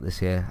is there out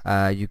this year?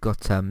 You've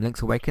got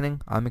Link's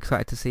Awakening. I'm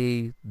excited to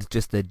see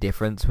just the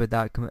difference with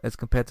that as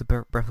compared to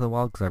Breath of the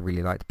Wild, because I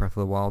really liked Breath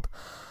of the Wild.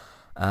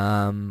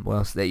 What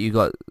else? There you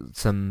got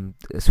some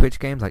Switch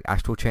games like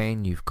Astral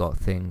Chain. You've got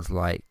things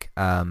like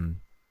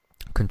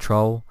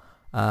Control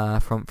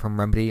from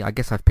Remedy. I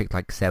guess I've picked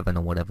like 7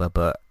 or whatever,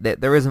 but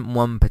there isn't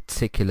one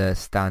particular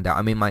standout.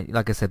 I mean,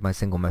 like I said, my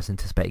single most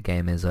anticipated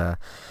game is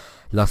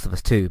Last of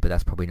Us 2, but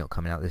that's probably not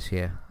coming out this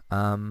year.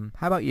 How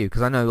about you?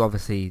 Because I know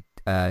obviously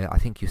I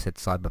think you said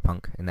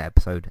Cyberpunk in that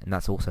episode, and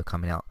that's also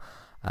coming out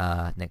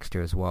next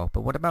year as well.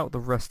 But what about the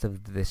rest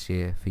of this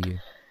year for you?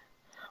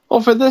 Well,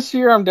 for this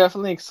year, I'm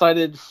definitely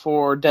excited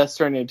for Death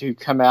Stranding to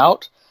come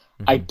out.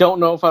 Mm-hmm. I don't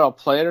know if I'll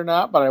play it or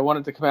not, but I want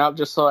it to come out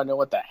just so I know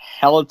what the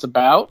hell it's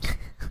about.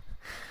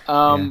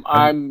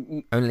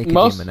 Only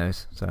Kojima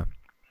knows, so.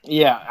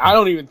 Yeah, I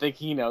don't even think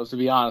he knows, to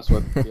be honest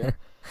with you.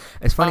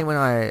 It's funny when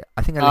I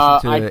think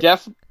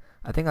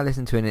I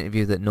listened to an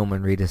interview that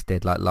Norman Reedus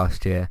did like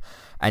last year,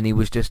 and he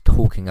was just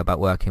talking about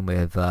working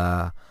with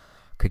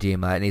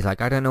Kojima, and he's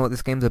like, I don't know what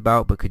this game's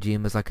about, but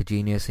Kojima's like a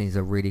genius, and he's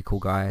a really cool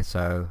guy.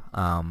 So,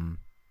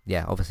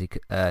 yeah, obviously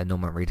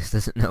Norman Reedus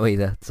doesn't know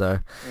either. So,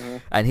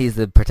 and he's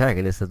the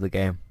protagonist of the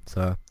game.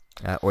 So,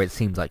 or it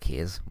seems like he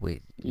is.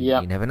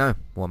 You never know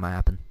what might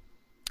happen.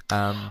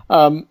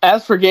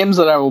 As for games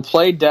that I will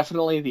play,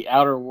 definitely The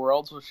Outer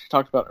Worlds, which we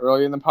talked about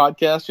earlier in the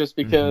podcast, just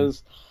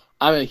because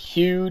I'm a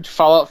huge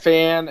Fallout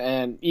fan,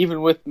 and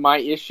even with my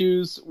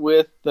issues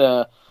with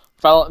the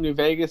Fallout New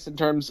Vegas in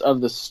terms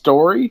of the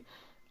story,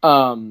 they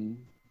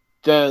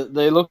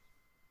look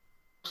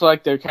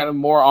like they're kind of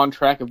more on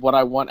track of what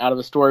I want out of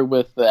a story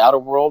with The Outer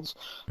Worlds.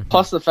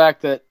 Plus the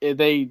fact that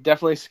they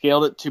definitely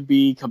scaled it to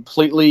be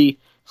completely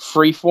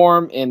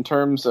freeform in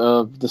terms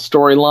of the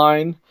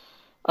storyline.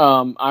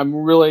 I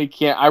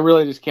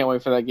really just can't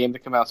wait for that game to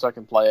come out so I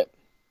can play it.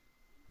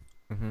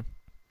 And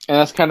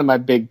that's kind of my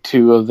big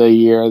 2 of the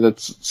year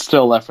that's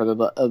still left for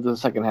the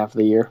second half of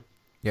the year.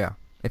 Yeah.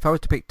 If I was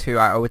to pick 2,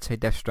 I would say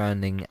Death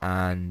Stranding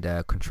and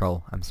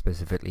Control. I'm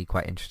specifically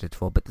quite interested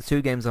for. But the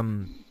 2 games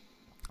I'm,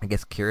 I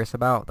guess, curious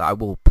about that I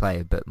will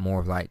play, but more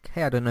of like,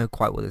 hey, I don't know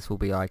quite what this will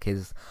be like,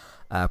 is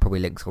probably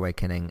Link's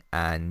Awakening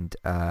and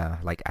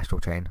like Astral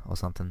Chain or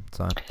something.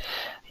 So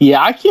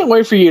yeah, I can't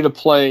wait for you to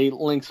play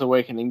Link's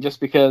Awakening, just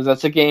because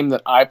that's a game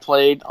that I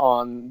played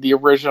on the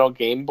original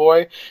Game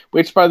Boy,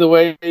 which, by the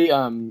way,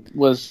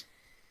 is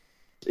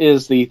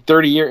the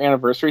 30-year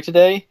anniversary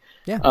today.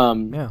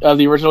 Of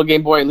the original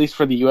Game Boy, at least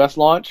for the US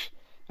launch.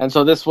 And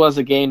so this was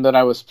a game that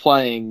I was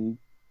playing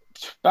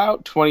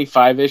about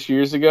 25-ish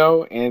years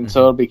ago, and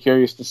so I'll be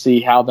curious to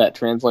see how that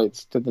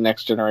translates to the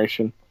next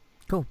generation.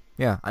 Cool.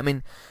 Yeah, I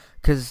mean,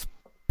 because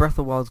Breath of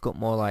the Wild's got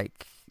more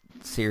like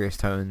serious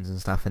tones and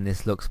stuff, and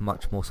this looks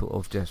much more sort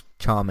of just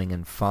charming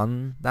and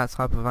fun, that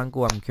type of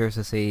angle. I'm curious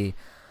to see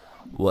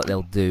what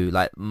they'll do.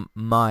 Like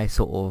my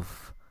sort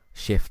of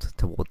shift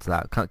towards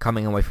that,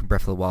 coming away from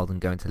Breath of the Wild and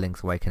going to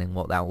Link's Awakening,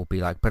 what that will be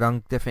like. But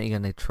I'm definitely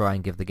going to try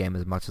and give the game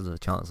as much of a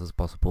chance as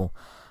possible,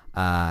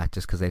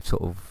 just because they've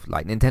sort of,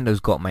 like, Nintendo's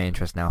got my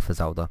interest now for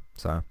Zelda,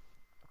 so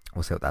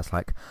we'll see what that's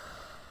like.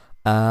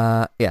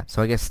 Yeah,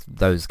 so I guess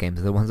those games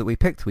are the ones that we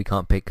picked. We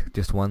can't pick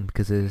just one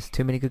because there's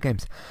too many good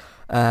games.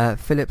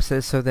 Philip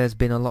says, so there's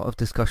been a lot of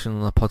discussion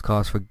on the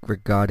podcast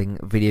regarding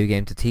video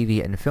game to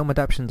TV and film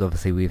adaptations.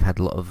 Obviously, we've had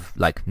a lot of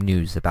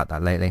news about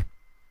that lately.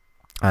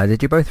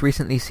 Did you both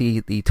recently see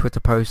the Twitter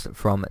post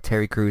from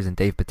Terry Crews and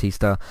Dave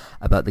Bautista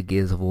about the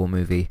Gears of War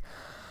movie?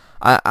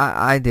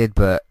 I did,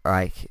 but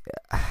I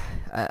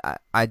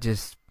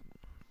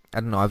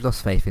don't know. I've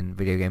lost faith in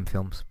video game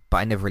films, but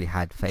I never really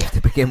had faith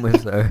to begin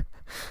with, so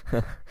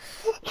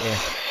yeah.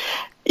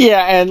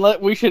 Yeah, and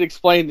we should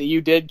explain that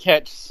you did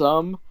catch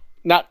some,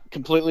 not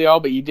completely all,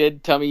 but you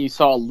did tell me you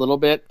saw a little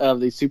bit of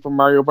the Super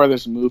Mario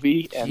Brothers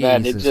movie, and Jesus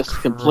that it just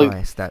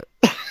completely.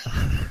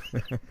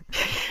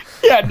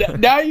 Yeah,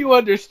 now you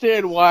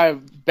understand why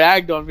I've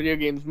bagged on video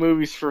games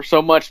movies for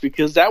so much,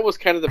 because that was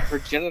kind of the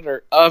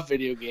progenitor of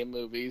video game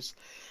movies.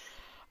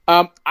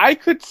 I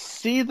could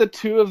see the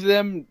two of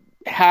them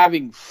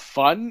having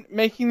fun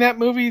making that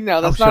movie.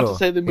 Now, that's not to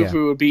say the movie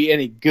would be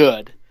any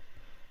good.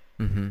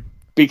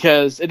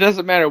 Because it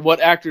doesn't matter what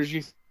actors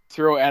you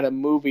throw at a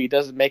movie, it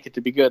doesn't make it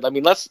to be good. I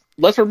mean,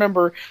 let's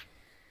remember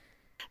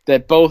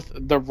that both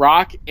The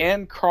Rock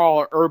and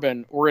Carl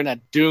Urban were in a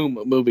Doom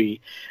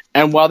movie.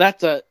 And while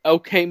that's a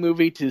okay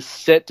movie to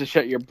sit to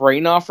shut your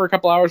brain off for a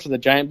couple hours with a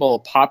giant bowl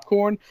of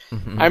popcorn,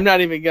 I'm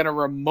not even going to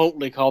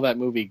remotely call that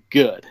movie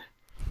good.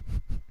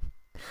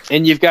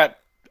 And you've got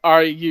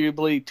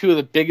arguably two of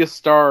the biggest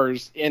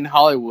stars in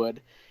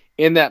Hollywood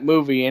in that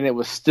movie, and it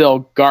was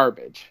still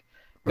garbage.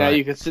 Right. Now,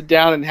 you can sit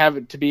down and have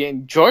it to be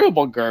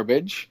enjoyable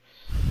garbage,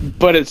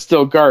 but it's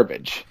still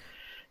garbage.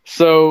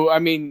 So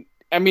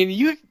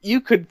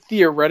you could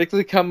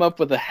theoretically come up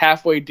with a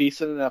halfway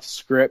decent enough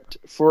script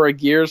for a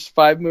Gears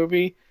 5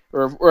 movie,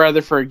 or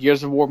rather for a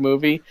Gears of War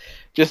movie,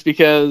 just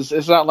because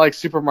it's not like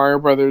Super Mario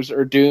Brothers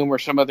or Doom or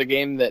some other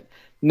game that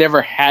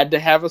never had to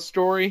have a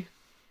story.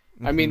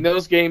 I mean,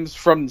 those games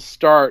from the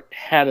start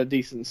had a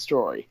decent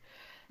story.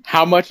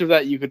 How much of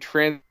that you could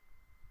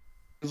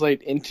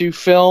translate into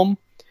film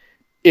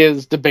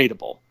is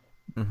debatable.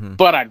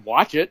 But I'd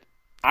watch it.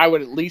 I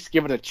would at least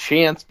give it a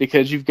chance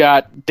because you've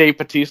got Dave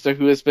Bautista,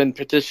 who has been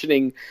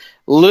petitioning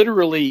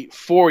literally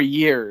for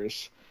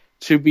years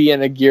to be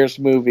in a Gears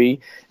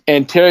movie,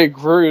 and Terry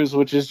Crews,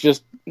 which is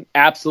just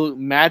absolute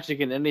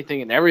magic in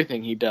anything and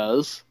everything he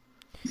does.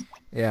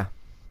 Yeah.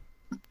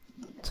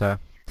 So,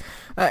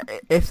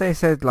 if they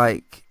said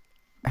like,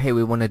 "Hey,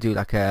 we want to do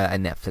like a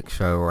Netflix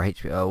show or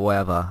HBO or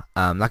whatever,"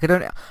 like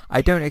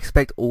I don't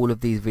expect all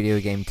of these video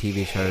game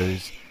TV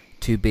shows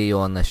to be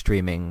on the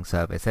streaming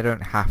service. They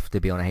don't have to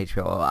be on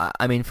HBO.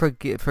 I mean, for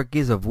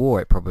Gears of War,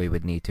 it probably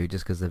would need to,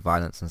 just because of the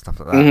violence and stuff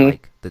like that,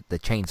 like the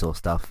chainsaw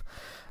stuff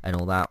and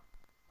all that.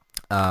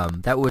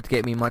 That would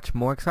get me much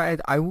more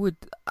excited. I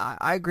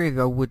agree with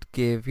you. I would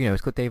give,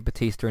 it's got Dave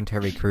Bautista and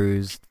Terry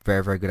Crews,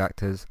 very, very good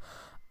actors.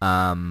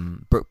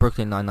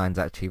 Brooklyn Nine-Nine's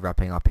actually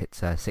wrapping up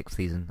its 6th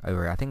season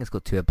over here. I think it's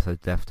got 2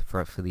 episodes left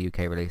for the UK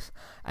release,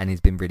 and he's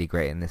been really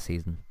great in this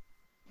season,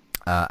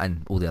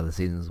 and all the other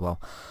seasons as well.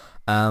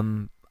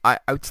 I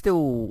would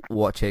still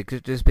watch it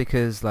just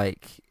because,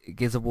 like,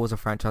 Gears of War is a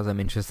franchise I'm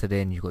interested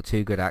in. You've got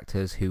 2 good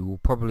actors who will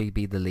probably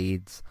be the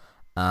leads,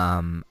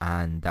 and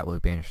that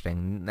would be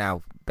interesting.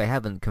 Now, they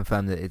haven't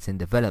confirmed that it's in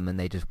development.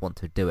 They just want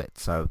to do it,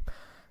 so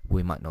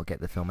we might not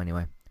get the film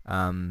anyway.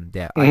 I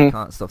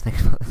can't stop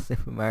thinking about the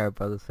Super Mario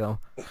Brothers film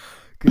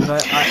because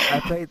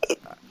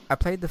I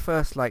played the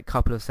first like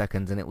couple of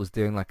seconds and it was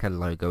doing like a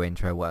logo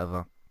intro,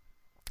 whatever.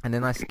 And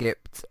then I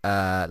skipped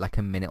like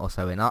a minute or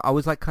so in. I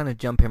was like kind of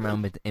jumping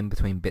around in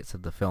between bits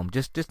of the film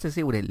just to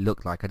see what it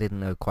looked like. I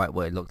didn't know quite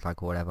what it looked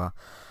like or whatever.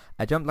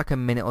 I jumped like a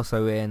minute or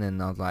so in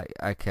and I was like,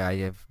 okay, I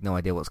have no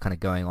idea what's kind of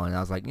going on. And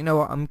I was like, you know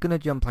what, I'm going to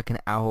jump like an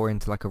hour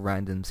into like a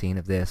random scene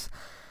of this.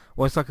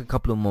 Well, it's like a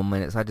couple of more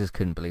minutes. I just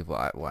couldn't believe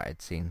what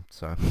I'd seen.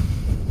 So,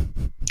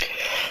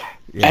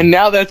 yeah. And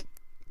now that's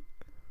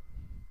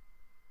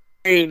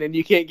and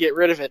you can't get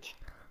rid of it.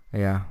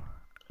 Yeah.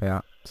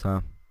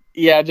 So.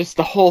 Yeah, just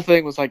the whole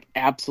thing was like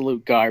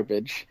absolute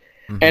garbage.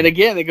 And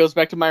again, it goes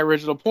back to my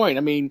original point.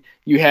 I mean,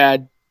 you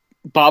had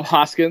Bob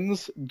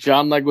Hoskins,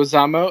 John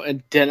Leguizamo,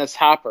 and Dennis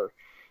Hopper.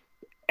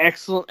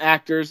 Excellent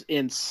actors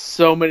in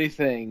so many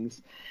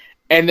things.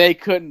 And they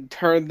couldn't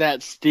turn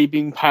that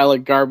steaming pile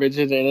of garbage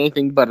into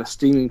anything but a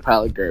steaming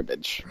pile of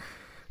garbage.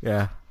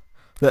 Yeah.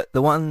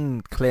 The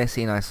one clear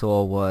scene I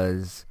saw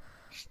was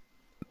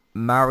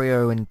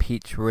Mario and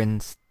Peach were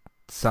in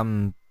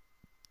some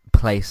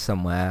place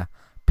somewhere.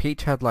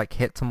 Peach had like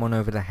hit someone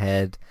over the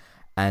head,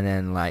 and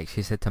then like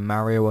she said to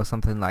Mario or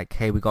something like,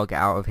 "Hey, we gotta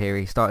get out of here."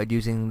 He started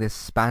using this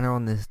spanner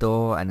on this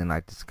door, and then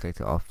I just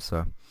clicked it off.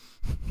 So,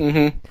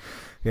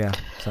 yeah.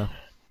 So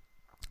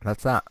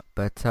that's that.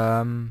 But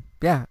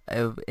yeah,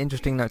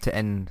 interesting note to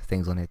end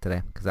things on here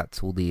today because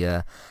that's all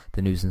the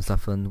news and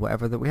stuff and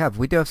whatever that we have.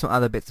 We do have some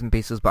other bits and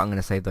pieces, but I'm going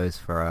to save those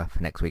for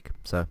next week.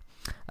 So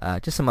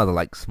just some other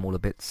like smaller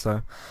bits.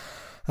 So.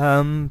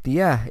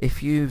 Yeah,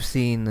 if you've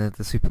seen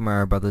the Super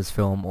Mario Brothers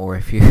film, or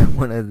if you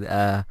want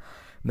to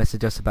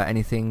message us about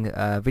anything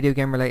video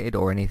game related,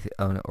 or any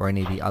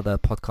of the other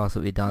podcasts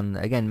that we've done,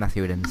 again,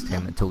 Matthew at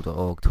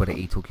entertainmenttalk.org, Twitter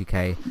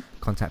eTalkUK,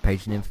 contact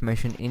page and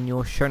information in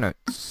your show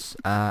notes.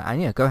 And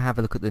yeah, go have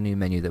a look at the new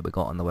menu that we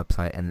got on the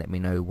website and let me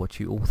know what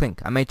you all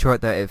think. I made sure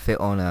that it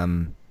fit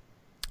on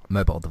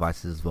mobile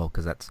devices as well,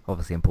 because that's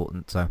obviously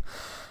important. So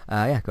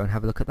yeah, go and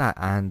have a look at that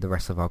and the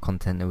rest of our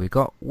content that we've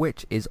got,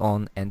 which is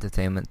on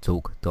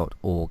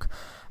entertainmenttalk.org.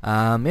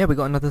 Yeah, we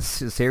got another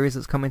series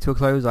that's coming to a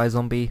close,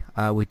 iZombie.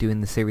 We're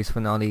doing the series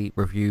finale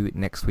review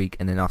next week,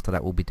 and then after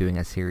that we'll be doing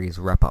a series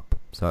wrap up,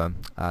 so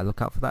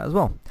look out for that as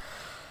well.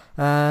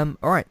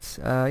 Alright,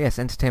 yes,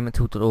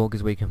 entertainmenttalk.org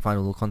is where you can find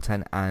all the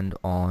content, and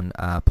on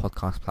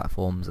podcast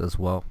platforms as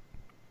well.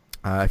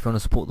 If you want to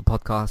support the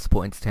podcast,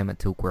 support Entertainment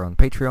Talk, we're on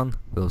Patreon.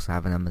 We also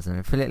have an Amazon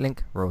affiliate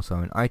link. We're also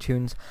on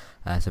iTunes,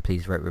 so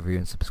please rate, review,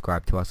 and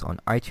subscribe to us on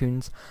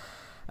iTunes.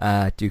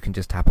 You can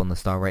just tap on the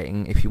star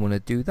rating if you want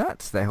to do that.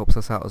 That helps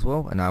us out as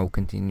well, and I will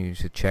continue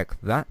to check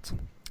that.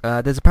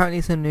 There's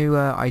apparently some new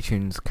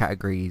iTunes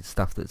category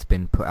stuff that's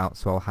been put out,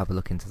 so I'll have a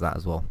look into that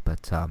as well.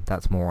 But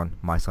that's more on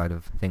my side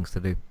of things to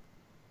do.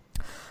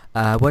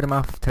 Word of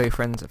mouth, tell your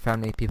friends,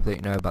 family, people that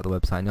you know about the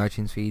website and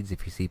iTunes feeds.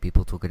 If you see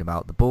people talking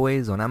about The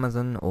Boys on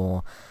Amazon,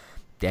 or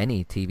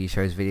any TV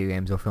shows, video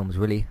games, or films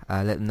really,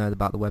 let them know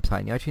about the website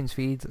and the iTunes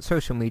feeds.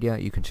 Social media,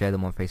 you can share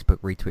them on Facebook,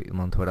 retweet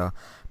them on Twitter,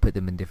 put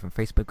them in different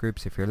Facebook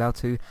groups if you're allowed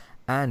to.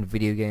 And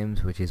video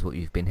games, which is what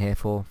you've been here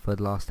for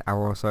the last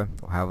hour or so,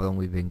 or however long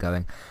we've been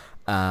going.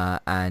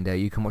 And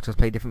you can watch us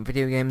play different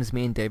video games.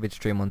 Me and David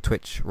stream on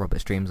Twitch,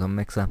 Robert streams on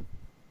Mixer.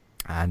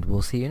 And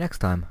we'll see you next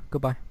time.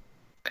 Goodbye.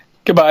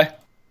 Goodbye.